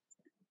กัน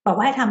บอก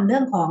ว่าให้ทำเรื่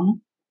องของ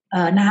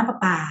น้ำประ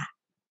ปา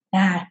น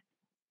ะคะ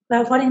เรา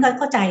เพราะนั้นก็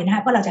เข้าใจนะค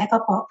ะเพราะเราจะให้เข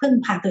าพึ่ง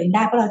พาตัวเองไ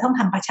ด้เพราะเราต้อง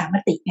ทำประชาม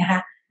ตินะคะ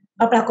พ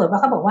อปรากฏว่า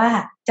เขาบอกว่า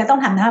จะต้อง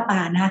ทำน้ำประป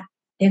านะ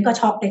เดี๋ยวก็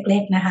ช็อกเล็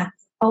กๆนะคะ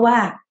เพราะว่า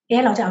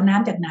เราจะเอาน้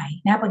ำจากไหน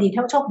นะพอดี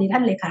โชคดีท่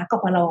านเลขาก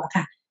ปร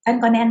ค่ะท่าน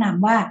ก็แนะน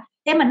ำว่า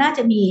มันน่าจ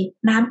ะมี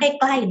น้ำใก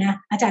ล้ๆนะ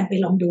อาจารย์ไป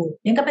ลองดู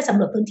เดี๋ยวก็ไปสำ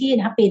รวจพื้นที่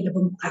นะคะปีนไปบ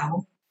นภูเขา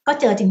ก็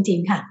เจอจริง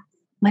ๆค่ะ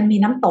มันมี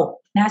น้ำตก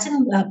นะซึ่ง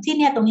ที่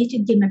เนี่ยตรงนี้จ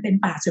ริงๆมันเป็น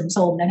ป่าเสื่อมโท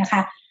รมแล้วนะค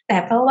ะแต่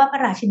เพราะว่าพร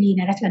ะราชินีใ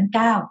นรัชกาลที่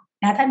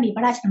9นะท่านมีพร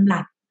ะราชดำรั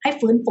สให้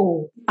ฟื้นฟู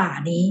ป่า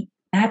นี้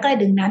นะก็เลย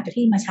ดึงน้ำจาก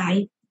ที่มาใช้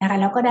นะคะ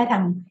แล้วก็ได้ทา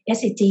ง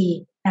SCG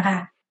นะคะ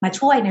มา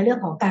ช่วยในเรื่อง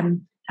ของการ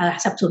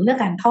สนับสนุนเรื่อง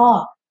การท่อ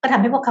ก็ท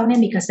ำให้พวกเขาเนี่ย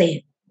มีเกษต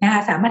รนะคะ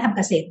สามารถทำเ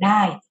กษตรไ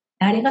ด้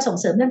นะนี่ก็ส่ง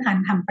เสริมเรื่องการ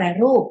ทำแปร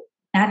รูป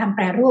นะทำแป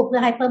รรูปเพื่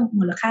อให้เพิ่ม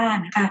มูลค่า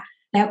นะคะ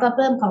แล้วก็เ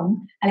พิ่มของ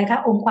อะไรคะ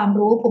องค์ความ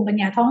รู้ภูมิปัญ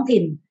ญาท้อง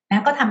ถิ่นน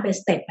ะก็ทำเป็น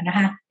สเต็ปนะค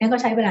ะนี่ก็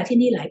ใช้เวลาที่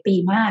นี่หลายปี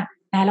มาก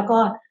นะแล้วก็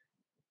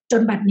จ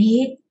นบัดนี้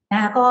น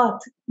ะก็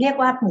เรียก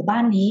ว่าหมู่บ้า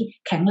นนี้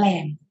แข็งแร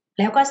ง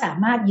แล้วก็สา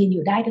มารถยืนอ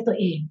ยู่ได้ด้วยตัว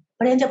เองเพ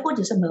ราะฉะนั้นจะพูดอ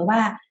ยู่เสมอว่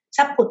าท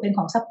รัพย์ผุดเป็นข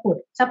องทรัพย์ผุ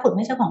ดไ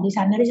ม่ใช่ของดิ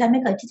ฉันและดิฉันไ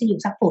ม่เคยที่จะอยู่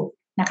ทรัพย์ผุด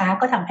นะคะ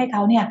ก็ทำให้เข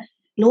าเนี่ย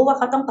รู้ว่าเ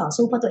ขาต้องต่อ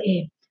สู้เพื่อตัวเอ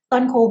งตอ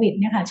นโควิด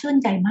เนี่ยค่ะชื่น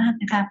ใจมาก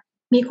นะคะ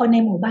มีคนใน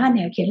หมู่บ้านเ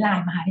นี่ยเขียนไล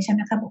น์มาหาดิฉัน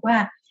นะคะบอกว่า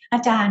อา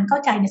จารย์เข้า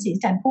ใจในสิ่งที่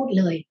อาจารย์พูด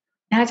เลย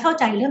นะเข้า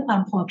ใจเรื่องควา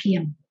มพอเพีย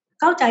ง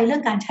เข้าใจเรื่อ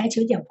งการใช้ชี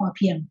วิตอย่างพอเ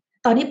พียง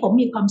ตอนนี้ผม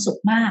มีความสุข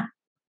มาก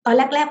ตอน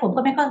แรกๆผม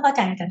ก็ไม่ค่อยเข้าใ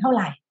จอาจารย์เท่าไ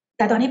หร่แ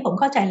ต่ตอนนี้ผม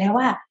เข้าใจแล้ว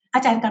ว่าอ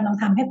าจารย์กำลัง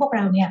ทำให้พวกเ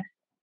ราเนี่ย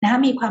นะ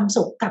มีความ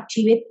สุขกับ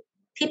ชีวิต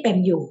ที่เป็น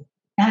อยู่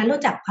นะรู้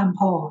จักความพ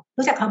อ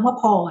รู้จักคำว่า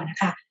พอนะ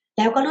คะแ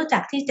ล้วก็รู้จั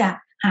กที่จะ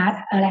หา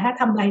อะไรคะ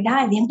ทำรายได้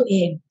เลี้ยงตัวเอ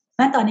งเพร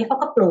าะตอนนี้เขา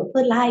ก็ปลูกพื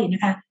ชไร่น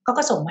ะคะเขา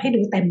ก็ส่งมาให้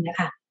ดูเต็มเลย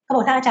ค่ะเขาบ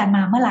อกถ้าอาจารย์ม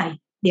าเมื่อไหร่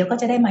เดี๋ยวก็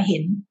จะได้มาเห็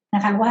นน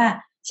ะคะว่า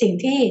สิ่ง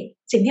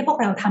ที่พวก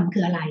เราทำคื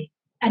ออะไร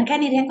อันแค่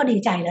นี้เองก็ดี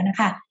ใจแล้วนะ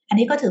คะอัน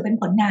นี้ก็ถือเป็น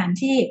ผลงาน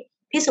ที่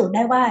พิสูจน์ไ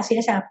ด้ว่าศิล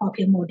ปะพอเ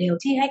พียงโมเดล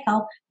ที่ให้เขา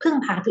พึ่ง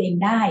พาตัวเอง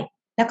ได้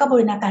แล้วก็บู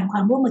รณาการควา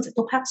มร่วมมือจาก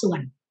ทุกภาคส่วน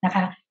นะค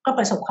ะก็ป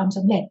ระสบความส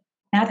ำเร็จ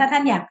นะถ้าท่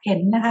านอยากเห็น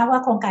นะคะว่า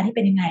โครงการนี้เ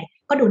ป็นยังไง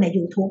ก็ดูใน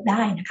YouTube ไ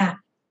ด้นะคะ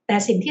แต่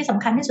สิ่งที่ส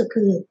ำคัญที่สุด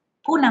คือ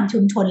ผู้นำชุ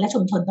มชนและชุ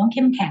มชนต้องเ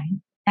ข้มแข็ง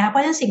นะเพรา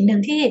ะฉะนั้นสิ่งหนึ่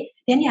งที่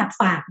เรียนอยาก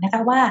ฝากนะค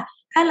ะว่า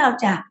ถ้าเรา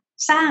จะ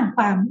สร้างค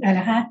วาม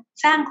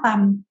สร้างความ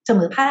เสม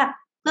อภาค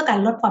เพื่อการ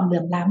ลดความเหลื่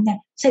อมล้ำเนี่ย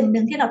สิ่งห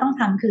นึ่งที่เราต้อง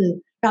ทำคือ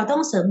เราต้อ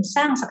งเสริมส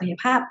ร้างศักย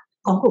ภาพ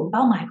ของกลุ่มเ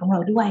ป้าหมายของเรา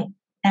ด้วย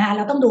นะคะเ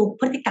ราต้องดู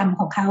พฤติกรรม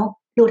ของเขา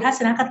ดูทัศ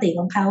นคติ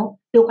ของเขา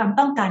ดูความ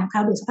ต้องการของเข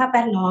าดูสภาพแว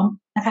ดล้อม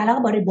นะคะแล้ว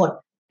ก็บริบท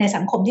ใน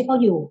สังคมที่เขา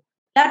อยู่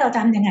แล้วเราท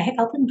ำยังไงให้เข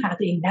าพึ่งพา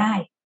ตัวเองได้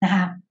นะค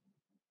ะ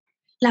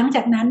หลังจ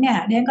ากนั้นเนี่ย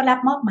เรียนก็รับ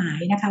มอบหมาย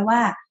นะคะว่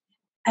า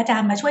อาจา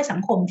รย์มาช่วยสั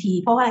งคมที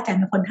เพราะว่าอาจารย์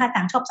เป็นคนท่าท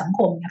างชอบสังค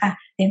มนะคะ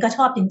เรียนก็ช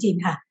อบจริง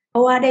ๆค่ะเพร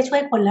าะว่าได้ช่ว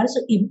ยคนแล้วรู้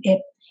สึกอิ่ม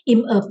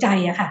เอิบใจ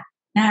อะค่ะ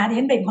นะคะเรี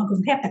ยนเป็นคนกรุ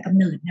งเทพแต่กำ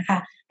เนิดนะคะ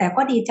แต่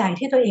ก็ดีใจ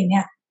ที่ตัวเองเนี่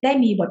ยได้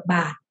มีบทบ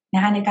าทน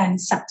ะคะในการ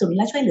สนับสนุนแ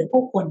ละช่วยเหลือ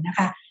ผู้คนนะค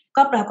ะ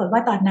ก็ปรากฏว่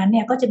าตอนนั้นเ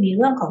นี่ยก็จะมีเ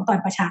รื่องของตอน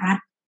ประชารัฐ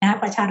นะคะ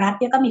ประชารัฐ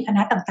เนี่ยก็มีคณ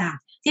ะต่าง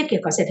ๆที่เกี่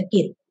ยวกับเศรษฐ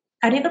กิจ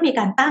คราวนี้ก็มี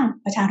การตั้ง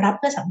ประชารัฐ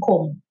เพื่อสังค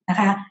มนะ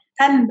คะ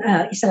ท่าน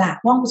อิสระ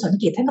ว่องกุศล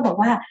กิจท่านก็บอก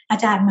ว่าอา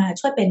จารย์มา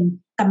ช่วยเป็น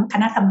ค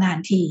ณะทำงาน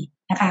ที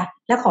นะคะ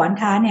และขออัน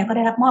ค้าเนี่ยก็ไ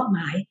ด้รับมอบหม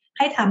ายใ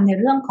ห้ทำใน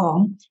เรื่องของ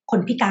ค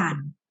นพิการ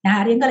นะค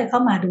ะเรียนก็เลยเข้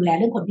ามาดูแล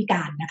เรื่องคนพิก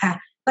ารนะคะ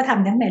ก็ท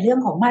ำทั้งในเรื่อง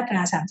ของมาตร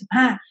า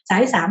35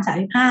 33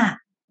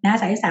 35นะ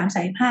33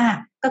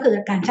 35ก็คือ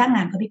การจ้างง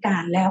านคนพิกา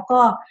รแล้วก็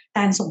ก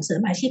ารส่งเสริ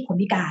มอาชีพคน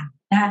พิการ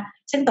นะคะ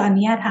ซึ่งตอน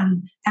นี้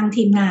ทาง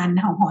ทีมงาน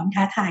ของหอการ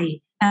ค้าไทย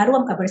นะร่ว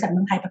มกับบริษัทเ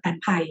มืองไทยประกัน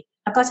ภัย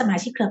แล้วก็สมา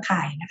ชิกเครือข่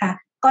ายนะคะ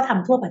ก็ท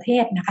ำทั่วประเท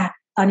ศนะคะ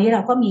ตอนนี้เร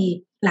าก็มี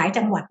หลาย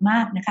จังหวัดมา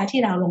กนะคะที่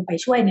เราลงไป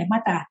ช่วยในมา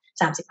ตรา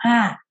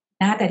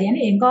35นะแต่ดิฉั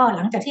นเองก็ห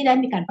ลังจากที่ได้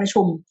มีการประ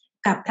ชุม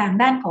กับทาง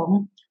ด้านของ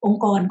อง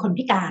ค์กรคน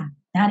พิการ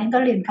นะดิฉันก็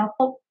เรียนเขา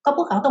ก็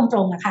พูดเขาตร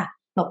งๆนะคะ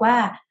บอกว่า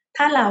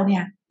ถ้าเราเนี่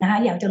ยนะคะ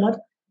อยากจะลด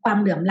ความ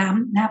เหลื่อมล้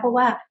ำนะเพราะ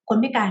ว่าคน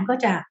พิการก็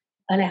จะ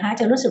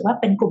จะรู้สึกว่า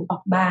เป็นกลุ่มเปรา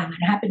ะบาง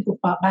นะคะเป็นกลุ่ม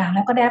เปราะบางแ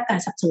ล้วก็ได้รับการ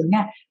สนับสนุนเ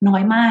นี่ยน้อ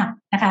ยมาก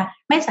นะคะ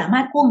ไม่สามา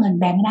รถกู้เงิน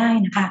แบงค์ได้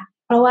นะคะ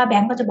เพราะว่าแบ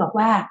งค์ก็จะบอก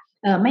ว่า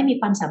ไม่มี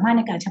ความสามารถใ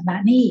นการชำระ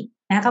หนี้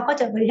นะเขาก็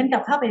จะบริหารกั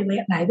บเข้าไป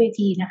หลายเว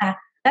ทีนะคะ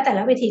และแต่ล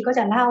ะเวทีก็จ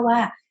ะเล่าว่า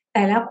แ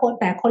ต่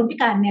คนพิ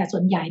การเนี่ยส่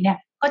วนใหญ่เนี่ย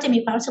ก็จะมี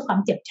ความรู้สึกควา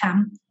มเจ็บช้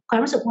ำความ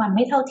รู้สึกความไ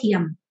ม่เท่าเทีย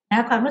มน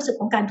ะความรู้สึก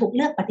ของการถูกเ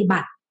ลือกปฏิบั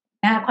ติ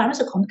นะความรู้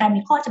สึกของการ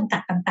มีข้อจำกั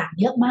ดต่างๆ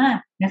เยอะมาก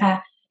นะคะ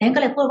ดังนั้น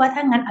ก็เลยพูดว่าถ้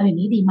างั้นเอาอย่าง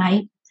นี้ดีไหม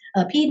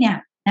พี่เนี่ย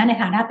นะใน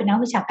ฐานะเป็นนัก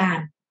วิชาการ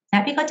น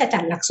ะพี่ก็จะจั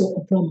ดหลักสูตรอ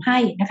บรมให้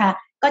นะคะ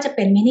ก็จะเ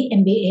ป็น mini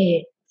MBA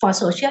for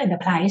social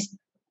enterprise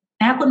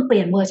นะคุณเป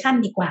ลี่ยนเวอร์ชัน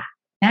ดีกว่า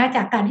นะจ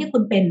ากการที่คุ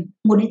ณเป็น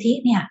มูลนิธิ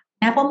เนี่ย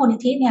นะเพราะมูลนิ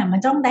ธิเนี่ยมัน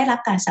ต้องได้รับ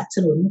การสนับส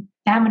นุน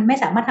นะมันไม่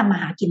สามารถทำมา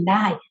หากินไ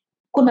ด้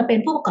คุณมาเป็น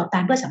ผู้ประกอบกา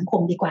รเพื่อสังค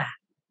มดีกว่า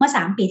เมื่อ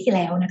3 ปีที่แ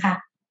ล้วนะคะ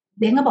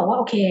เดนก็บอกว่า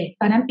โอเค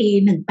ตอนนั้นปี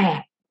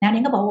18นะเด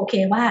นก็บอกโอเค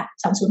ว่า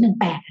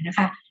2018นะค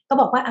ะก็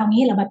บอกว่าเอา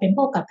งี้เรามาเป็น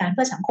ผู้ประกอบการเ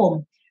พื่อสังคม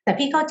แต่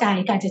พี่เข้าใจ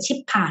การจะชิป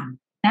ผ่าน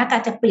นะกา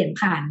รจะเปลี่ยน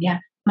ผ่านเนี่ย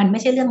มันไม่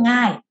ใช่เรื่อง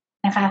ง่าย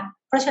นะคะ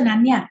เพราะฉะนั้น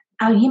เนี่ย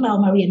เอาอย่างนี้เรา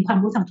มาเรียนความ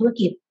รู้ทางธุร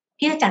กิจ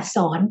ที่จะจัดส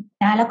อน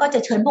นะแล้วก็จะ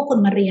เชิญพวกคุณ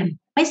มาเรียน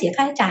ไม่เสีย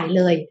ค่าใช้จ่ายเ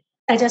ลย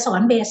แต่จะสอ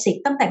นเบสิก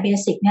ตั้งแต่เบ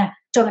สิกเนี่ย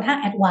จนกระทั่ง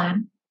แอดวาน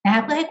ซ์นะค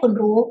ะเพื่อให้คุณ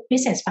รู้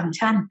business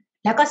function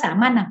แล้วก็สา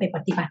มารถนำไปป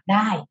ฏิบัติไ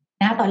ด้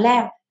นะตอนแร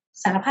ก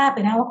สารภาพไป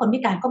นะว่าคนพิ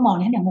การก็มอง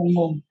เนี่ยง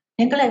งๆ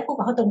นั้นก็เลยพูด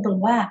กับเขาตรง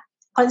ๆว่า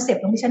คอนเซ็ป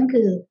ต์ของดิฉัน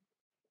คือ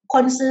ค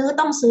นซื้อ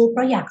ต้องซื้อเพร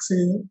าะอยาก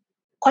ซื้อ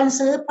คน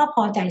ซื้อเพราะพ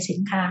อใจสิ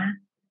นค้า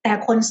แต่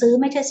คนซื้อ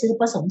ไม่ใช่ซื้อเพ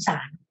ราะสงสา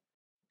ร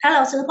ถ้าเร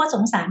าซื้อเพราะส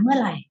งสารเมื่อ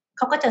ไหร่เ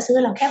ขาก็จะซื้อ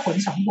เราแค่ผล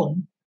2 ผล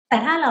แต่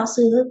ถ้าเรา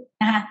ซื้อ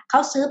นะคะเขา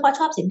ซื้อเพราะ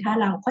ชอบสินค้า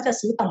เราเขาจะ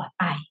ซื้อตลอด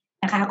ไป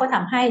นะคะก็ท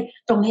ำให้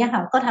ตรงนี้ค่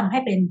ะก็ทำให้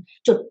เป็น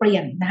จุดเปลี่ย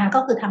นนะคะก็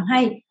คือทำให้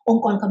อง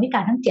ค์กรคนพิกา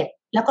รทั้ง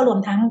7แล้วก็รวม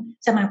ทั้ง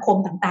สมาคม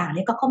ต่างๆเ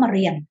นี่ยก็เข้ามาเ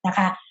รียนนะค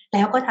ะแ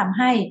ล้วก็ทำใ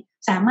ห้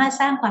สามารถ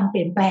สร้างความเป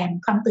ลี่ยนแปลง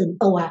ความตื่น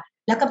ตัว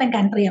แล้วก็เป็นก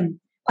ารเตรียม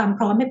ความพ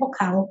ร้อมให้พวก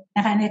เขาน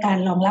ะคะในการ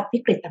รองรับวิ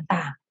กฤต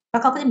ต่างๆแล้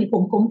วเขาก็จะมีภู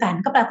มิคุ้มกัน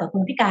ก็ปรากฏค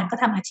นพิการก็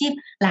ทำอาชีพ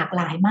หลากห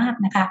ลายมาก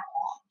นะคะ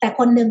แต่ค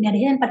นหนึ่งเนี่ย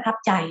ที่ท่านประทับ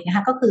ใจนะค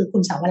ะก็คือคุ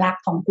ณสาวรัก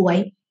ษ์ทองก๊วย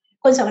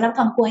คุณสาวรักษ์ท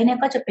องก๊วยเนี่ย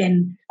ก็จะเป็น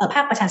ภ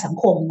าคประชาสัง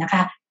คมนะค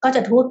ะก็จ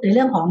ะพูดในเ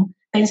รื่องของ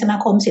เป็นสมา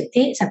คมสิท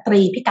ธิสต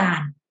รีพิกา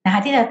รนะคะ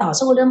ที่จะต่อ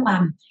สู้เรื่องควา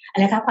มอะ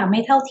ไรคะความไ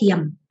ม่เท่าเทียม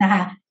นะค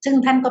ะซึ่ง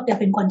ท่านก็จะ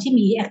เป็นคนที่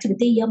มีแอคทิวิ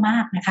ตี้เยอะมา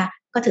กนะคะ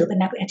ก็ถือเป็น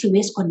นักแอคทิวิ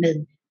สต์คนหนึ่ง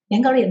งั้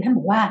นก็เรียนท่านบ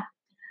อกว่า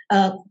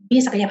มี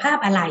ศักยภาพ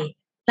อะไร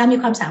เรามี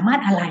ความสามาร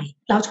ถอะไร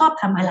เราชอบ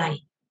ทำอะไร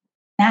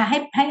นะใ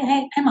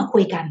ห้มาคุ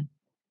ยกัน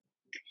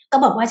ก็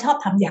บอกว่าชอบ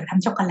อยากท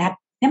ำช็อกโกแลต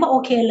เนี่ยบอกโอ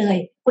เคเลย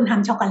คุณท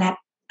ำช็อกโกแลต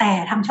แต่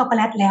ทำช็อกโกแ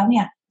ลตแล้วเ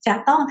นี่ยจะ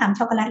ต้องทำ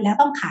ช็อกโกแลตแล้ว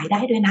ต้องขายได้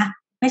ด้วยนะ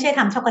ไม่ใช่ท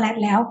ำช็อกโกแลต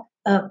แล้ว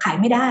ขาย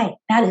ไม่ได้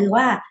นะหรือ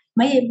ว่าไ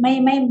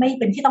ม่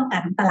เป็นที่ต้องกา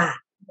รของตลาด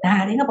นะค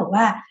ะนี่ก็บอก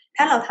ว่า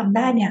ถ้าเราทำไ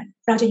ด้เนี่ย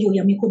เราจะอยู่อ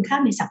ย่างมีคุณค่า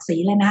มีศักดิ์ศรี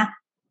เลยนะ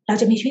เรา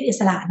จะมีชีวิตอิ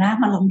สระนะ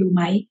มาลองดูไห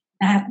ม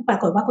นะคะปรา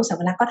กฏว่าคุณสา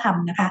วรักษ์ก็ท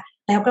ำนะคะ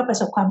แล้วก็ประ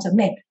สบความสำ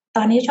เร็จต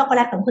อนนี้ช็อกโกแล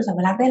ตของคุณสาว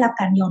รักษ์ได้รับ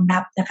การยอมรั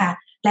บนะคะ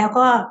แล้ว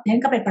ก็นั้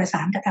นก็ไปประส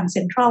านกับทางเ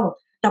ซ็นทรัล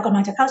เรากำลั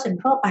งจะเข้าเซ็น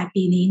ทรัลปลาย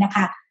ปีนี้นะค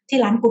ะที่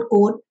ร้าน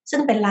กู๊ดซึ่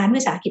งเป็นร้าน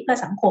วิสาหกิจเพื่อ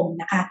สังคม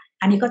นะคะ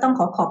อันนี้ก็ต้อง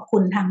ขอบคุ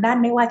ณทางด้าน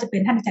ไม่ว่าจะเป็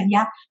นท่านอาจารย์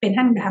ยักษ์เป็น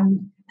ท่าน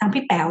ทาง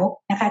พี่แป๋ว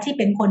นะคะที่เ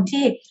ป็นคน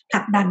ที่ผ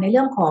ลักดันในเ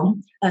รื่องของ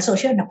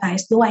social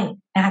enterprise ด้วย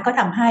นะคะก็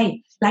ทำให้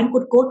ร้าน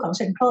กู๊ดของเ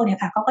ซ็นทรัลเนี่ย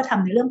ค่ะเขาก็ท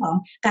ำในเรื่องของ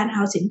การเอ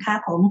าสินค้า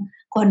ของ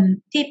คน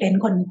ที่เป็น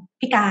คน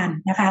พิการ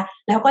นะคะ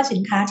แล้วก็สิ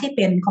นค้าที่เ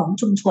ป็นของ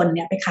ชุมชนเ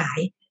นี่ยไปขาย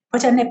เพรา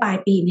ะฉะนั้นในปลาย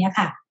ปีนี้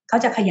ค่ะเขา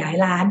จะขยาย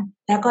ร้าน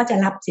แล้วก็จะ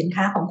รับสิน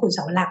ค้าของคุณส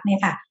าวรักษ์เนี่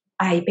ยค่ะ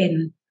ไปเป็น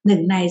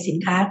1 ในสิน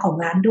ค้าของ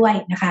ร้านด้วย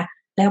นะคะ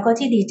แล้วก็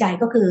ที่ดีใจ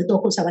ก็คือตัว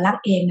คุณสาวรัก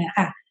ษ์เองเนี่ย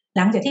ค่ะห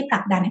ลังจากที่ผลั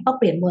กดันให้เขา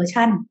เปลี่ยนเวอร์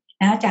ชัน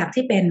นะจาก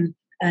ที่เป็น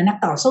นัก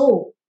ต่อสู้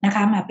นะค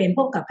ะมาเป็น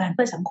ผู้ประกอบการเ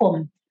พื่อสังคม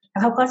แล้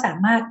วเขาก็สา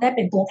มารถได้เ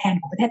ป็นตัวแทน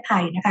ของประเทศไท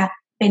ยนะคะ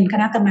เป็นค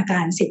ณะกรรมกา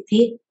รสิท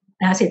ธิ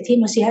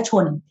มนุษยช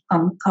น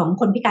ของ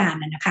คนพิการ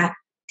นะคะ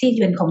ที่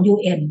เป็นของ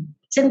UN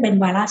ซึ่งเป็น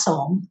วาระ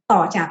2ต่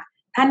อจาก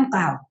ท่านเ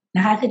ก่าน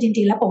ะคะคือจ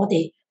ริงๆแล้วปก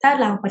ติถ้า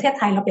เราประเทศไ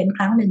ทยเราเป็นค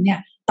รั้งหนึ่งเนี่ย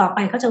ต่อไป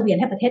เขาจะเวียน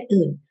ให้ประเทศ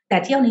อื่นแต่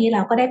เที่ยวนี้เร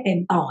าก็ได้เป็น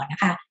ต่อนะ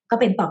คะก็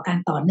เป็นต่อการ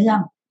ต่อเนื่อง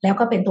แล้ว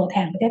ก็เป็นตัวแท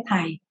นประเทศไท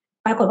ย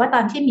ปรากฏว่าต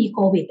อนที่มีโค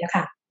วิดนะค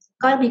ะ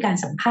ก็มีการ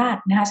สัมภาษ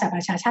ณ์นะคะสหป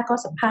ระชาชาติก็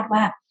สัมภาษณ์ว่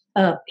า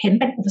เห็น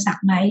เป็นอุปสร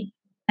รคไหม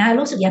นะ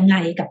รู้สึกยังไง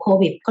กับโค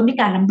วิดคนพิ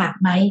การลำบาก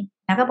ไหม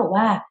นะก็บอก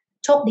ว่า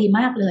โชคดีม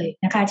ากเลย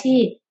นะคะที่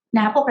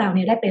พวกเราเ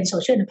นี่ยได้เป็น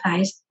social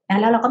enterprise นะ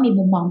แล้วเราก็มี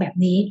มุมมองแบบ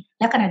นี้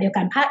และขณะเดียว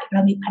กันภาคเร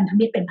ามีพันธ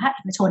มิตรเป็นภาคเ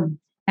อกชน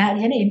นะดิ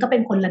ฉันเองก็เป็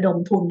นคนระดม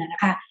ทุนน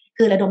ะคะ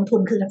คือระดมทุ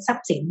นคือทรัพ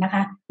ย์สินนะค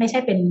ะไม่ใช่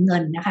เป็นเงิ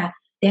นนะคะ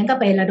ดิฉันก็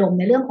ไประดม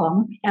ในเรื่องของ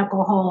แอลก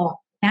อฮอล์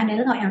นะในเ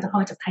รื่องของแอลกอฮอ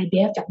ล์จากไทยเบ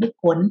ฟจากบิ๊ก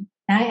ผล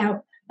นะ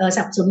ส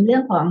นับสนุนเรื่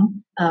องของ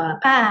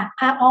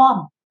ผ้าอ้อม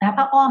นะ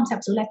ผ้าอ้อมสนั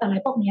บสนุนอะไรต่ออะไร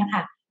พวกนี้ค่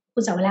ะคุ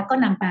ณสาวรักษ์ก็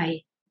นำไป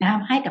นะ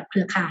ให้กับเค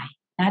รือข่าย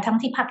นะทั้ง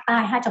ที่ภาคใต้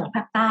5 จังหวัดภ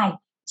าคใต้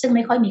ซึ่งไ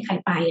ม่ค่อยมีใคร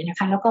ไปนะค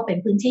ะแล้วก็เป็น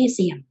พื้นที่เ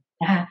สี่ยง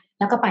นะคะ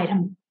แล้วก็ไปทา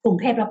งกรุง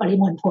เทพและปริ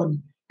มณฑล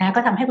นะ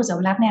ก็ทำให้คุณสาว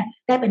รักษ์เนี่ย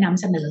ได้ไปน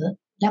ำเสนอ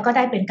แล้วก็ไ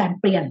ด้เป็นการ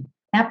เปลี่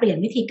ยน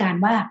วิธีการ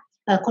ว่า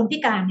คนพิ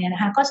การเนี่ยน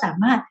ะคะก็สา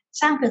มารถ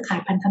สร้างเครือข่า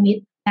ยพันธมิต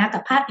รนะกั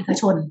บภาคเอก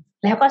ชน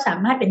แล้วก็สา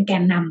มารถเป็นแก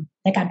นน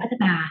ำในการพัฒ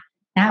นา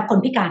คน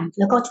พิการ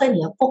แล้วก็ช่วยเห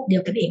ลือพวกเดีย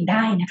วกันเองไ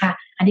ด้นะคะ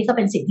อันนี้ก็เ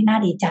ป็นสิ่งที่น่า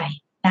ดีใจ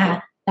นะคะ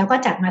แล้วก็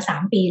จัดมา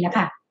3 ปีแล้ว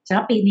ค่ะสำห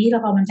รับปีนี้เรา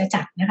กำลังจะ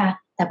จัดนะคะ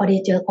แต่พอดี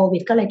เจอโควิ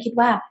ดก็เลยคิด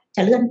ว่าจ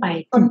ะเลื่อนไป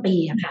ต้นปี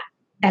อะค่ะ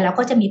แต่เรา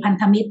ก็จะมีพัน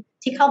ธมิตร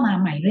ที่เข้ามา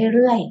ใหม่เ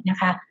รื่อยๆนะ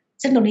คะ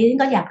ซึ่งตรงนี้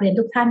ก็อยากเรียน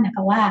ทุกท่านนะค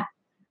ะว่า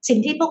สิ่ง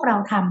ที่พวกเรา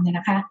ทำเนี่ย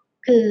นะคะ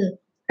คือ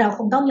เราค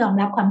งต้องยอม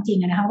รับความจริง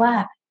นะคะว่า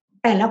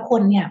แต่ละค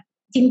นเนี่ย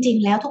จริง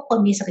ๆแล้วทุกคน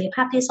มีศักยภ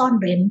าพที่ซ่อน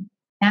เร้น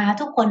นะคะ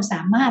ทุกคนส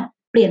ามารถ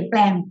เปลี่ยนแปล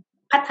ง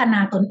พัฒนา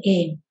ตนเอ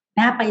งน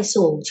ะไป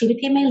สู่ชีวิต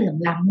ที่ไม่เหลื่อม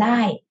ล้ำได้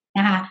น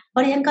ะคะเพรา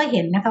ะฉะนั้นก็เ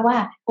ห็นนะคะว่า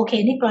โอเค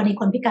นี่กรณี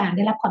คนพิการไ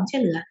ด้รับความช่ว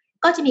ยเหลือ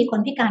ก็จะมีคน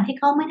พิการที่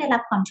เขาไม่ได้รั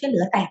บความช่วยเหลื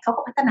อแต่เขา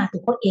ก็พัฒนาตั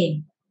วเขาเอง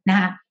นะ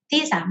คะ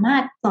ที่สามาร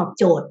ถตอบ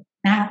โจทย์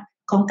นะคะ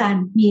ของการ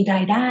มีรา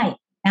ยได้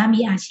นะ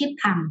มีอาชีพ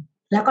ท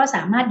ำแล้วก็ส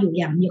ามารถอยู่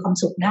อย่างมีความ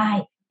สุขได้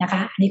นะค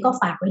ะอันนี้ก็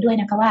ฝากไว้ด้วย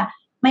นะคะว่า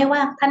ไม่ว่า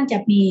ท่านจะ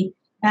มี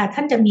อะไร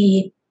ท่าน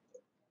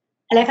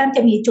จ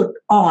ะมีจุด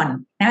อ่อน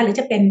นะหรือ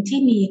จะเป็นที่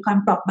มีความ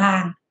เปราะบา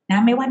งน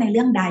ะไม่ว่าในเ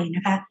รื่องใดน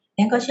ะคะ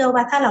งั้นก็เชื่อว่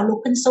าถ้าเราลุก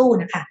ขึ้นสู้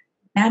นะคะ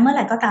นะเมื่อไห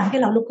ร่ก็ตาม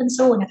ที่เราลุกขึ้น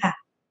สู้นะคะ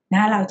น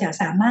ะเราจะ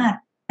สามารถ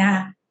นะ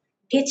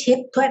พิชิต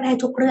ทั่วได้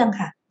ทุกเรื่อง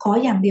ค่ะขอ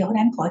อย่างเดียวเท่า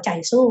นั้นขอใจ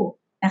สู้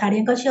นะคะเรี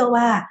ยนก็เชื่อ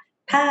ว่า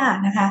ถ้า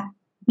นะคะ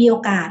มีโอ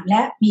กาสแล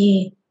ะมี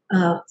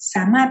ส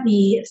ามารถมี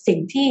สิ่ง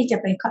ที่จะ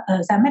ไป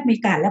สามารถมี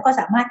การแล้วก็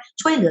สามารถ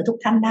ช่วยเหลือทุก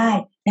ท่านได้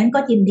นั้นก็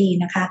ยินดี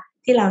นะคะ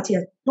ที่เราจะ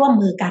ร่วม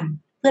มือกัน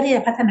เพื่อที่จ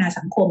ะพัฒนา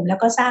สังคมแล้ว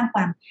ก็สร้างคว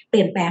ามเป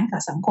ลี่ยนแปลงกั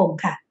บสังคม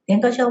ค่ะเรียน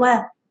ก็เชื่อว่า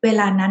เว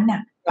ลานั้นน่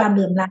ะความเห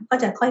ลื่อมล้ำก็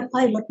จะค่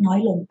อยๆลดน้อย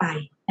ลงไป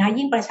นะ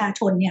ยิ่งประชาช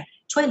นเนี่ย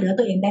ช่วยเหลือ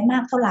ตัวเองได้มา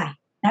กเท่าไหร่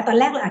นะตอน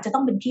แรกเราอาจจะต้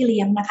องเป็นพี่เ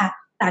ลี้ยงนะคะ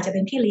อาจจะเ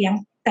ป็นพี่เลี้ยง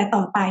แต่ต่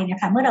อไปนะ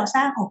คะเมื่อเรา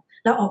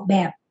ออกแบ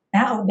บน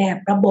ะออกแบบ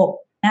ระบบ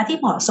นะที่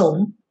เหมาะสม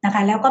นะค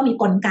ะแล้วก็มี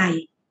กลไก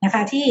นะค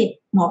ะที่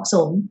เหมาะส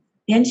ม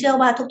เรียนเชื่อ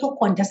ว่าทุกๆ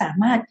คนจะสา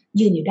มารถ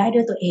ยืนอยู่ได้ด้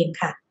วยตัวเอง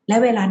ค่ะและ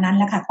เวลานั้นแ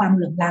หละค่ะความเห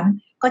ลื่อมล้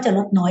ำก็จะล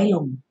ดน้อยล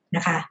งน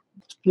ะคะ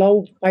เรา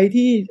ไป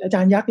ที่อาจ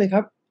ารย์ยักษ์เลยค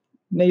รับ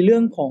ในเรื่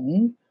องของ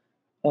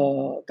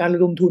การระ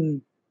ดมทุน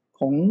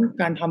ของ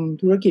การท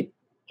ำธุรกิจ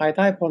ภายใ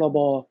ต้พรบ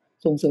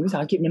ส่งเสริมวิสา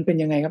หกิจมันเป็น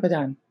ยังไงครับอาจ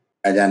ารย์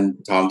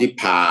ทองที่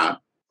พา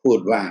พูด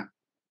ว่า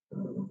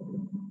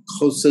เข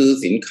าซื้อ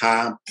สินค้า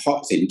เพราะ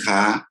สินค้า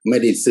ไม่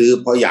ได้ซื้อ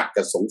เพราะอยากจ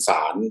ะสงส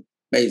าร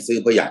ไม่ซื้อ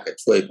เพราะอยากจะ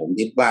ช่วยผม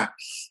คิดว่า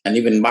อัน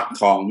นี้เป็นวรรค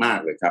ทองมาก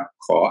เลยครับ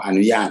ขออ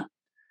นุญาต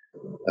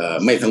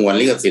ไม่สงวน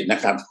ลิขสิทธิ์น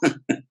ะครับ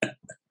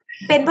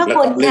เป็นพระ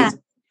คุณค่ะ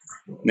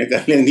นี่ก็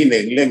เรื่องที่ห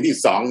นึ่งเรื่องที่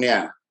สองเนี่ย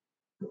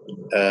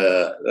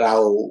เร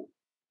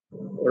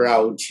า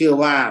เชื่อ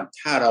ว่า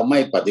ถ้าเราไม่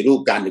ปฏิรูป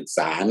การศึกษ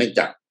าเนื่อง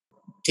จาก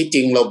ที่จ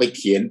ริงเราไปเ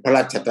ขียน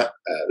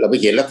เราไป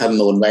เขียนรัฐธรรม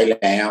นูญไว้แ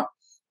ล้ว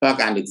ว่า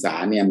การศึกษา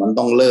เนี่ยมัน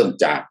ต้องเริ่ม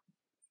จาก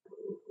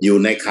อยู่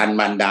ในครรภ์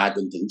มารดาจ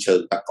นถึงเชิ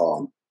งตะกอ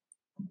น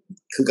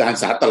คือการศึ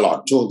กษาตลอด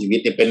ช่วงชีวิต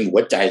เนี่ยเป็นหัว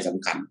ใจส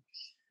ำคัญ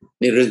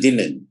นี่เรื่องที่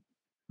หนึ่ง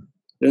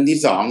เรื่องที่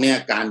สองเนี่ย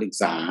การศึก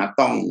ษา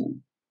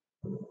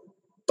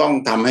ต้อง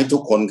ทำให้ทุ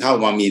กคนเข้า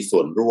มามีส่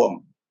วนร่วม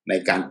ใน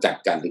การจัด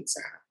การศึกษ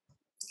า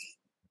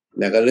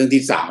แล้วก็เรื่อง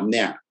ที่สามเ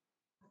นี่ย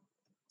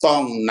ต้อ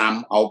งน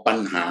ำเอาปัญ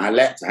หาแ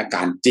ละสถานก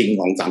ารณ์จริง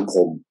ของสังค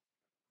ม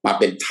มา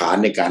เป็นฐาน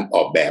ในการอ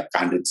อกแบบก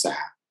ารศึกษา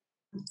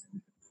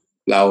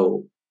เรา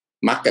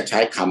มักจะใช้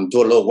คำ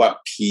ทั่วโลกว่า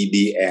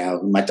PBL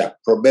มาจาก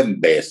problem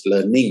based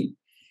learning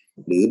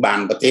หรือบาง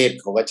ประเทศ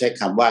เขาก็ใช้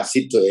คำว่า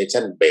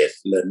situation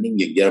based learning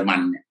อย่างเยอรมั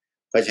นเนี่ย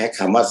ก็ใช้ค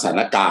ำว่าสถา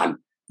นการณ์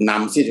น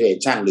ำ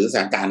situation หรือสถ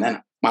านการณ์นั้น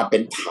มาเป็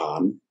นฐา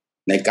น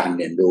ในการเ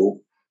รียนรู้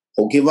ผ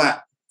มคิดว่า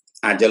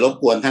อาจจะรบ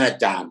กวนท่านอา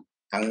จารย์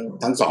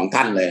ทั้งสอง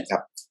ท่านเลยครั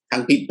บทั้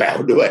งพี่แป๋ว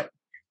ด้วย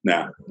น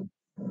ะ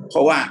เพร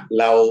าะว่า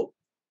เรา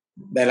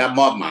ได้รับ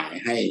มอบหมาย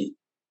ให้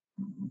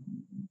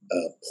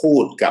พู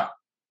ดกับ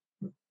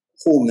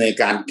ผู้อำนวย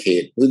การเข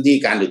ตพื้นที่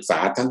การศึกษา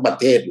ทั้งประ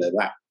เทศเลย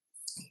ว่า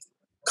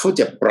เขา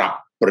จะปรับ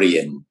เปลี่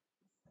ยน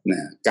น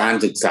ะการ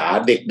ศึกษา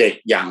เด็ก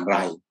ๆอย่างไร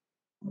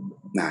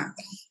นะ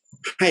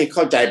ให้เ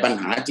ข้าใจปัญ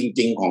หาจ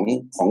ริงๆ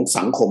ของ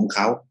สังคมเข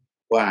า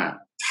ว่า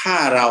ถ้า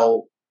เรา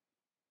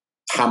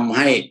ทำใ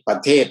ห้ประ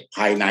เทศภ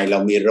ายในเรา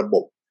มีระบ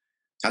บ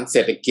ทั้งเศร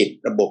ษฐกิจ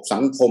ระบบสั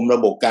งคมระ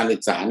บบการศึ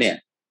กษาเนี่ย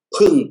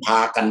พึ่งพา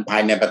กันภา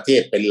ยในประเท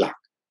ศเป็นหลัก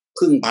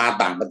พึ่งพา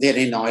ต่างประเทศ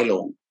ให้น้อยล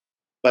ง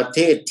ประเท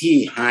ศที่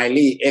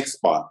highly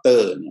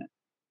exporter เนี่ย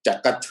จะ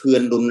กระเทือ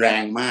นรุนแร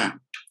งมาก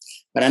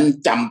เพราะฉะนั้น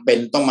จำเป็น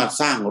ต้องมา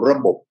สร้างระ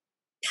บบ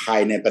ภาย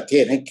ในประเท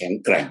ศให้แข็ง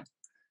แกร่ง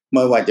ไ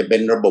ม่ว่าจะเป็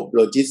นระบบโ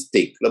ลจิส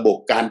ติกระบบ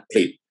การผ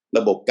ลิตร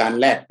ะบบการ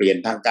แลกเปลี่ยน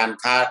ทางการ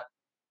ค้า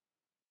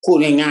พูด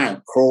ง่าย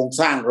ๆโครง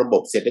สร้างระบ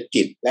บเศรษฐ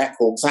กิจและโค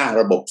รงสร้าง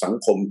ระบบสัง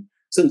คม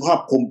ซึ่งครอ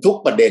บคลุมทุก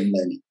ประเด็นเล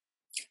ย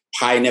ภ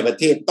ายในประ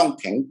เทศต้อง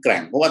แข็งแกร่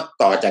งเพราะว่า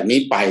ต่อจากนี้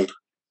ไป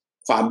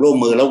ความร่วม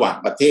มือระหว่าง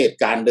ประเทศ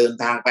การเดิน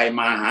ทางไป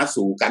มาหา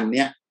สู่กันเ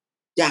นี้ย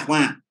ยากม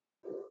าก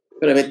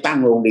ก็เลยไปตั้ง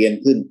โรงเรียน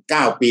ขึ้น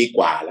9 ปีก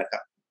ว่าแล้วครั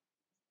บ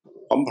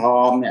พร้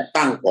อมๆเนี่ย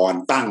ตั้งก่อน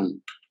ตั้ง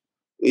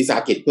วิสา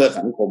หกิจเพื่อ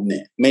สังคมเนี่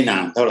ยไม่นา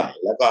นเท่าไหร่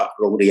แล้วก็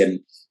โรงเรียน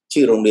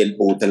ชื่อโรงเรียน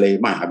ปูทะเล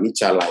มหาวิ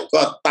ทยาลัย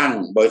ก็ตั้ง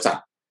บริษัท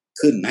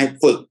ขึ้นให้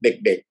ฝึกเ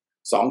ด็ก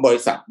ๆ2 บ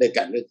ริษัทด้วย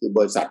กันก็คือบ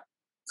ริษัท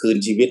คืน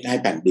ชีวิตให้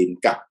แผ่นดิน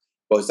กับ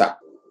บริษัท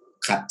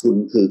ขาดทุน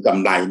คือก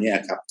ำไรเนี่ย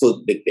ครับฝึก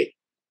เด็ก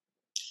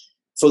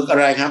ๆฝึกอะ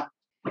ไรครับ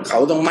เขา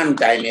ต้องมั่น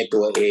ใจใน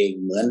ตัวเอง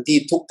เหมือนที่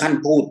ทุกท่าน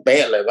พูดเป๊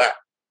ะเลยว่า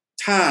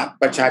ถ้า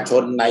ประชาช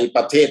นในป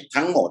ระเทศ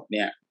ทั้งหมดเ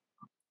นี่ย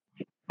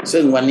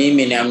ซึ่งวันนี้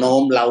มีแนวโน้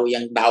มเรายั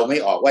งเดาไม่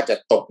ออกว่าจะ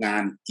ตกงา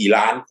นกี่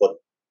ล้านคน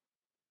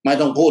ไม่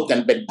ต้องพูดกัน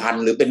เป็นพัน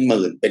หรือเป็นห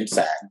มื่นเป็นแส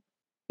น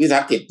วิสา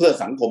หกิจเพื่อ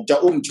สังคมจะ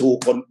อุ้มชู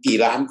คนกี่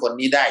ล้านคน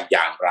นี้ได้อ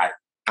ย่างไร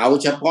เอา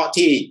เฉพาะ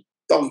ที่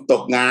ต้องต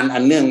กงานอั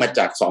นเนื่องมาจ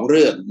าก2 เ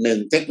รื่อง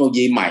1เทคโนโล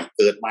ยีใหม่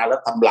เกิดมาแล้ว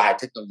ทำลาย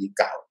เทคโนโลยี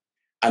เก่า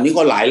อันนี้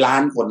ก็หลายล้า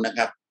นคนนะค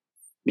รับ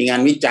มีงา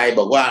นวิจัย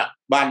บอกว่า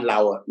บ้านเรา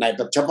ใน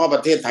เฉพาะปร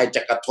ะเทศไทยจ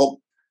ะกระทบ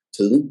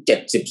ถึง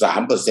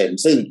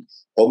 73% ซึ่ง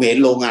ผมเห็น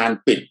โรงงาน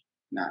ปิด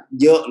นะ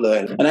เยอะเลย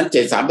เพราะนั้น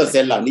 73%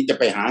 เหล่านี้จะ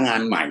ไปหางา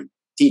นใหม่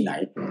ที่ไหน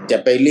จะ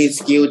ไปรีส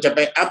กิลจะไป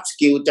อัพส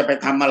กิลจะไป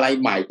ทำอะไร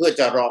ใหม่เพื่อ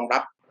จะรองรั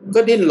บก็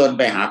ดิ้นรนไ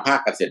ปหาภาค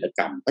เกษตรก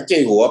รรมพระเจ้า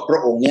อยู่หัวพร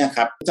ะองค์เนี่ยค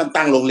รับท่าน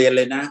ตั้งโรงเรียนเ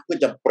ลยนะเพื่อ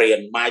จะเปลี่ยน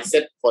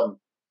mindset คน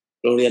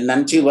โรงเรียนนั้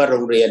นชื่อว่าโร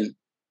งเรียน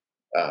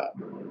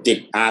จิต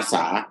อาส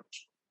า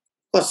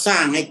ก็สร้า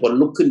งให้คน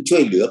ลุกขึ้นช่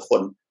วยเหลือค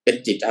นเป็น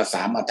จิตอาส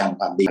ามาทำ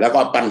ความดีแล้วก็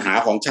ปัญหา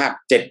ของชาติ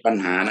7ปัญ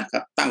หานะครั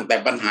บตั้งแต่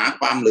ปัญหา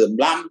ความเหลื่อม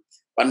ล้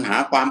ำปัญหา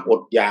ความอ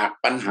ดอยาก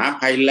ปัญหา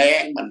ภัยแล้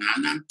งปัญหา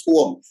น้ำท่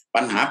วม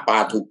ปัญหาป่า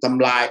ถูกท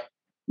ำลาย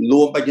ร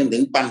วมไปจนถึ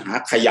งปัญหา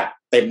ขยะ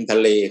เต็มทะ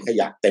เลข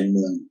ยะเต็มเ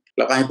มืองแ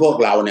ล้วก็ให้พวก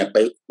เราเนี่ยไป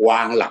ว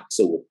างหลัก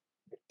สูตร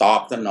ตอ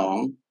บสนอง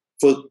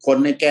ฝึกคน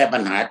ให้แก้ปั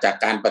ญหาจาก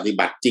การปฏิ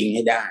บัติจริงใ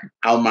ห้ได้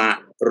เอามา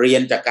เรีย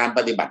นจากการป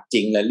ฏิบัติจ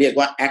ริงเลยเรียก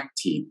ว่า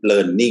active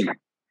learning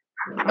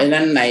เพราะฉะ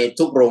นั้นใน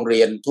ทุกโรงเรี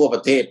ยนทั่วปร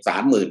ะเทศ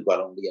 30,000 กว่า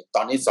โรงเรียนต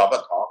อนนี้สป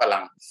ท.กำลั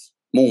ง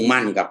มุ่ง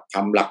มั่นกับท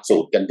ำหลักสู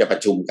ตรกันจะปร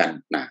ะชุมกัน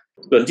นะ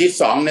ส่วนที่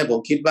2เนี่ยผม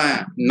คิดว่า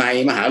ใน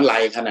มหาวิทยาลั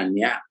ยขนาด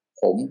นี้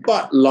ผมก็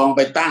ลองไป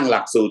ตั้งห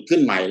ลักสูตรขึ้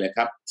นใหม่เลยค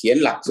รับเขียน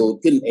หลักสูตร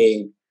ขึ้นเอง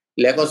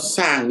แล้วก็ส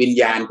ร้างวิญ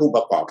ญาณผู้ป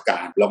ระกอบกา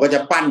รเราก็จะ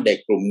ปั้นเด็ก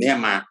กลุ่มนี้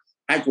มา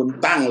ให้คุณ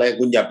ตั้งเลย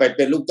คุณอย่าไปเ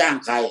ป็นลูกจ้าง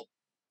ใคร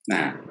น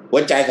ะหั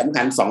วใจสำ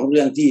คัญ2เ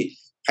รื่องที่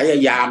พย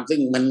ายามซึ่ง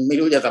มันไม่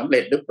รู้จะสำเร็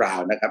จหรือเปล่า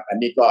นะครับอัน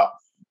นี้ก็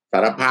สา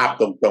รภาพ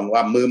ตรงๆว่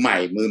ามือใหม่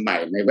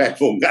ในแวด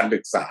วงการศึ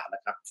กษาน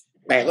ะครับ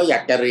แต่ก็อยา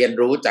กจะเรียน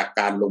รู้จาก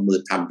การลงมือ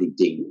ทำจ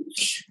ริง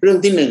ๆเรื่อง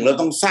ที่1เรา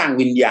ต้องสร้าง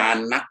วิญญาณ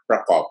นักปร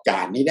ะกอบกา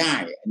รให้ได้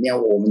อันนี้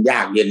โอ้มันย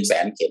ากเย็นแส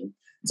นเข็ญ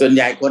ส่วนใ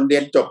หญ่คนเรี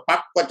ยนจบปั๊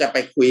บก็จะไป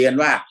คุยกัน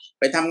ว่า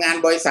ไปทำงาน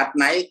บริษัท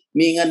ไหน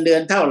มีเงินเดือ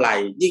นเท่าไหร่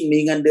ยิ่งมี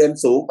เงินเดือน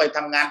สูงไปท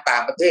ำงานต่า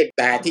งประเทศ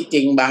แต่ที่จ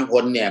ริงบางค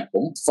นเนี่ยผ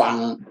มฟัง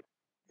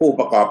ผู้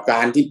ประกอบกา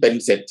รที่เป็น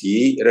เศรษฐี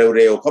เ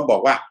ร็วๆเขาบอ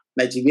กว่าใ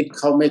นชีวิตเ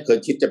ขาไม่เคย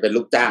คิดจะเป็น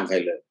ลูกจ้างใคร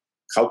เลย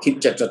เขาคิด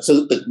จะซื้อ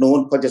ตึกนู้น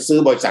เขาจะซื้อ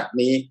บริษัท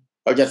นี้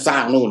เขาจะสร้า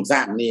งนู่นสร้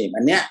างนี่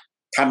อันเนี้ย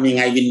ทำยัง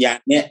ไงวิญญาณ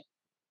เนี้ย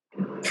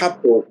ถ้า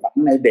ปลูกฝัง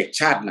ในเด็ก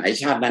ชาติไหน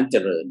ชาตินั้นเจ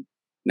ริญ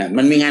นะ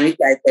มันมีงานวิ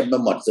จัยเต็มไป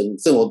หมดซึ่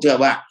งผมเชื่อ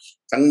ว่า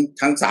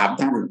ทั้ง3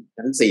ท่าน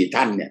ทั้ง4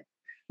ท่านเนี่ย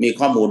มี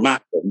ข้อมูลมาก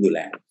ผมอยู่แ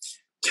ล้ว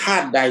ชา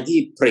ติใดที่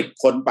ผลิต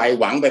คนไป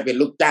หวังไปเป็น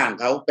ลูกจ้าง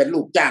เขาเป็นลู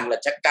กจ้างรา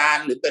ชการ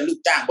หรือเป็นลูก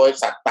จ้างบริ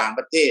ษัทต่างป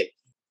ระเทศ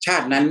ชา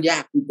ตินั้นยา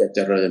กที่จะเจ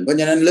ริญเพราะ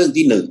ฉะนั้นเรื่อง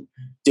ที่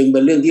1จึงเป็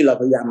นเรื่องที่เรา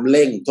พยายามเ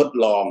ร่งทด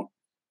ลอง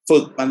ฝึ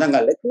กมันตั้งแ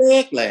ต่เล็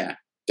กๆเลยอ่ะ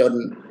จน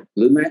ห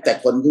รือแม้แต่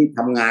คนที่ท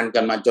ำงานกั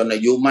นมาจนอ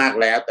ายุมาก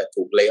แล้วแต่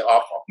ถูกเลย์ออ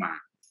ฟออกมา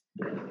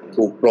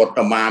ถูกปลดอ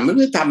อกมาไม่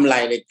รู้ทำอะไร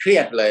เลยเครี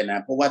ยดเลยนะ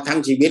เพราะว่าทั้ง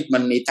ชีวิตมั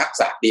นมีทัก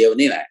ษะเดียว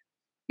นี่แหละ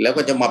แล้ว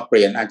ก็จะมาเป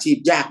ลี่ยนอาชีพ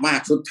ยากมาก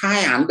สุดท้าย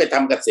หันไปท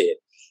ำเกษตร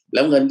แ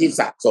ล้วเงินที่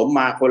สะสม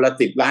มาคนละ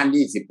10 ล้าน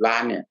20 ล้า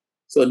นเนี่ย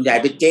ส่วนใหญ่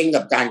ไปเจ๊ง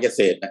กับการเก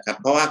ษตรนะครับ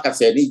เพราะว่าเก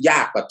ษตรนี่ย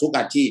ากกว่าทุก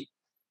อาชีพ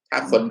ถ้า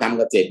คนทำ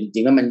เกษตรจริ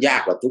งๆแล้วมันยา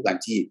กกว่าทุกอา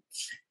ชีพ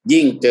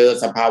ยิ่งเจอ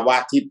สภาวะ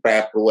ที่แปร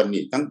ปรวน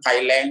นี่ทั้งภัย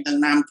แล้งทั้ง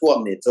น้ำท่วม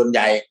เนี่ยส่วนให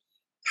ญ่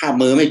ถ้า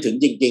มือไม่ถึง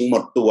จริงๆหม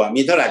ดตัว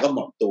มีเท่าไหร่ก็ห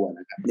มดตัวน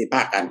ะครับในภ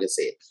าคการเกษ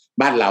ตร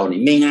บ้านเรา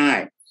นี่ไม่ง่าย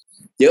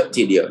เยอะ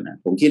ทีเดียวนะ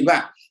ผมคิดว่า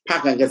ภาค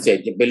การเกษตร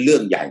จะเป็นเรื่อ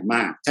งใหญ่ม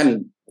ากท่าน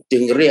จึ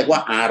งเรียกว่า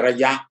อาร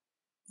ย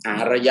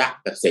ะ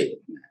เกษตร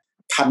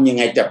ทำยัง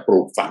ไงจะปลู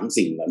กฝัง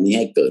สิ่งเหล่านี้ใ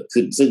ห้เกิด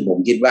ขึ้นซึ่งผม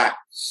คิดว่า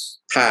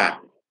ถ้า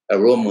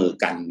ร่วมมือ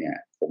กันเนี่ย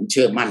ผมเ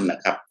ชื่อมั่นนะ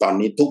ครับตอน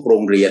นี้ทุกโร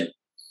งเรียน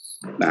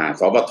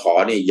สปท.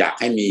นี่อยาก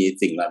ให้มี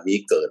สิ่งเหล่านี้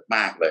เกิดม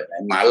ากเลย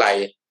มหาลัย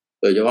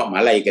โดยเฉพาะมห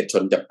าลัยเอกช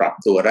นจะปรับ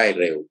ตัวได้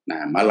เร็ว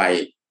มหาลัย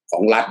ขอ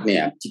งรัฐเนี่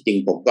ยที่จริง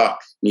ผมก็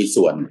มี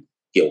ส่วน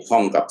เกี่ยวข้อ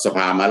งกับสภ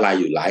ามหาลัย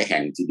อยู่หลายแห่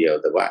งทีเดียว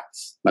แต่ว่า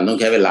มันต้อง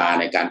ใช้เวลา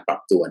ในการปรับ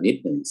ตัวนิด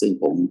หนึ่งซึ่ง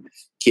ผม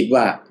คิด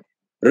ว่า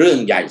เรื่อง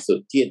ใหญ่สุด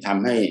ที่ท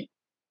ำให้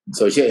โ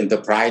ซเชียลเอ็นเตอ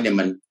ร์ไพรส์เนี่ย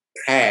มันแ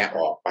พร่อ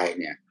อกไป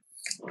เนี่ย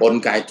กล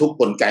ไกทุก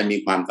กลไกมี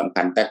ความสำ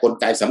คัญแต่กล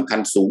ไกสำคัญ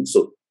สูง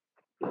สุด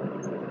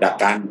จาก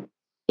การ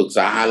ปรึกษ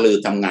าหารือ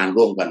ทำงาน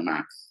ร่วมกันมา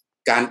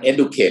การ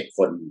educate ค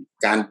น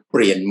การเป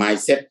ลี่ยน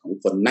mindset ของ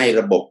คนใน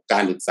ระบบกา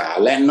รศึกษา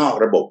และนอก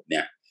ระบบเนี่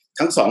ย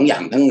ทั้ง2อย่า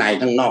งทั้งใน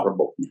ทั้งนอกระ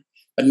บบเนี่ย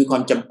มันมีควา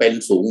มจำเป็น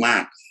สูงมา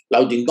กเรา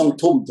จึงต้อง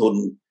ทุ่มทุน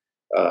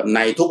ใน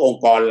ทุกอง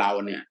ค์กรเรา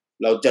เนี่ย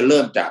เราจะเ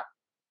ริ่มจาก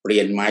เปลี่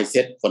ยน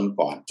mindset คน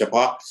ก่อนเฉพ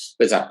าะบ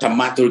ริษัทธรร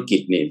มะธุรกิ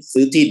จนี่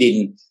ซื้อที่ดิน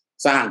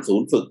สร้างศู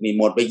นย์ฝึกนี่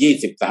หมดไป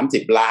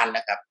 20-30 ล้านน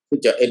ะครับเพื่อ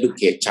จะ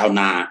educate ชาว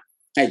นา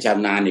ให้ชาว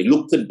นานี่ลุ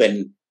กขึ้นเป็น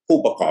ผู้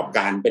ประกอบก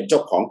ารเป็นเจ้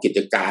าของกิจ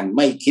การไ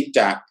ม่คิดจ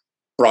ะ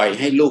ปล่อย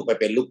ให้ลูกไป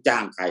เป็นลูกจ้า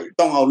งใคร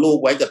ต้องเอาลูก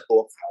ไว้กับตั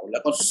วเขาแล้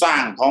วก็สร้า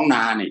งท้องน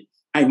านี่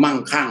ให้มั่ง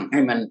คั่งใ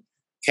ห้มัน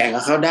แข่ง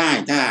กับเขาได้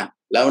ถ้า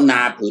แล้วน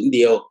าผืนเ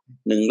ดียว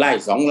1 ไร่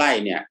 2 ไร่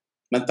เนี่ย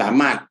มันสา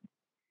มารถ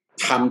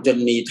ทำจน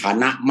มีฐา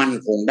นะมั่น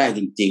คงได้จ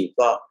ริงๆ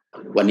ก็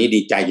วันนี้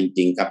ดีใจจ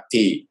ริงๆครับ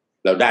ที่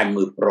เราได้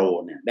มือโปร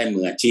เนี่ยได้มื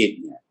ออาชีพ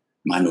เนี่ย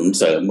มาหนุน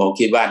เสริมผม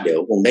คิดว่าเดี๋ยว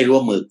คงได้ร่ว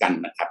มมือกัน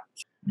นะครับ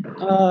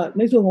ใ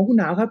นส่วนของคุณ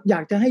หนาวครับอย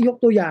ากจะให้ยก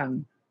ตัวอย่าง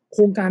โค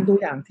รงการตัว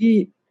อย่าง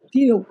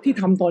ที่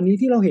ทำตอนนี้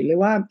ที่เราเห็นเลย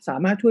ว่าสา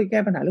มารถช่วยแก้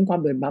ปัญหาเรื่องความ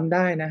เหลื่อมล้ำไ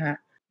ด้นะฮะ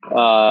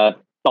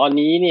ตอน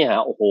นี้เนี่ย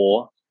โอ้โห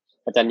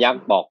อาจารย์ยัก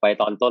ษ์บอกไป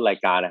ตอนต้นราย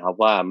การนะครับ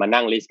ว่ามา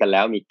นั่งลิสต์กันแ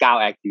ล้วมี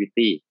9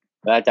 activity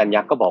แล้วอาจารย์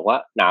ยักษ์ก็บอกว่า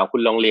หนาวคุ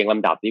ณลองเรียงล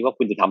ำดับนี้ว่า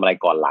คุณจะทำอะไร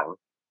ก่อนหลัง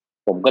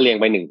ผมก็เรียง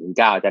ไป1 ถึง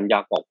 9อาจารย์ยั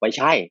กษ์บอกไม่ใ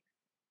ช่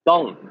ต้อ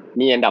ง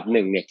มีอันดับ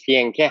1เนี่ยเพีย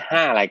งแค่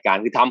5รายการ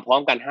คือทำพร้อ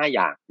มกัน5อ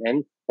ย่างนั้น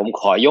ผม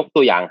ขอยก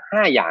ตัวอย่าง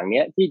5อย่างเ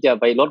นี้ยที่จะ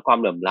ไปลดความ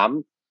เหลื่อมล้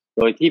ำโ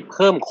ดยที่เ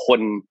พิ่มค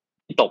น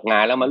ที่ตกงา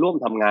นแล้วมาร่วม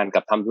ทำงาน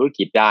กับทำธุร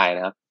กิจได้น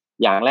ะครับ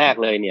อย่างแรก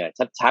เลยเนี่ย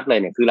ชัดๆเลย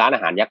เนี่ยคือร้านอ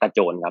าหารยักษ์กระโจ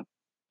นครับ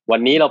วัน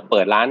นี้เราเ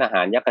ปิดร้านอาห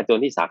ารยักษ์กระโจ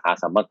นที่สาขา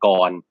สัมมก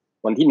ร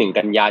วันที่1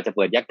 กันยาจะเ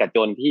ปิดยักษ์กระโจ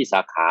นที่ส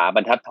าขาบร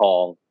รทัดทอ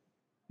ง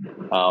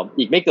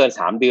อีกไม่เกิน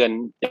3 เดือน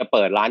จะเ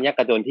ปิดร้านยักษ์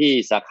กระโจนที่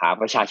สาขา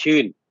ประชาชื่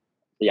น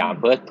สยาม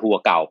เฟิร์สทัว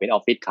ร์เก่าเป็นออ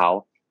ฟฟิศเขา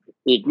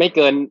อีกไม่เ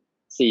กิน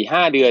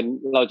 4-5 เดือน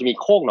เราจะมี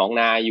โคกหนอง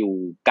นาอยู่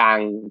กลาง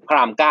พระร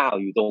าม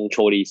 9อยู่ตรงโช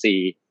ว์ดีซี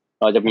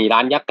เราจะมีร้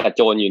านยักษ์กระโ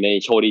จนอยู่ใน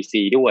โชว์ดี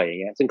ซีด้วยอย่า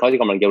งเงี้ยซึ่งเขาจะ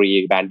กำลังจะรี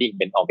แบรนดิ้ง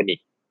เป็นออร์แกนิก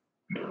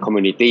คอม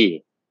มูนิตี้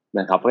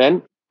นะครับเพราะฉะนั้น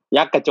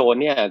ยักษ์กระโจน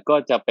เนี่ยก็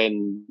จะเป็น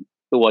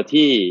ตัว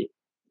ที่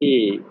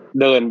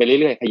เดินไปเ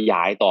รื่อยๆขย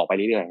ายต่อไปเ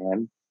รื่อยๆงั้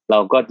นเรา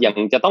ก็ยัง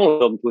จะต้อง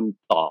ลงทุน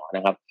ต่อน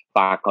ะครับฝ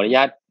ากขออนุญ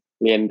าต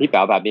เรียนพี่แป๋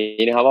วแบบ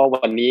นี้นะครับว่า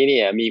วันนี้เ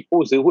นี่ยมีผู้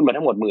ซื้อหุ้นมา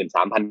ทั้งหมด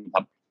 13,000 ค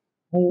รับ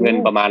เงิน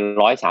ประมาณ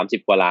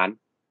130 กว่าล้าน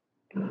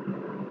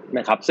น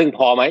ะครับซึ่งพ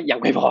อไหมยัง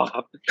ไม่พอค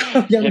รับ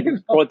เห็น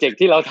โปรเจกต์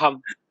ที่เราท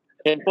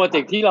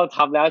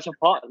ำแล้วเฉ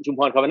พาะชุมพ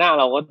รคาร์บาน่า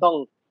เราก็ต้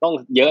อง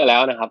เยอะแล้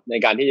วนะครับใน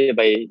การที่จะ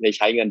ไปใ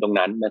ช้เงินตรง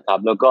นั้นนะครับ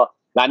แล้วก็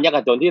ร้านยักษ์กร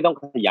ะโจนที่ต้อง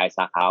ขยายส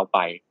าขาไป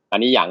อัน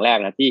นี้อย่างแรก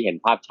นะที่เห็น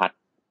ภาพชัด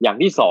อย่าง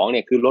ที่2เ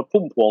นี่ยคือรถ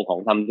พุ่มพวงของ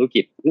ทำธุร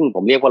กิจซึ่งผ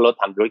มเรียกว่ารถ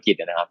ทำธุรกิจ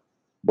นะครับ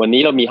วัน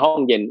นี้เรามีห้อง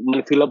เย็นมั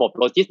นคือระบบ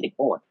โลจิสติกส์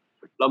ทั้งหมด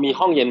เรามี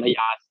ห้องเย็นพญ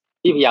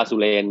าสุ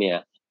เรนเนี่ย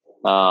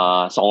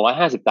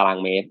250 ตาราง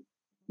เมตร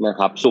นะค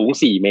รับสูง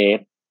4 เมต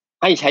ร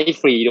ให้ใช้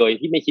ฟรีโดย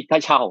ที่ไม่คิดค่า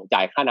เช่าจ่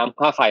ายค่าน้ำ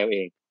ค่าไฟเอาเอ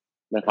ง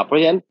นะครับเพราะ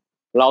ฉะนั้น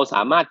เราส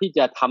ามารถที่จ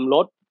ะทำร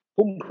ถ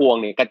พุ่มพวง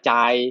เนี่ยกระจ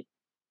าย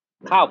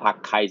ข้าวผัก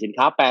ไข่สิน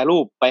ค้าแปรรู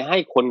ปไปให้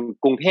คน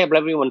กรุงเทพและ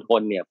ปริมณฑ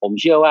ลเนี่ยผม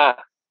เชื่อว่า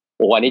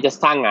อันนี้จะ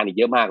สร้างงานอีก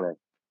เยอะมากเลย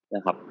น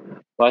ะครับ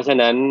เพราะฉะ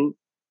นั้น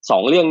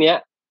2เรื่องนี้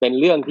เป็น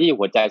เรื่องที่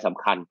หัวใจส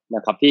ำคัญน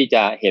ะครับที่จ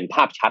ะเห็นภ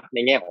าพชัดใน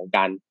แง่ของก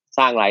ารส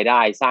ร้างรายได้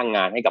สร้างง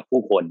านให้กับ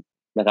ผู้คน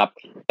นะครับ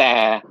แต่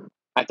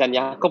อาจารย์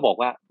ยักษ์ก็บอก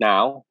ว่าหนา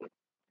ว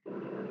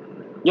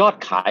ยอด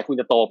ขายคุณ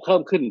จะโตเพิ่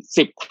มขึ้น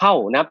10 เท่า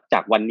นับจา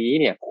กวันนี้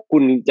เนี่ยคุ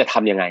ณจะท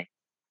ำยังไง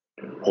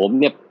ผม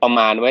เนี่ยประม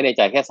าณไว้ในใ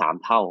จแค่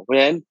3 เท่าเพราะฉ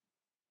ะนั้น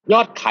ย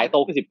อดขายโต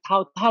ขึ้น10 เท่า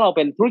ถ้าเราเ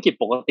ป็นธุรกิจ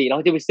ปกติเร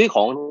าจะไปซื้อข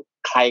อง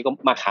ใครก็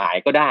มาขาย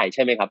ก็ได้ใ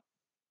ช่ไหมครับ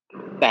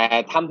แต่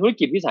ทำธุร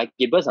กิจวิสาห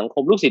กิจเพื่อสังค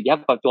มลูกศิษย์ยัก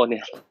ษ์กระโจนเ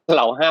นี่ยเ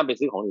ราห้ามไป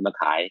ซื้อของอื่นมา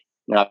ขาย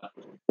นะครับ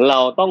เรา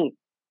ต้อง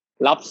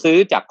รับซื้อ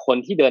จากคน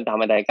ที่เดินตาม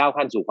บันได9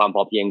 ขั้นสู่ความพ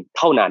อเพียงเ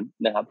ท่านั้น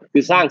นะครับคื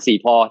อสร้าง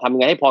4 พอทำยัง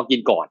ไงให้พอกิน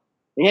ก่อน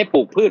ไม่ให้ป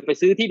ลูกพืชไป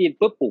ซื้อที่ดิน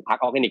ปุ๊บปลูกผัก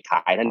ออร์แกนิกข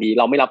ายทันที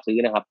เราไม่รับซื้อ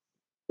นะครับ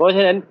เพราะฉ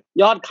ะนั้น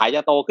ยอดขายจ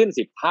ะโตขึ้น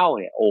10 เท่า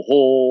เนี่ยโอ้โห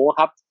ค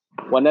รับ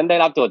วันนั้นได้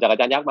รับโจทย์จากอา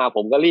จารย์ยักษ์มาผ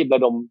มก็รีบร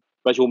ะดม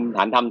ประชุมฐ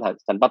านท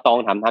ำสันปะตอง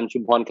ฐานทำชุ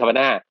มพรคาร์บา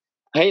น่า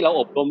ให้เรา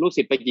อบรมลูก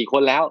ศิษย์ไปกี่ค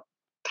นแล้ว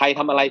ใครท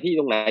ำอะไรที่ต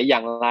รงไหนอย่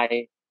างไร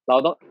เรา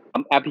ต้องท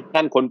ำแอปพลิเค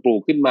ชันคนปลู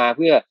กขึ้นมาเ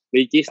พื่อ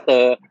รีจิสเตอ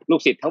ร์ลู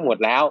กศิษย์ทั้งหมด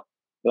แล้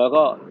ว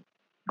ก็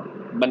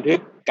บันทึก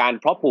การ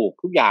เพาะปลูก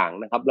ทุกอย่าง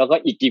นะครับแล้วก็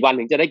อีกกี่วัน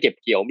ถึงจะได้เก็บ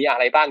เกี่ยวมีอะ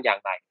ไรบ้างอย่าง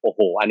ไรโอ้โห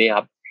อันนี้ค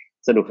รับ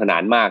สนุกสนา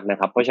นมากนะ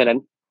ครับเพราะฉะนั้น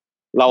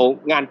เรา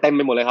งานเต็มไ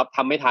ปหมดเลยครับท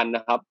ำไม่ทันน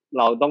ะครับ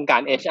เราต้องกา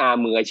ร HR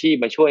มืออาชีพ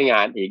มาช่วยง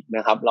านอีกน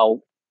ะครับเรา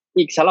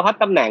อีกสารพัด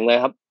ตำแหน่งเลย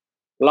ครับ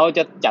เราจ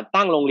ะจัด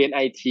ตั้งโรงเรียน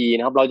IT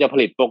นะครับเราจะผ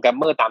ลิตโปรแกรม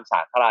เมอร์ตามศา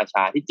สตร์พระราช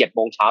าที่7 โม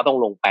งเช้าต้อง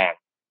ลงแปลง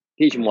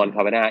ที่ชุมพรค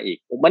าร์บาน่าอีก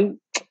มัน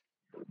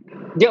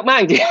เยอะมาก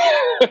จริง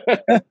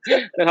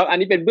นะครับอัน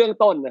นี้เป็นเบื้อง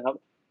ต้นนะครับ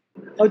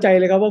เข้าใจ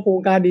เลยครับว่าโคร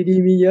งการดี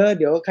ๆมีเยอะ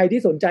เดี๋ยวใครที่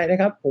สนใจนะ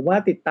ครับผมว่า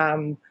ติดตาม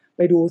ไ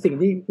ปดูสิ่ง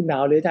ที่คุณหนา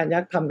วหรืออาจารย์ยั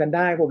กษ์ทำกันไ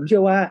ด้ผมเชื่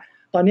อว่า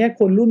ตอนนี้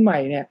คนรุ่นใหม่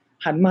เนี่ย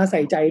หันมาใ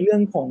ส่ใจเรื่อ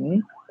งของ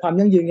ความ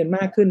ยั่งยืนกันม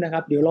ากขึ้นนะค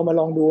รับเดี๋ยวเรามา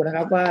ลองดูนะค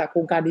รับว่าโคร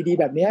งการดีๆ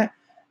แบบนี้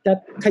จะ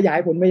ขยาย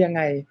ผลไปยังไ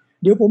ง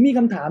เดี๋ยวผมมีค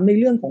ำถามใน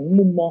เรื่องของ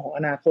มุมมองของ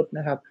อนาคตน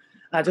ะครับ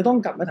อาจจะต้อง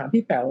กลับมาถาม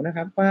พี่แป๋วนะค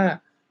รับว่า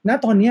ณ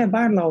ตอนนี้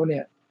บ้านเราเนี่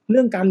ยเ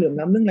รื่องการเหลื่อม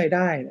ล้ำเรื่องรายไ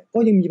ด้ก็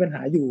ยังมีปัญห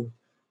าอยู่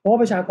เพราะ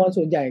ประชากร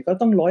ส่วนใหญ่ก็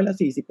ต้อง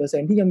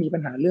40%ที่ยังมีปั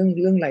ญหาเ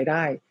รื่องรายไ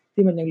ด้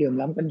ที่มันยังเหลื่อม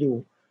ล้ำกันอยู่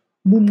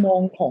มุมมอ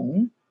งของ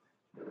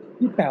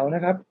พี่แป๋วน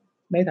ะครับ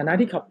ในฐานะ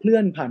ที่ขับเคลื่อ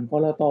นผ่านก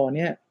ลต.เ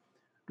นี่ย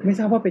ไม่ท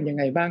ราบว่าเป็นยัง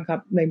ไงบ้างครับ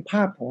ในภ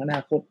าพของอนา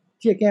คต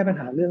ที่จะแก้ปัญ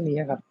หาเรื่องนี้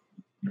ครับ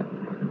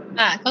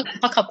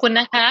ก็ขอบคุณ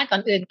นะคะก่อ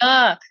นอื่นก็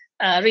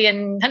เรียน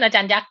ท่านอาจ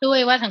ารย์ยักษ์ด้วย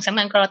ว่าทางสำนัก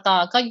งานกลต.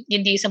ก็ยิ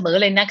นดีเสมอ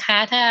เลยนะคะ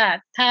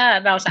ถ้า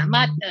เราสาม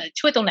ารถ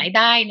ช่วยตรงไหนไ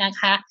ด้นะ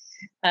คะ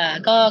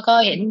ก็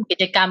เห็นกิ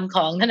จกรรมข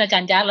องท่านอาจา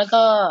รย์ยักษ์แล้ว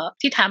ก็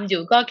ที่ทำอ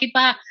ยู่ก็คิด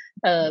ว่า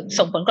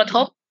ส่งผลกระท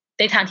บ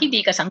ในทางที่ดี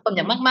กับสังคมอ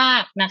ย่างมา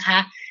กๆนะคะ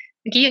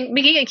เมื่อ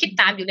กี้ยังคิด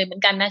ตามอยู่เลยเหมือ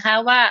นกันนะคะ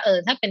ว่า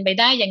ถ้าเป็นไป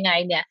ได้ยังไง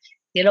เนี่ย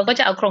เดี๋ยวเราก็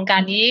จะเอาโครงกา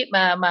รนี้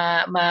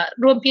มา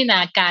ร่วมพิจารณ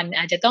ากัน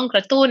อาจจะต้องกร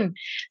ะตุ้น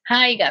ใ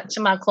ห้กับส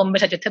มาคมบ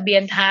ริษัทจดทะเบีย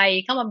นไทย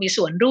เข้ามามี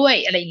ส่วนด้วย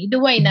อะไรอย่างนี้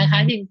ด้วยนะคะ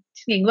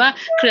จริงว่า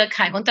เครือ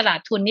ข่ายของตลาด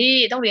ทุนนี่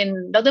ต้องเรียน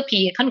ดร.พี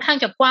ค่อนข้าง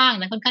จะกว้าง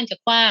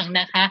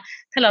นะคะ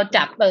ถ้าเรา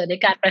จับใน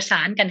การประส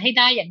านกันให้ไ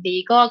ด้อย่างดี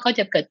ก็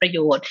จะเกิดประโย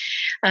ชน์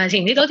สิ่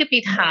งที่ดร.พี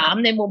ถาม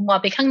ในมุมมอง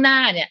ไปข้างหน้า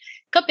เนี่ย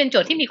ก็เป็นโจ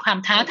ทย์ที่มีความ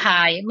ท้าท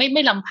ายไ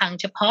ม่ลำพัง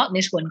เฉพาะใน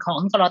ส่วนของ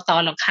กลต.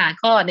หรอกค่ะ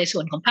ก็ในส่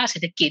วนของภาคเศร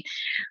ษฐกิจ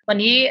วัน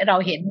นี้เรา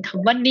เห็นค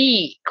ำว่าหนี้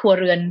ครัว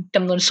เรือนจ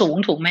ำนวนสูง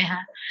ถูกไหมค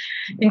ะ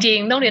จริง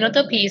ๆต้องเรียนด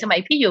ร.พีสมัย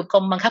พี่อยู่กร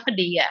มบังคับค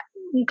ดี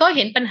ก็เ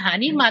ห็นปัญหา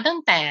นี้มาตั้ง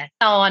แต่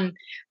ตอน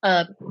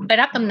ไป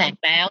รับตำแหน่ง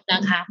แล้วน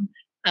ะคะ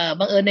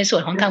บังเอิญในส่ว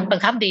นของทางบัง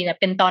คับคดีเนี่ย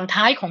เป็นตอน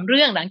ท้ายของเ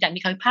รื่องหลังจากมี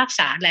คำพิพากษ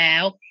าแล้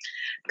ว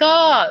ก็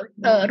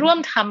ร่วม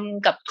ท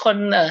ำกับคน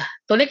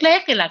ตัวเล็ก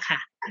ๆนี่แหละค่ะ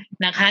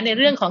นะคะใน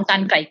เรื่องของกา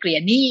รไกล่เกลี่ย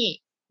ห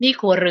นี้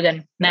ครัวเรือน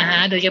นะคะ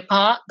โดยเฉพ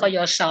าะกย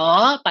ศ.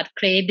บัตรเ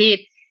ครดิต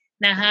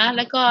นะคะแ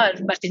ล้วก็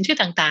บัตรสินเชื่อ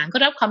ต่างๆก็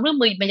รับความร่วม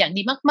มือมาอย่าง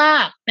ดีมา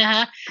กๆนะค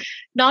ะ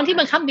น้องที่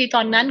บังคับคดีต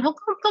อนนั้น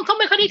เขา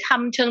ไม่ค่อยได้ท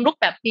ำเชิงรุก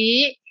แบบนี้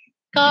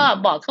ก็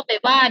บอกเข้าไป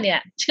ว่าเนี่ย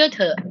เชื่อเ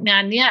ถอะงา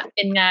นเนี้ยเ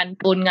ป็นงาน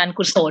บุญงาน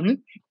กุศล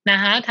นะ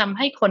คะทำใ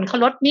ห้คนเขา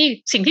ลดหนี้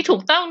สิ่งที่ถู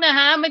กต้องนะค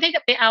ะไม่ได้จ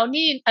ะไปเอาห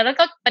นี้แล้ว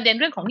ก็ประเด็น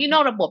เรื่องของหนี้น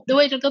อกระบบด้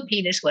วยดร.พี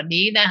ในส่วน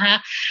นี้นะคะ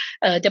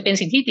จะเป็น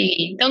สิ่งที่ดี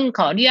ต้องข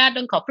ออนุญาต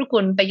ต้องขอบพระคุ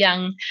ณไปยัง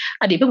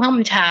อดีตผู้บังคับ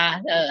บัญชา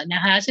น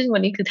ะคะซึ่งวั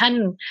นนี้คือท่าน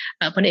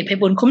พลเอกไพ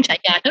บูลย์คุ้มฉา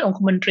ยาท่านองค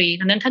มนตรี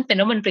ตอนนั้นท่านเป็น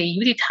รัฐมนตรี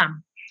ยุติธรรม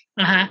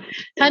นะคะ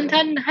ท่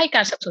านให้ก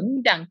ารสนับสนุน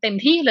อย่างเต็ม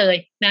ที่เลย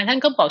นะท่าน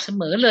ก็บอกเส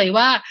มอเลย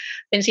ว่า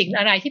เป็นสิ่ง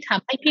อะไรที่ท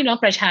ำให้พี่น้อง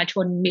ประชาช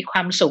นมีคว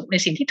ามสุขใน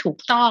สิ่งที่ถูก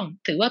ต้อง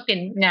ถือว่าเป็น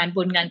งาน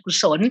บุญงานกุ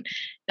ศล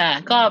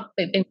ก็เ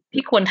ป็น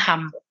ที่ควรท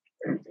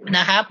ำน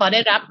ะคะพอได้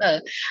รับ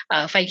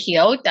ไฟเขี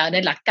ยวจากใน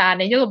หลักการ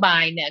ในนโยบา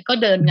ยเนี่ยก็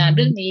เดินงานเ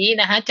รื่องนี้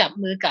นะคะจับ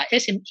มือกับ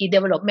SME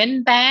Development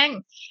Bank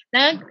น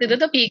ะคือด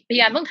ร.พีพย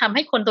ายามต้องทำใ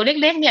ห้คนตัวเ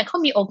ล็กๆเนี่ยเขา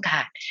มีโอก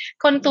าส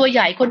คนตัวให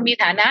ญ่คนมี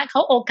ฐานะเข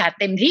าโอกาส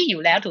เต็มที่อ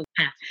ยู่แล้วถูก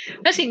ค่ะ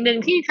และสิ่งหนึ่ง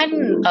ที่ท่าน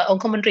อง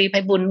คมนตรีไพ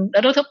บูลย์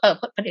ดร.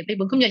พลเอกไพ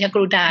บูลย์คุ้มฉายาก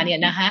รุณาเนี่ย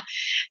นะคะ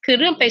คือ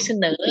เรื่องไปเส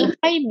นอ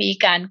ให้มี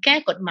การแก้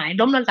กฎหมาย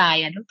ล้มละลาย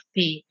ดร.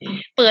พี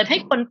เปิดให้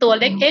คนตัว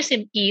เล็ก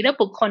SME และ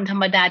บุคคลธร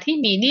รมดาที่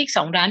มีหนี้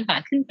2 ล้านบา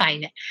ทขึ้นไป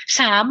เนี่ย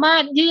สามา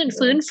รถยื่น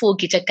ฟื้นฟู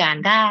กิจการ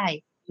ได้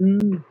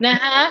นะ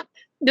คะ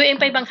โดยเอง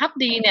ไปบังคับ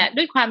ดีเนี่ย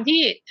ด้วยความที่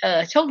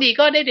โชคดี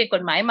ก็ได้เรียนก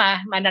ฎหมาย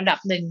มาระดับ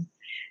หนึ่ง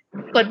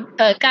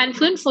การ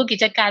ฟื้นฟูกิ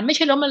จการไม่ใ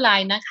ช่ล้มละลาย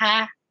นะค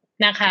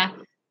ะ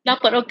เรา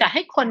เปิดโอกาสใ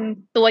ห้คน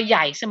ตัวให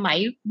ญ่สมัย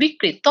วิ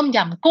กฤตต้มย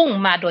ำกุ้ง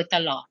มาโดยต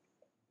ลอด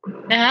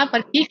นะคะพอ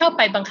ที่เข้าไ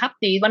ปบังคับ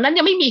ดีวันนั้น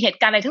ยังไม่มีเหตุ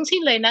การณ์อะไรทั้งสิ้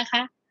นเลยนะค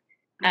ะ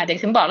เด็ก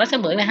ถึงบอกแล้วเส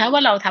มอนะคะว่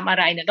าเราทำอะ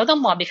ไรเนี่ยเราต้อง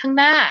มองไปข้าง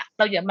หน้าเ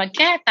ราอย่ามาแ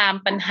ก้ตาม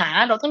ปัญหา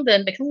เราต้องเดิน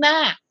ไปข้างหน้า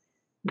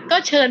ก็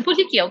เชิญผู้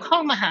ที่เกี่ยวข้อ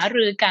งมาหา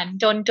รือกัน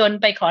จน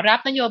ไปขอรับ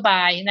นโยบ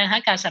ายนะคะ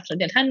การสนับสนุน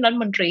จากท่านรัฐ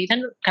มนตรีท่า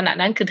นขณะ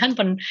นั้นคือท่าน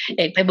พลเ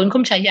อกไพบูลย์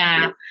คุ้มฉายา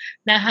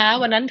นะคะ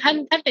วันนั้น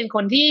ท่านเป็นค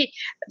นที่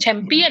แชม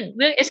เปี้ยนเ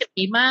รื่อง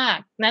SME มาก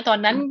นะตอน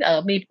นั้น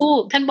มี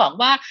ท่านบอก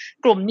ว่า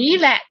กลุ่มนี้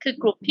แหละคือ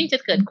กลุ่มที่จะ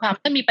เกิดความ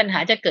ถ้ามีปัญหา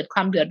จะเกิดคว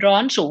ามเดือดร้อ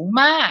นสูง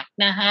มาก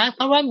นะคะเพ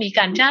ราะว่ามีก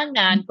ารจ้าง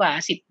งานกว่า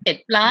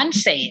11 ล้าน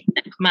เศษ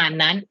ประมาณ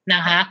นั้นน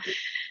ะคะ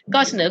ก็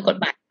เสนอกฎ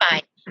หมายไป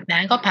น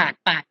ะก็ผ่าน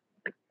ไป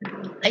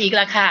อีก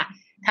ละค่ะ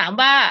ถาม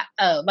ว่า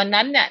วัน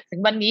นั้นเนี่ยถึ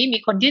งวันนี้มี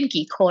คนยื่น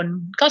กี่คน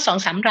ก็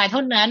 2-3 รายเท่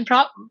านั้นเพรา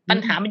ะปัญ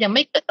หามันยังไ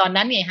ม่เกิดตอน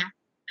นั้นไงคะ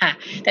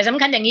แต่สำ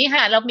คัญอย่างนี้ค่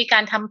ะเรามีกา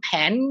รทำแผ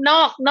นน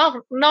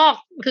อก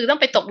คือต้อง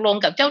ไปตกลง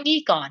กับเจ้าหนี้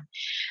ก่อน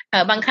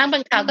บางครั้งบา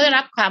งคราวก็ได้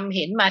รับความเ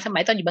ห็นมาสมั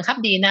ยตอนอยู่บังคับ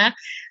ดีนะ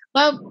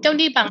ว่าเจ้าห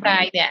นี้บางรา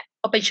ยเนี่ย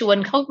พอไปชวน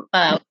เขา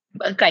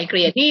ไกล่เก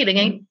ลี่ยหนี้หรือ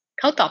ไง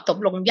เขาตอบตก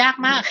ลงยาก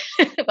มาก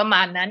ประม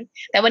าณนั้น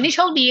แต่วันนี้โช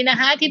คดีนะ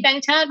คะที่แบง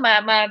ก์ชาติ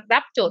มารั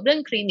บโจทย์เรื่อง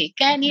คลินิก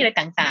แก้หนี้อะไร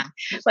ต่าง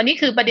ๆวันนี้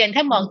คือประเด็นถ้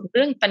ามองถึงเ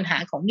รื่องปัญหา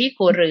ของหนี้ค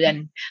รัวเรือน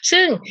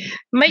ซึ่ง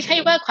ไม่ใช่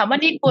ว่าความว่า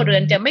หนี้ครัวเรือ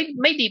นจะ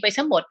ไม่ดีไป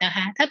ทั้งหมดนะค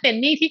ะถ้าเป็น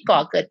หนี้ที่ก่อ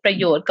เกิดประ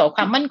โยชน์ก่อค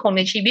วามมั่นคงใ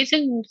นชีวิตซึ่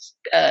ง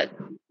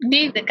ห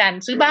นี้ในการ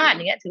ซื้อบ้านอ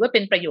ย่างเงี้ยถือว่าเ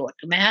ป็นประโยชน์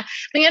ถูกไหมคะ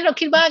เพราะงั้นเรา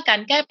คิดว่ากา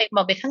รแก้ไปม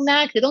องไปข้างหน้า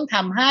คือต้องท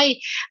ำให้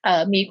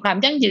มีความ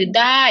ยั่งยืน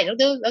ได้แล้ว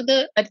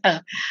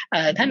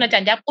ท่านอาจา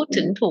รย์ยักษ์พูด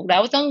ถึงถูกแล้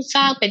วต้องส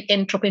ร้างเป็น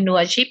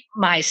entrepreneurship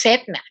mindset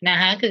นะ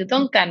ฮะคือต้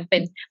องการเป็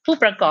นผู้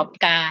ประกอบ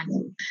การ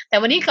แต่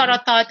วันนี้กร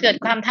ต.เกิด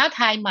ความท้าท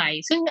ายใหม่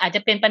ซึ่งอาจจ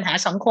ะเป็นปัญหา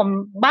สังคม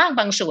บ้าง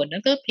บางส่วนนั่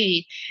นก็คือ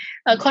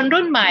คน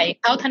รุ่นใหม่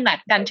เขาถนัด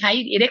การใช้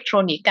อิเล็กทรอ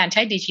นิกส์การใ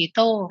ช้ดิจิ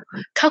ทัล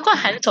เขาก็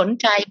หันสน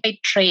ใจไป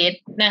เทรด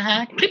นะคะ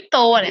คริปโต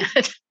เนี่ย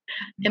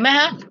เห็นไหมฮ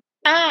ะ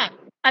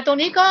ตรง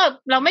นี้ก็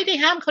เราไม่ได้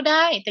ห้ามเขาไ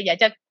ด้แต่อยาก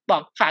จะบอ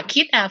กฝาก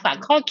คิดฝาก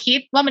ข้อคิด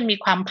ว่ามันมี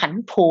ความผัน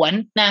ผวน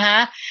นะคะ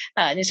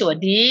ในส่วน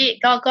นี้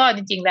ก็จ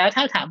ริงๆแล้วถ้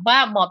าถามว่า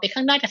มองไปข้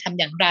างหน้าจะทำ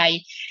อย่างไร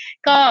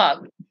ก็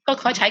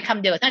ขอใช้ค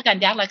ำเดียวท่านอาจาร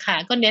ย์ยักษ์ราคา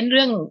ก็เน้นเ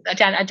รื่องอา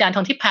จารย์ท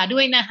องทิพาด้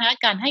วยนะคะ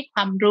การให้คว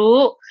ามรู้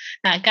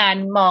การ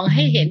มองใ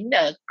ห้เห็น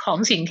ของ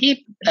สิ่งที่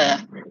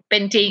เป็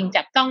นจริง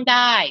จับต้องไ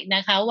ด้น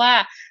ะคะว่า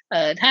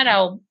ถ้าเรา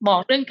มอง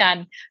เรื่องการ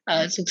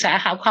ศึกษา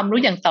หาความรู้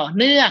อย่างต่อ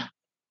เนื่อง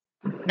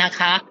นะค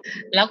ะ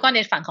แล้วก็ใน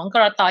ฝั่งของก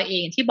รต.เอ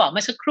งที่บอกเ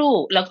มื่อสักครู่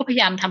เราก็พย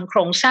ายามทำโคร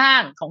งสร้า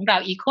งของเรา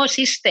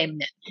Ecosystem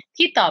เนี่ย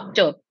ที่ตอบโ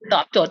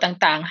จทย์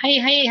ต่างๆใ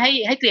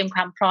ห้เตรียมค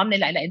วามพร้อมใน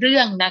หลายๆเรื่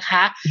องนะค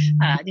ะ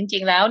จริ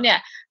งๆแล้วเนี่ย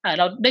เ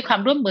ราด้วยควา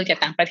มร่วมมือจาก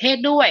ต่างประเทศ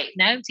ด้วย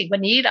นะสิ่งวั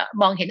นนี้เรา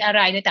มองเห็นอะไ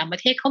รในต่างประ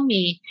เทศเขา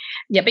มี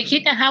อย่าไปคิ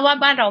ดนะคะว่า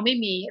บ้านเราไม่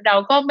มีเรา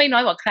ก็ไม่น้อ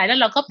ยกว่าใครแล้ว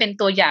เราก็เป็น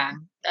ตัวอย่าง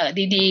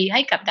ดีๆใ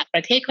ห้กับต่างป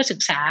ระเทศเขาศึ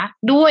กษา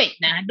ด้วย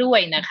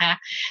นะคะ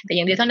แต่อ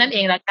ย่างเดียวเท่านั้นเอ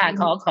งละค่ะ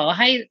ขอ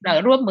ให้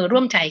ร่วมมือร่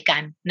วมใจกั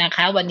นนะค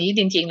ะวันนี้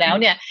จริงๆแล้ว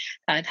เนี่ย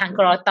ทางก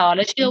รต.แล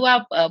ะเชื่อว่า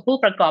ผู้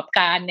ประกอบก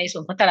ารในส่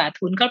วนของตลาด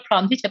ทุนก็พร้อ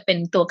มที่จะเป็น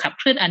ตัวขับเ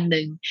คลื่อนอันห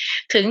นึ่ง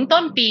ถึงต้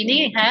นปีนี้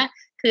คะ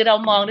คือเรา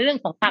มองในเรื่อง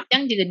ของความ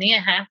ยั่งยืนนี่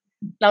ฮะ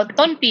เรา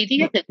ต้นปีที่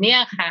จะถึงเนี่ย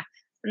ค่ะ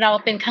เรา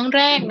เป็นครั้งแ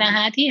รกนะค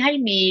ะที่ให้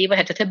มีบริ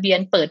ษัทจดทะเบียน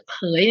เปิดเผ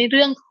ยในเ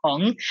รื่องของ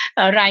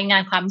รายงา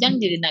นความยั่ง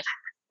ยืนนะคะ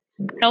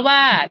เพราะว่า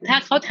ถ้า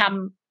เขาท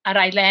ำอะไ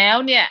รแล้ว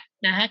เนี่ย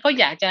นะคะก็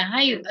อยากจะใ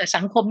ห้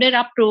สังคมได้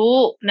รับรู้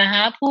นะค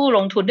ะผู้ล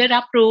งทุนได้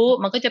รับรู้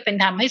มันก็จะเป็น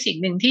ทำให้สิ่ง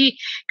หนึ่งที่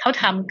เขา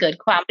ทำเกิด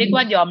ความเรียก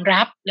ว่ายอม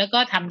รับแล้วก็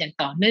ทำอย่าง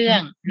ต่อเนื่อ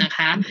งนะค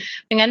ะ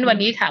ดังนั้นวัน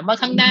นี้ถามว่า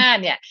ข้างหน้า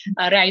เนี่ย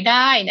รายไ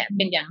ด้เนี่ยเ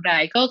ป็นอย่างไร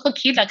ก็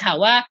คิดแหละค่ะ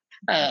ว่า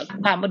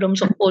ความอุดม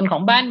สมบูรณ์ขอ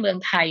งบ้านเมือง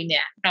ไทยเ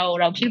นี่ย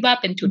เราคิดว่า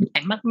เป็นจุดแข็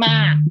งม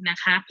ากๆนะ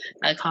คะ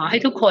ขอให้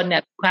ทุกคนเนี่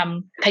ยความ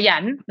ขยั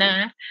นนะ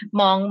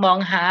มอง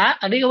หา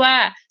เรียกว่า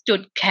จุ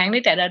ดแข็งใน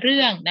แต่ละเ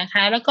รื่องนะค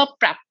ะแล้วก็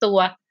ปรับตัว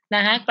น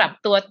ะคะปรับ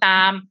ตัวต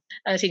าม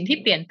สิ่งที่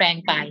เปลี่ยนแปลง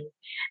ไป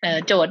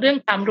โจทย์เรื่อง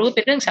ความรู้เ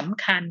ป็นเรื่องส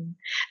ำคัญ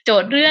โจ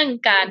ทย์เรื่อง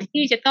การ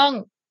ที่จะต้อง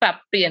ปรับ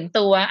เปลี่ยน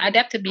ตัว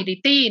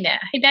adaptability เนี่ย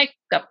ให้ได้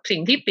กับสิ่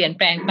งที่เปลี่ยนแ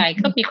ปลงไป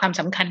ก็มีความ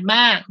สำคัญม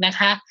ากนะ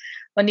คะ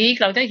วันนี้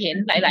เราจะเห็น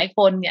หลายๆค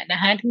นเนี่ยนะ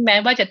คะถึงแม้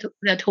ว่าจะ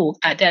ถูก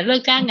อาจจะเลิ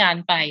กจ้างงาน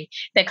ไป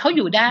แต่เขาอ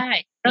ยู่ได้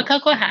แล้วเขา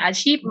ก็หาอา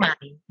ชีพใหม่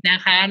นะ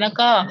คะแล้ว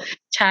ก็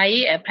ใช้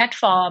แพลต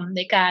ฟอร์มใ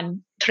นการ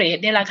เทรด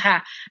เนี่ยแหละค่ะ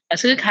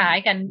ซื้อขาย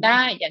กันไ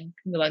ด้อย่าง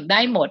ได้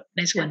หมดใ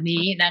นส่วน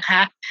นี้นะค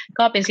ะ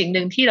ก็เป็นสิ่งห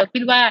นึ่งที่เราคิ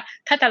ดว่า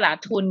ถ้าตลาด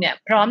ทุนเนี่ย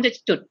พร้อมจะ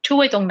จุดช่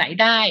วยตรงไหน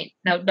ได้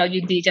เรายิ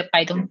นดีจะไป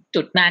ตรง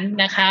จุดนั้น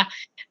นะคะ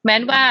แม้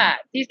ว่า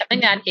ที่สำนัก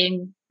งานเอง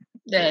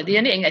ดิ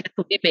ฉันเองอาจจะ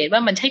ถูกดีเบตว่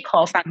ามันใช่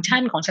core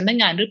function ของสำนัก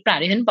งานหรือเปล่า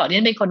ดิฉันบอกดิ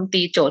ฉันเป็นคน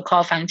ตีโจทย์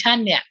core function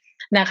เนี่ย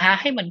นะคะ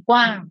ให้มันก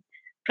ว้าง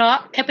เพราะ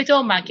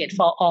capital market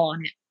for all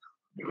เนี่ย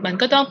มัน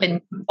ก็ต้องเป็น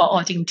for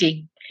all จริง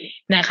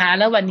ๆนะคะ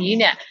แล้ววันนี้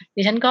เนี่ย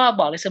ดิฉันก็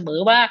บอกเลยเสมอ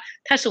ว่า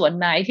ถ้าส่วน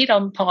ไหนที่เรา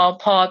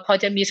พอ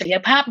จะมีศักย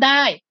ภาพไ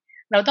ด้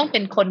เราต้องเป็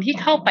นคนที่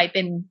เข้าไปเ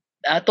ป็น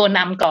ตัวน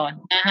ำก่อน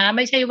นะคะไ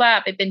ม่ใช่ว่า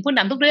ไปเป็นผู้น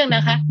ำทุกเรื่องน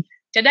ะคะ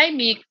จะได้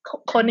มี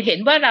คนเห็น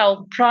ว่าเรา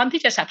พร้อม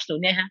ที่จะสนับสนุ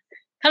นเนี่ยฮะ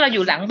ถ้าเราอ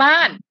ยู่หลังบ้า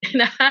น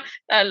นะคะ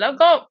แล้ว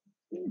ก็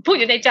พูด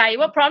อยู่ในใจ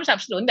ว่าพร้อมสนั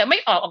บสนุนแต่ไม่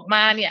ออกม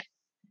าเนี่ย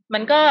มั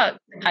นก็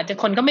อาจจะ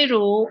คนก็ไม่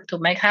รู้ถู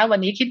กไหมคะวัน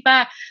นี้คิดว่า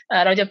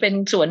เราจะเป็น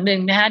ส่วนหนึ่ง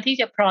นะคะที่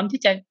จะพร้อม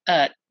ที่จะ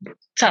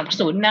สนับส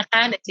นุนนะค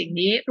ะในสิ่ง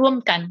นี้ร่วม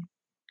กัน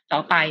ต่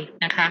อไป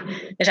นะคะ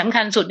แต่สำ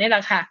คัญสุดนี่แหล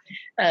ะค่ะ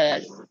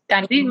กา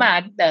รที่มา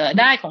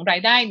ได้ของรา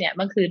ยได้เนี่ย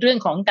มันคือเรื่อง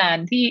ของการ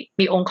ที่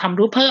มีองค์ความ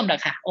รู้เพิ่มแหล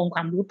ะค่ะองค์คว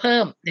ามรู้เพิ่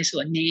มในส่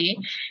วนนี้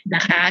น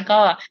ะคะก็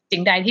สิ่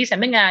งใดที่ส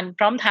ำนักงานพ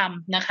ร้อมท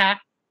ำนะคะ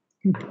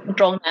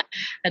ตรงนะ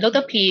ด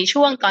ร.พี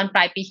ช่วงตอนปล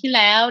ายปีที่แ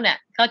ล้วเนี่ย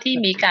ก็ที่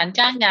มีการ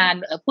จ้างงาน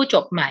ผู้จ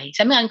บใหม่ส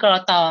ำนักงานกร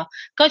ต.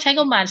ก็ใช้ง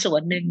บประมาณส่ว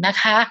นหนึ่งนะ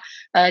คะ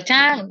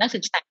จ้างนักศึ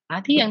กษา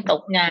ที่ยังต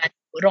กงาน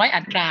100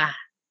 อัตร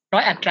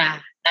า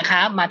นะคะ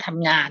มาท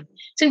ำงาน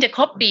ซึ่งจะค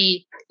รบปี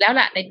แล้ว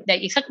ล่ะใน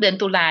อีกสักเดือน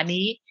ตุลา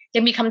นี้ยั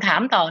งมีคำถา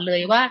มต่อเล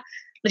ยว่า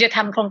เราจะท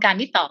ำโครงการ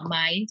นี้ต่อไหม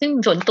ซึ่ง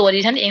ส่วนตัวดิ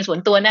ฉันเองส่วน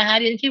ตัวนะคะ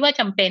ดิฉันคิดว่า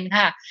จำเป็น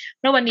ค่ะ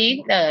เพราะวันนี้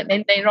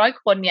ใน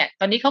100 คนเนี่ย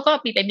ตอนนี้เขาก็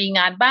มีง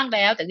านบ้างแ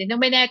ล้วแต่ดิฉั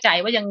นไม่แน่ใจ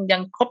ว่ายั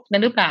งครบนั้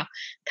นหรือเปล่า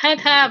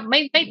ถ้า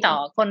ไม่ต่อ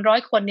คน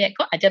100 คนเนี่ย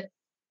ก็อาจจะ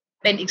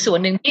เป็นอีกส่วน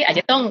หนึ่งที่อาจ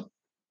จะต้อง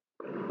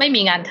ไม่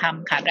มีงานท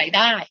ำขาดรายไ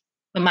ด้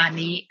ประมาณ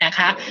นี้นะค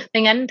ะไ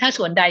ม่งั้นถ้า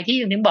ส่วนใดที่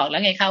ถึงบอกแล้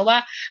วไงคะว่า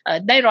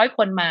ได้100 ค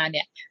นมาเ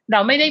นี่ยเรา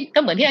ไม่ได้ก็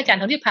เหมือนที่อาจารย์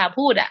ทองทิพา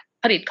พูด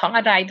ผลิตของอ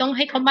ะไรต้องใ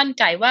ห้เขามั่น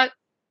ใจว่า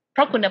เพ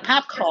ราะคุณภา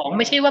พของไ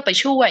ม่ใช่ว่าไป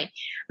ช่วย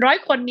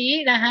100 คนนี้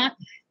นะคะ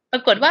ปร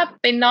ากฏว่า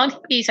เป็นน้อง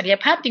ที่มีศักย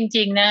ภาพจ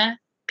ริงๆนะ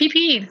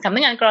พี่ๆสำนั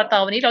กงานกรต.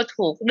วันนี้เรา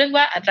ถูกเรื่อง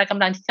ว่าอัตราก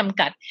ำลังที่จำ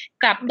กัด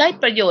กลับได้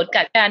ประโยชน์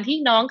กับการที่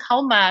น้องเขา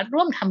มา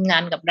ร่วมทำงา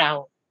นกับเรา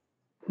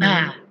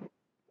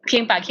เคี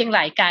ยงปากเคียงไหล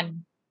กัน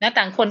นะ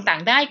ต่างคนต่า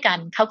งได้กัน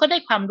เขาก็ได้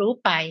ความรู้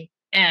ไป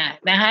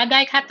นะคะได้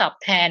ค่าตอบ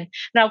แทน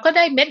เราก็ไ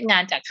ด้เม็ดงา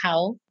นจากเขา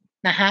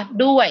นะคะ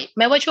ด้วยแ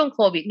ม้ว่าช่วงโค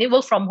วิดนี่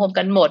work from home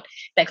กันหมด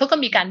แต่เขาก็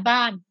มีการบ้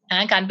าน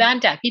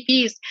จาก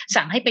พี่ๆ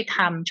สั่งให้ไปท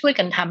ำช่วย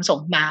กันทำส่ง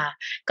มา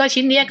ก็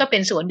ชิ้นนี้ก็เป็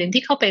นส่วนหนึ่ง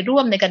ที่เข้าไปร่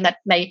วม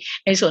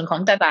ในส่วนของ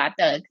ตลาด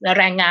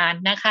แรงงาน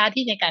นะคะ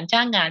ที่ในการจ้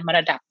างงานมา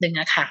ระดับหนึ่ง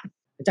ค่ะ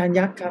อาจารย์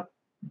ยักษ์ครับ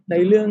ใน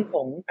เรื่องข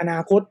องอนา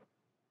คต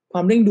คว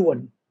ามเร่งด่วน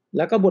แ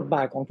ล้วก็บทบ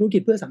าทของธุรกิ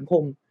จเพื่อสังค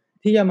ม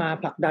ที่จะมา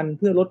ผลักดันเ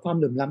พื่อลดความเ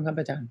หลื่อมล้ำครับ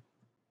อาจารย์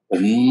ผ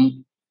ม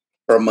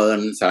ประเมิน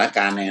สถานก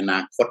ารณ์ในอนา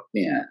คตเ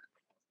นี่ย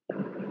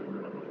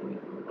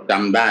จ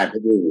ำได้พร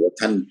ะเจ้าอยู่หัว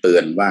ท่านเตือ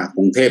นว่าก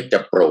รุงเทพจะ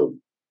โปร่ง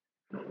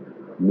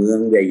เมือง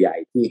ใหญ่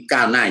ๆที่ก้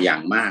าวหน้าอย่า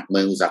งมากเมื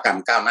องอุตสาหกรรม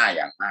ก้าวหน้าอ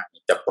ย่างมาก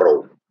จะโปร่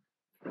ง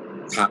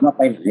ถามว่าไ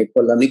ปไหนค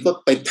นเหล่านี้ก็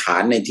ไปฐา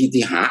นใน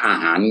ที่หาอา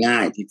หารง่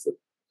ายที่สุด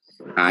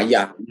หาย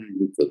ากง่าย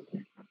ที่สุด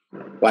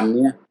วัน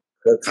นี้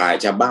เครือข่าย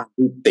ชาวบ้าน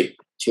ที่ติด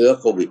เชื้อ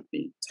โควิด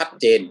นี่ชัด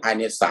เจนภายใ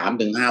น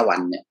 3-5 วั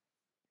นเนี่ย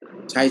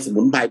ใช้ส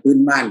มุนไพรพื้น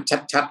บ้าน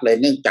ชัดๆเลย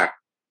เนื่องจาก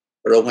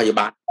โรงพยา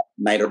บาล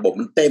ในระบบ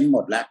มันเต็มหม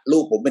ดแล้วลู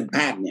กผมเป็นแพ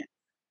ทย์เนี่ย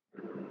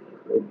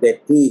เด็ก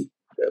ที่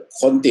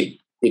คน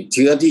ติดเ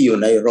ชื้อที่อยู่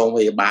ในโรงพ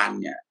ยาบาล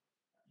เนี่ย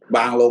บ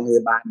างโรงพย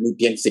าบาลมีเ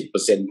พียง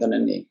 10% เท่า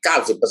นั้นเอง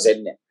 90%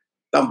 เนี่ย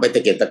ต้องไปต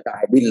ะเกียกตะกา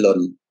ยดิ้นรน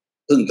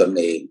พึ่งตน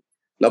เอง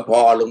แล้วพอ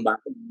โรงพยาบาล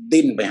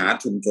ดิ้นไปหา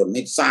ชุมชนใ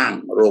ห้สร้าง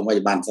โรงพย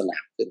าบาลสนา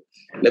มขึ้น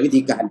และวิ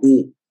ธีการที่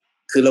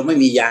คือเราไม่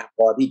มียาพ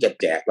อที่จะ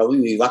แจกเราไม่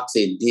มีวัค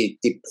ซีน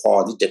ที่พอ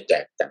ที่จะแจ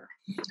กจ่าย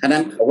ฉะนั้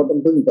นเขาก็ต้อง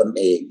พึ่งตน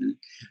เอง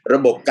ระ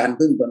บบการ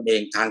พึ่งตนเอ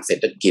งทางเศร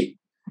ษฐกิจ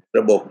ร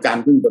ะบบการ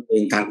พึ่งตนเอ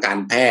งทางการ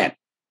แพทย์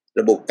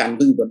ระบบการ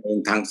พึ่งตนเอง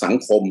ทางสัง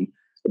คม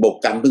ระบบ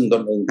การพึ่งต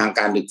นเองทาง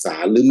การศึกษา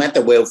หรือแม้แต่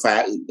เวลแฟ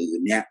ร์อื่น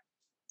ๆเนี่ย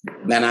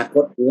ในอนาค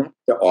ตรัฐ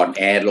จะอ่อนแ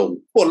อลง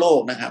ทั่วโลก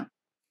นะครับ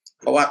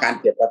เพราะว่าการ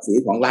เก็บภาษี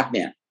ของรัฐเ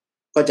นี่ย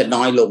ก็จะ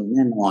น้อยลงแ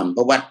น่นอนเพ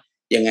ราะว่า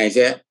ยังไงเ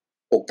สีย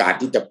โอกาส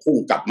ที่จะพุ่ง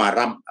กลับมา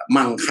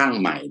มั่งคั่ง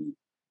ใหม่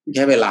ใ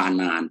ช้เวลา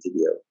นานทีเ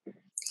ดียว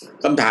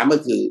คำถามก็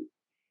คือ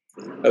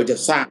เราจะ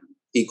สร้าง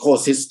อีโค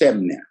ซิสเต็ม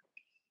เนี่ย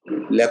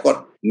แล้วก็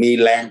มี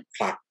แรงผ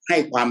ลักให้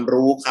ความ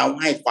รู้เขา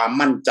ให้ความ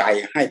มั่นใจ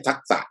ให้ทั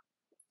กษะ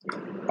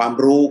ความ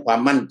รู้ควา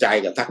มมั่นใจ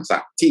กับทักษะ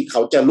ที่เข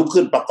าจะลุก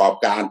ขึ้นประกอบ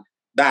การ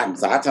ด้าน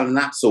สาธารณ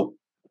สุข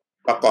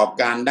ประกอบ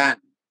การด้าน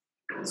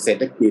เศรษ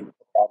ฐกิจ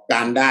ประกอบกา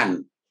รด้าน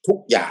ทุก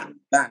อย่าง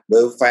ด้านเว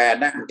ลแฟร์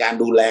ด้านการ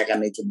ดูแลกัน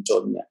ในชุมช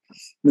นเนี่ย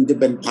มันจะ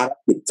เป็นภาร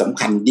กิจสำ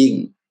คัญยิ่ง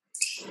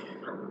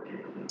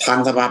ทาง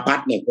สภาพัฒ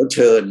น์เนี่ยเขาเ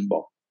ชิญบ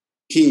อก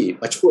ที่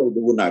มาช่วย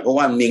ดูหน่อยเพราะ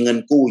ว่ามีเงิน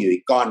กู้อยู่อี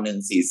กก้อนหนึ่ง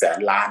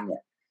400,000 ล้านเนี่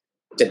ย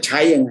จะใช้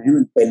ยังไงให้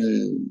มันเป็น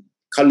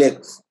เขาเรียก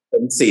เป็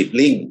นซีด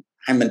ลิ่ง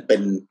ให้มันเป็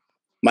น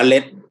เมล็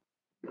ด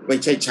ไม่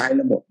ใช่ใช้แ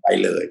ล้วหมดไป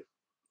เลย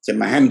ใช่ไห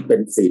มให้มันเป็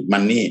นซีดมั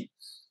นนี่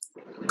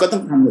ก็ต้อ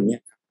งทำอย่างนี้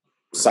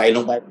ใส่ล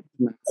งไป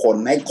คน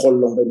ให้คน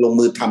ลงไปลง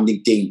มือทำจ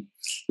ริง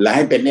ๆและใ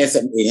ห้เป็น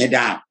SME ให้ไ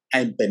ด้ใ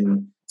ห้เป็น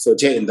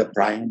Social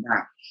Enterprise ให้ได้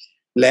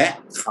และ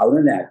เขาเ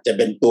นี่ยจะเ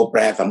ป็นตัวแปร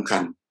สำคั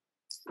ญ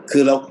คื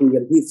อเราคุยกั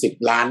นที่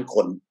10 ล้านค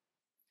น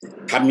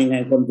ทำยังไง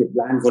คน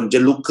10 ล้านคนจะ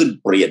ลุกขึ้น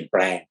เปลี่ยนแป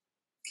ลง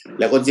แ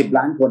ล้วคน10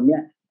 ล้านคนเนี่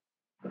ย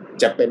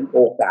จะเป็นโอ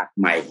กาส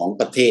ใหม่ของ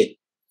ประเทศ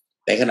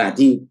แต่ขณะ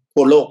ที่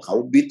ทั่วโลกเขา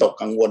วิตก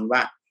กังวลว่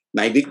าใ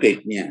นวิกฤต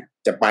เนี่ย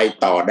จะไป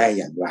ต่อได้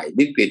อย่างไร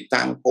วิกฤตท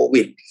างโค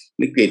วิด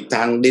วิกฤตท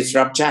าง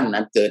disruption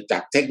นั้นเกิดจา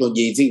กเทคโนโล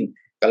ยีซึ่ง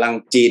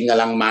จีนก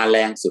ำลังมาแร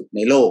งสุดใน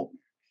โลก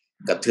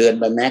กระเทือน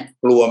ไป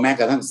กลัวแม้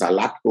กระทั่งสห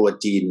รัฐกลัว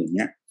จีนอย่างเ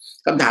งี้ย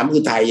คำถามคื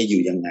อไทยจะอ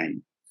ยู่ยังไง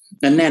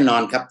นั่นแน่นอ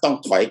นครับต้อง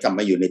ถอยกลับ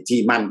มาอยู่ในที่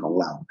มั่นของ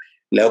เรา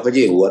แล้วพระเจ้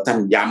าอยู่หัวท่าน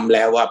ย้ำแ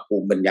ล้วว่าภู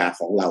มิปัญญา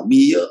ของเรา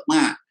มีเยอะม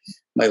าก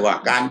ไม่ว่า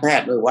การแพ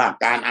ทย์ไม่ว่า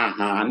การอา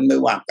หารไม่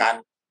ว่าการ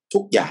ทุ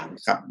กอย่าง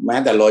ครับแม้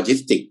แต่โลจิส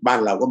ติกบ้าน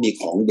เราก็มี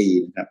ของดี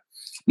นะครับ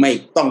ไม่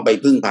ต้องไป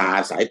พึ่งพาอ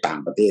าศัยต่าง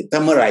ประเทศถ้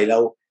าเมื่อไหร่เรา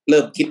เ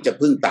ริ่มคิดจะ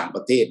พึ่งต่างป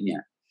ระเทศเนี่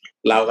ย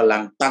เรากำลั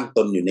งตั้งต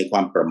นอยู่ในคว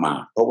ามประมา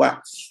ทเพราะว่า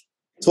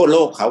ทั่วโล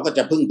กเขาก็จ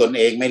ะพึ่งตนเ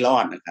องไม่รอ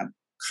ดนะครับ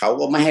เขา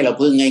ก็ไม่ให้เรา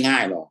พึ่งง่า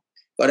ยๆหรอก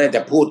ก็ได้แ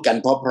ต่พูดกัน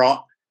เพราะ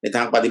ในท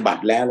างปฏิบั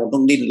ติแล้วเราต้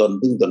องดิ้นรน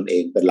พึ่งตนเอ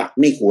งเป็นหลัก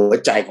นี่หัว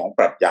ใจของป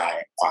รัชญา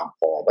ความพ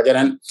อเพราะฉะ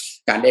นั้น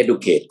การ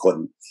educate คน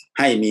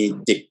ให้มี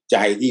จิตใจ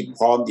ที่พ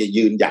ร้อมจะ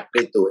ยืนหยัด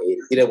ด้วยตัวเอง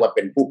ที่เรียกว่าเ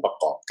ป็นผู้ประ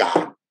กอบกา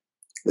ร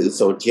หรือ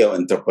social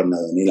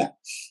entrepreneur นี่แหละ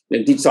เรื่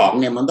องที่สอง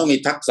เนี่ยมันต้องมี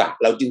ทักษะ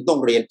เราจึงต้อง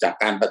เรียนจาก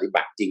การปฏิ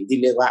บัติจริงที่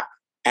เรียกว่า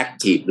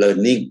active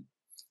learning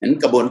นั้น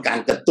กระบวนการ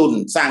กระตุ้น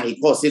สร้าง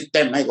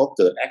ecosystem ให้เขาเ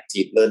กิด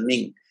active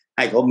learning ใ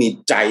ห้เขามี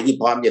ใจที่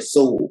พร้อมจะ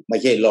สู้ไม่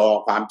ใช่รอ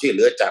ความช่วยเห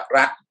ลือจาก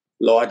รัฐ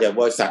รอจาก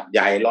บริษัทให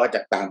ญ่รอจ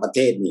ากต่างประเท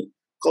ศนี่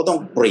เขาต้อง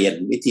เปลี่ยน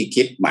วิธี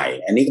คิดใหม่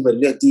อันนี้ก็เป็น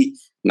เรื่องที่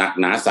หนัก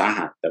หนาสา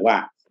หัสแต่ว่า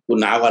คุณ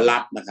น้าก็รั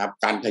บนะครับ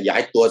การขยา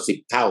ยตัว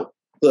10 เท่า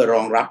เพื่อร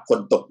องรับคน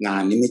ตกงา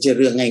นนี่ไม่ใช่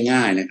เรื่อง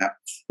ง่ายๆนะครับ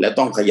และ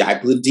ต้องขยาย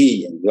พื้นที่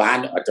อย่างล้าน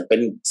อาจจะเป็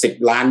น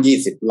10 ล้าน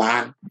20 ล้า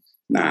น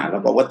แล้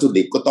วก็วัตถุ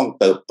ดิบก็ต้อง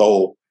เติบโต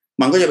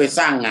มันก็จะไป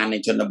สร้างงานใน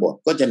ชนบท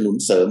ก็จะหนุน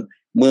เสริม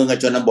เมืองกับ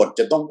ชนบท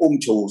จะต้องอุ้ม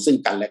ชูซึ่ง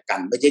กันและกั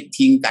นไม่ใช่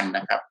ทิ้งกันน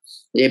ะครับ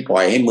ไม่ใช่ปล่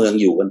อยให้เมือง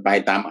อยู่กันไป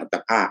ตามอัต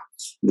ภาพ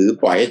หรือ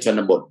ปล่อยให้ช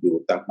นบทอยู่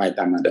ไปต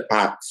ามอัตภ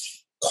าพ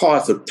ข้อ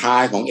สุดท้า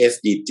ยของ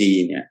SDG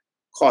เนี่ย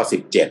ข้อ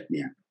17เ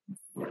นี่ย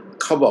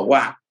เขาบอกว่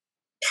า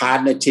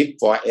Partnership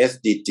for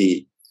SDG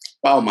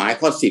เป้าหมาย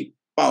ข้อ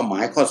10เป้าหมา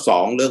ยข้อ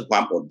2เรื่องควา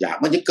มอดอยาก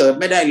มันจะเกิด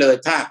ไม่ได้เลย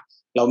ถ้า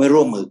เราไม่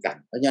ร่วมมือกัน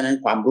เพราะฉะนั้น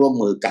ความร่วม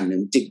มือกัน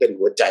จึงเป็น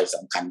หัวใจส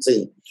ำคัญซึ่ง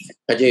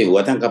พระเจ้าอยู่หั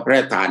วท่านก็พระร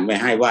าชทานไว้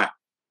ให้ว่า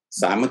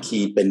สามัคคี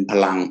เป็นพ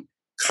ลัง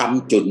ค้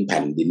ำจุนแผ่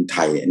นดินไท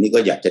ยอันนี้ก็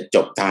อยากจะจ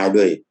บท้าย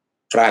ด้วย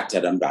พระราช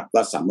ดำรัส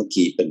ว่าสามัค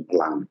คีเป็นพ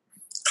ลัง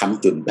ค้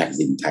ำจุนแผ่น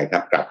ดินไทยครั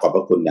บกราบขอบพ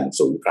ระคุณอย่าง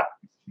สูงครับ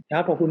ครั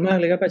บขอบคุณมาก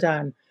เลยครับอาจา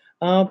รย์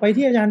ไป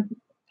ที่อาจารย์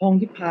ทอง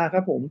ทิพาค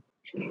รับผม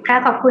ค่ะ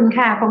ขอบคุณ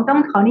ค่ะคงต้อง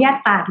ขออนุญาต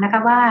ฝากนะค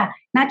ะว่า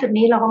ณจุด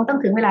นี้เราคงต้อง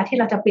ถึงเวลาที่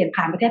เราจะเปลี่ยน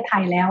ผ่านประเทศไท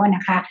ยแล้วน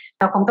ะคะ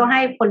เราคงต้องใ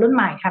ห้คนรุ่นใ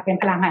หม่ค่ะเป็น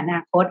พลังแห่งอน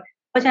าคต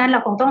เพราะฉะนั้นเรา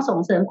คงต้องส่ง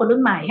เสริมคนรุ่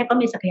นใหม่ให้เขา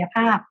มีศักยภ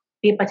าพ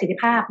มีประสิทธิ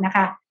ภาพนะค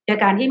ะโดย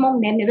การที่มุ่ง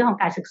เน้นในเรื่องขอ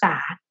งการศึกษา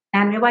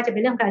ไม่ว่าจะเป็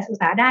นเรื่องการศึก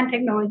ษาด้านเท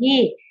คโนโลยี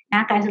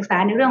การศึกษา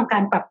ในเรื่องของกา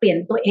รปรับเปลี่ยน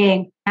ตัวเอง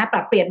ป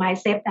รับเปลี่ยน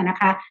mindset นะ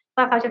คะ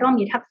ว่าเขาจะต้อง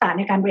มีทักษะใ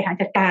นการบริหาร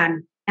จัดการ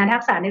นะทั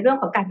กษะในเรื่อง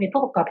ของการเป็น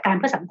ผู้ประกอบการ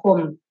เพื่อสังคม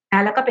น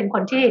ะแล้วก็เป็นค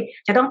นที่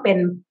จะต้องเป็น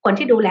คน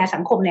ที่ดูแลสั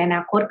งคมในอน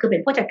าคตคือเป็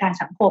นผู้จัดการ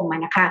สังคม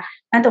นะคะ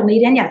นั่นตรงนี้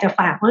เนี่ยอยากจะ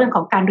ฝากเรื่องข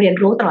องการเรียน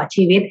รู้ตลอด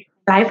ชีวิต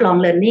lifelong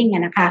learning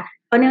นะคะ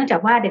เพราะเนื่องจาก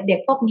ว่าเด็ก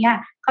ๆพวกนี้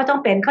เข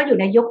าอยู่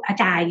ในยุคอา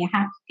จายไงค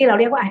ะที่เรา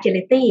เรียกว่า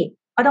agility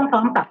เขาต้องพร้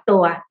อมปรับตั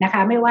วนะค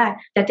ะไม่ว่า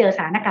จะเจอส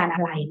ถานการณ์อะ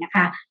ไรนะค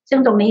ะซึ่ง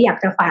ตรงนี้อยาก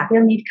จะฝากเรื่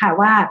องนี้ค่ะ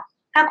ว่า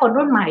ถ้าคน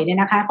รุ่นใหม่เนี่ย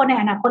นะคะเพราะใน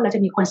อนาคตเราจ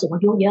ะมีคนสูงอ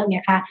ายุเยอะไง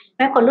คะแ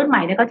ม้คนรุ่นให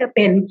ม่เนี่ยก็จะเ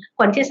ป็น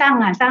คนที่สร้าง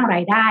งานสร้างรา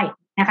ยได้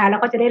นะคะแล้ว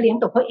ก็จะได้เลี้ยง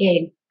ตัวเขาเอง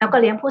แล้วก็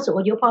เลี้ยงผู้สูง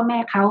อายุพ่อแม่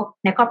เขา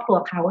ในครอบครัว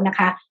เขานะค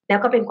ะแล้ว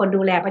ก็เป็นคน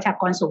ดูแลประชา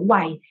กรสูง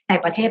วัยใน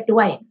ประเทศด้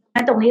วย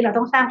นั้นตรงนี้เรา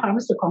ต้องสร้างความ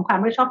รู้สึกของความ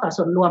รับผิดชอบต่อ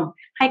ส่วนรวม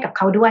ให้กับเ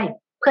ขาด้วย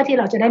เพื่อที่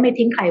เราจะได้ไม่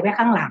ทิ้งใครไว้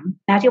ข้างหลัง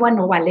นะที่ว่า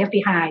no one left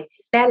behind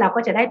และเราก็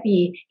จะได้มี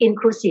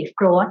inclusive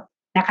growth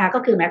นะคะก็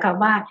คือหมายความ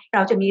ว่าเร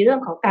าจะมีเรื่อง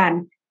ของการ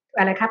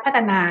พัฒ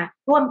นา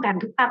ร่วมกัน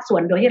ทุกภาคส่ว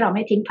นโดยที่เราไ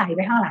ม่ทิ้งใครไ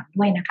ว้ข้างหลัง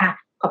ด้วยนะคะ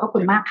ขอบพระคุ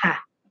ณมากค่ะ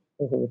โ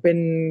อ้โหเป็น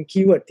คี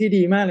ย์เวิร์ดที่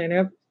ดีมากเลยนะ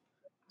ครับ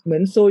เหมือ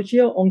น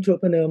social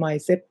entrepreneur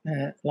mindset นะ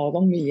ฮะเราต้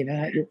องมีนะ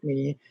ฮะยุค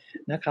นี้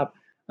นะครับ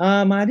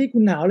มาที่คุ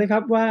ณหนาวเลยครั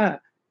บว่า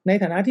ใน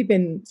ฐานะที่เป็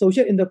น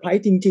social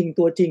enterprise จริงๆ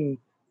ตัวจริง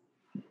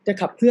จะ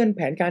ขับเคลื่อนแผ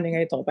นการยังไง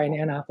ต่อไปใน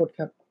อนาคต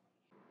ครับ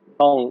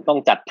ต้อง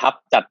จัดทัพ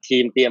จัดที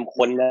มเตรียมค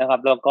นนะครั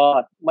บแล้วก็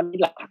มัน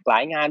หลากหลา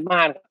ยงานม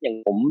ากอย่าง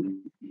ผม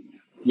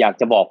อยาก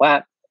จะบอกว่า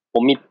ผ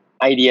มมี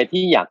ไอเดีย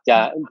ที่อยากจะ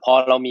พอ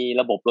เรามี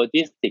ระบบโล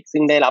จิสติก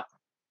ซึ่งได้รับ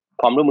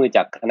ความร่วมมือจ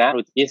ากคณะโล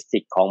จิสติ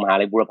กของมหาวิทย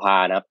าลัยบูรพา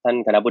นะครับท่าน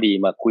คณบดี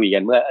มาคุยกั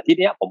นเมื่ออาทิตย์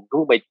นี้ผมเพิ่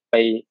งไป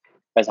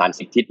ประสาน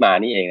10 ทิศมา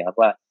นี่เองนะครับ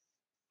ว่า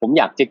ผม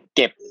อยากจะเ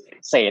ก็บ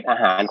เศษอา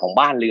หารของ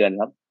บ้านเรือน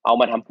ครับเอา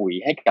มาทำปุ๋ย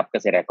ให้กับเก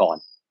ษตรกร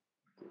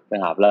น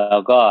ะครับแล้ว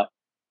ก็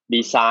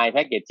ดีไซน์แพ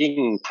คเกจจิ้ง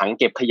ถัง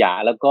เก็บขยะ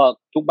แล้วก็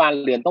ทุกบ้าน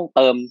เรือนต้องเ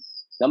ติม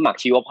น้ำหมัก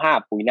ชีวภาพ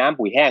ปุ๋ยน้ำ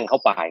ปุ๋ยแห้งเข้า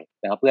ไป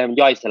นะครับเพื่อให้มัน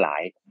ย่อยสลา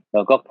ยแ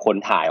ล้วก็ขน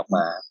ถ่ายออกม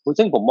า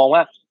ซึ่งผมมองว่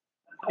า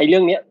ไอ้เรื่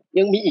องนี้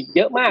ยังมีอีกเ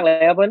ยอะมากเลย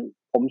ครับเพราะ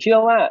ผมเชื่อ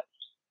ว่า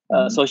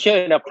social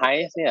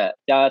enterprise เนี่ย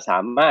จะสา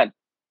มารถ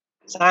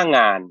สร้างง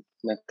าน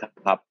นะ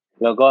ครับ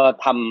แล้วก็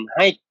ทำใ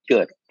ห้เ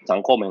กิดสั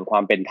งคมแห่งควา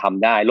มเป็นธรรม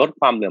ได้ลด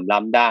ความเหลื่อมล้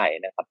ำได้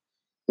นะครับ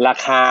รา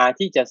คา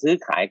ที่จะซื้อ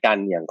ขายกัน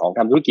อย่างของท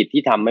ำธุรกิจ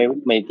ที่ทำ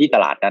ไม่ที่ต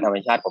ลาดธรรม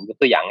ชาติผมยก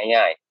ตัวอย่าง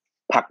ง่าย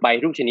ๆผักใบ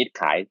ทุกชนิด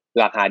ขาย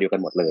ราคาเดียวกั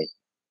นหมดเลย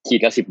ขีด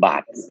ละ10 บา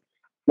ท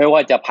ไม่ว่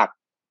าจะผัก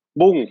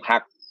บุ้งผั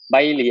กใบ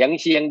เหลียง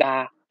เชียงดา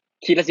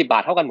ขีดละ10 บา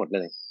ทเท่ากันหมดเล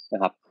ยน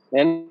ะครับ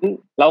งั้น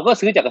เราก็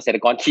ซื้อจากเกษตร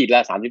กรขีดล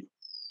ะ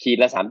30ขีด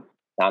ละ3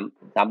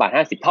 บาท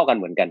 50เท่ากัน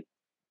เหมือนกัน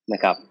น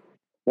ะครับ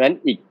เพราะฉะนั้น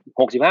อีก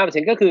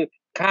 65% ก็คือ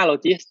ค่าโล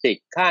จิสติก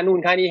ค่านู่น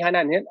ค่านี่ค่า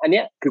นั่นเนี่ยอัน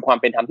นี้คือความ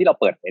เป็นธรรมที่เรา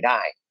เปิดไปได้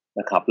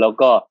นะครับแล้ว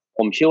ก็ผ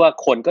มเชื่อว่า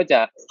คนก็จะ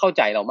เข้าใ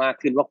จเรามาก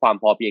ขึ้นว่าความ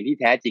พอเพียงที่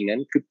แท้จริงนั้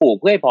นคือปลูก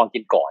เพื่อให้พอกิ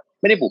นก่อน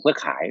ไม่ได้ปลูกเพื่อ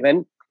ขายเพราะฉะนั้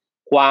น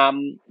ความ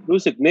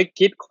รู้สึกนึก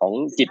คิดของ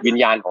จิตวิญ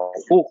ญาณของ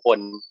ผู้คน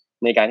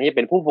ในการที่จะเ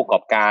ป็นผู้ประกอ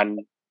บการ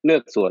เลือ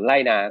กสวนไร่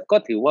นาก็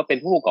ถือว่าเป็น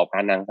ผู้ประกอบกา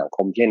รทางสังค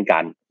มเช่นกั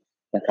น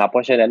นะครับเพร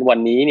าะฉะนั้นวัน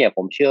นี้เนี่ยผ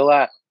มเชื่อว่า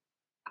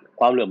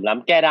ความเหลื่อมล้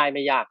ำแก้ได้ไ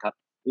ม่ยากครับ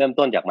เริ่ม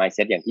ต้นจาก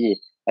mindset อย่างที่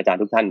อาจารย์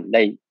ทุกท่านไ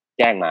ด้แ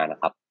จ้งมานะ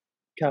ครับ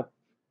ครับ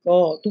ก็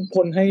ทุกค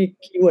นให้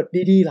คีย์เวิร์ด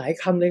ดีๆหลาย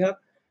คำเลยครับ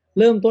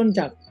เริ่มต้น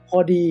จากพอ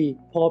ดี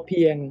พอเ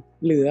พียง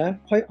เหลือ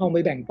ค่อยเอาไป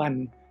แบ่งปัน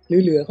หรื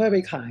อเหลือค่อยไป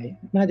ขาย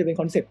น่าจะเป็น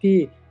คอนเซ็ปต์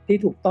ที่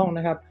ถูกต้องน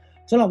ะครับ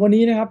สำหรับวัน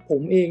นี้นะครับผ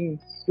มเอง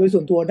โดยส่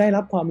วนตัวได้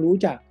รับความรู้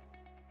จาก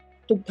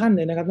ทุกท่านเ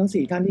ลยนะครับทั้ง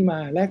4ท่านที่มา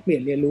แลกเปลี่ย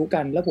นเรียนรู้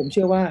กันและผมเ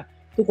ชื่อว่า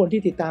ทุกคน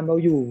ที่ติดตามเรา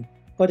อยู่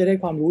ก็จะได้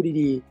ความรู้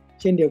ดี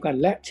ๆเช่นเดียวกัน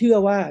และเชื่อ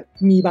ว่า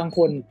มีบางค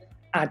น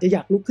อาจจะอย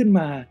ากลุกขึ้น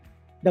มา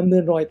ดำเนิ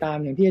นรอยตาม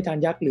อย่างที่อาจาร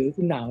ย์ยักษ์หรือ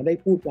คุณหนาวได้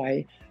พูดไว้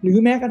หรือ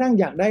แม้กระทั่ง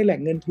อยากได้แหล่ง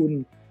เงินทุน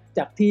จ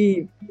ากที่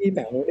แ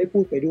ป๋วได้พู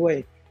ดไปด้วย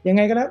ยังไ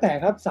งก็แล้วแต่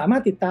ครับสามาร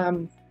ถติดตาม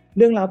เ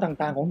รื่องราว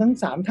ต่างๆของทั้ง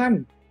3ท่าน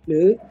หรื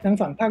อทาง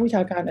ฝั่งภาควิช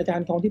าการอาจาร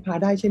ย์ทองทิพา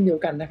ได้เช่นเดียว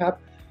กันนะครับ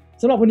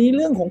สำหรับวันนี้เ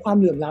รื่องของความ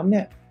เหลื่อมล้ำเ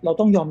นี่ยเรา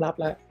ต้องยอมรับ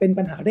แล้วเป็น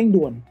ปัญหาเร่ง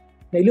ด่วน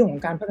ในเรื่องขอ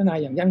งการพัฒนา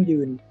อย่างยั่งยื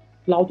น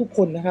เราทุกค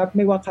นนะครับไ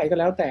ม่ว่าใครก็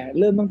แล้วแต่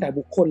เริ่มตั้งแต่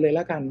บุคคลเลยแ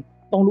ล้วกัน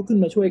ต้องลุกขึ้น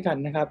มาช่วยกัน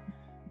นะครับ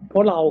เพรา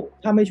ะเรา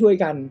ถ้าไม่ช่วย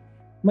กัน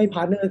ไม่พ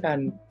าร์ทเนอร์กัน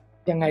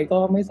ยังไงก็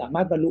ไม่สาม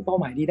ารถบรรลุเป้า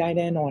หมายนี้ได้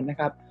แน่นอนนะ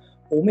ครับ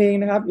ผมเอง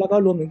นะครับแล้วก็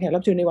รวมถึงแขกรั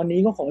บเชิญในวันนี้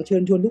ก็ขอเชิ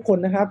ญชวนทุกคน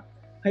นะครับ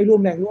ให้ร่ว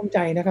มแรงร่วมใจ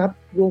นะครับ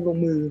ร่วมลง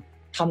มือ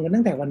ทำกัน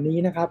ตั้งแต่วันนี้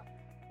นะครับ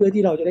เพื่อ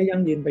ที่เราจะได้ยั่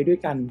งยืนไปด้วย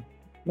กัน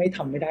ไม่ท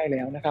ำไม่ได้แ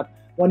ล้วนะครับ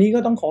วันนี้ก็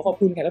ต้องขอบ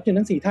คุณแขกรับเชิญ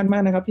ทั้ง4ท่านมา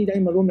กนะครับที่ได้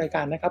มาร่วมรายก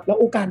ารนะครับแล้ว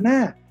โอกาสหน้า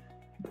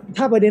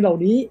ถ้าประเด็นเหล่า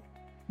นี้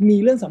มี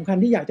เรื่องสำคัญ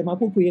ที่อยากจะมา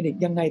พูดคุยกันอีก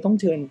ยังไงต้อง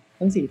เชิญ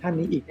ทั้ง4ท่าน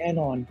นี้อีกแน่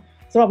นอน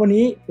สำหรับวัน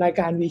นี้ราย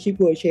การ We Shift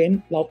World Change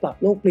เราปรับ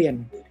โลกเปลี่ยน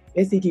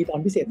SCG ตอน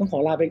พิเศษต้องขอ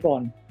ลาไปก่อ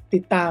นติ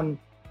ดตาม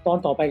ตอน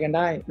ต่อไปกันไ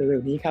ด้เร็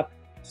วๆนี้ครับ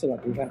สวัส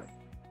ดีครับ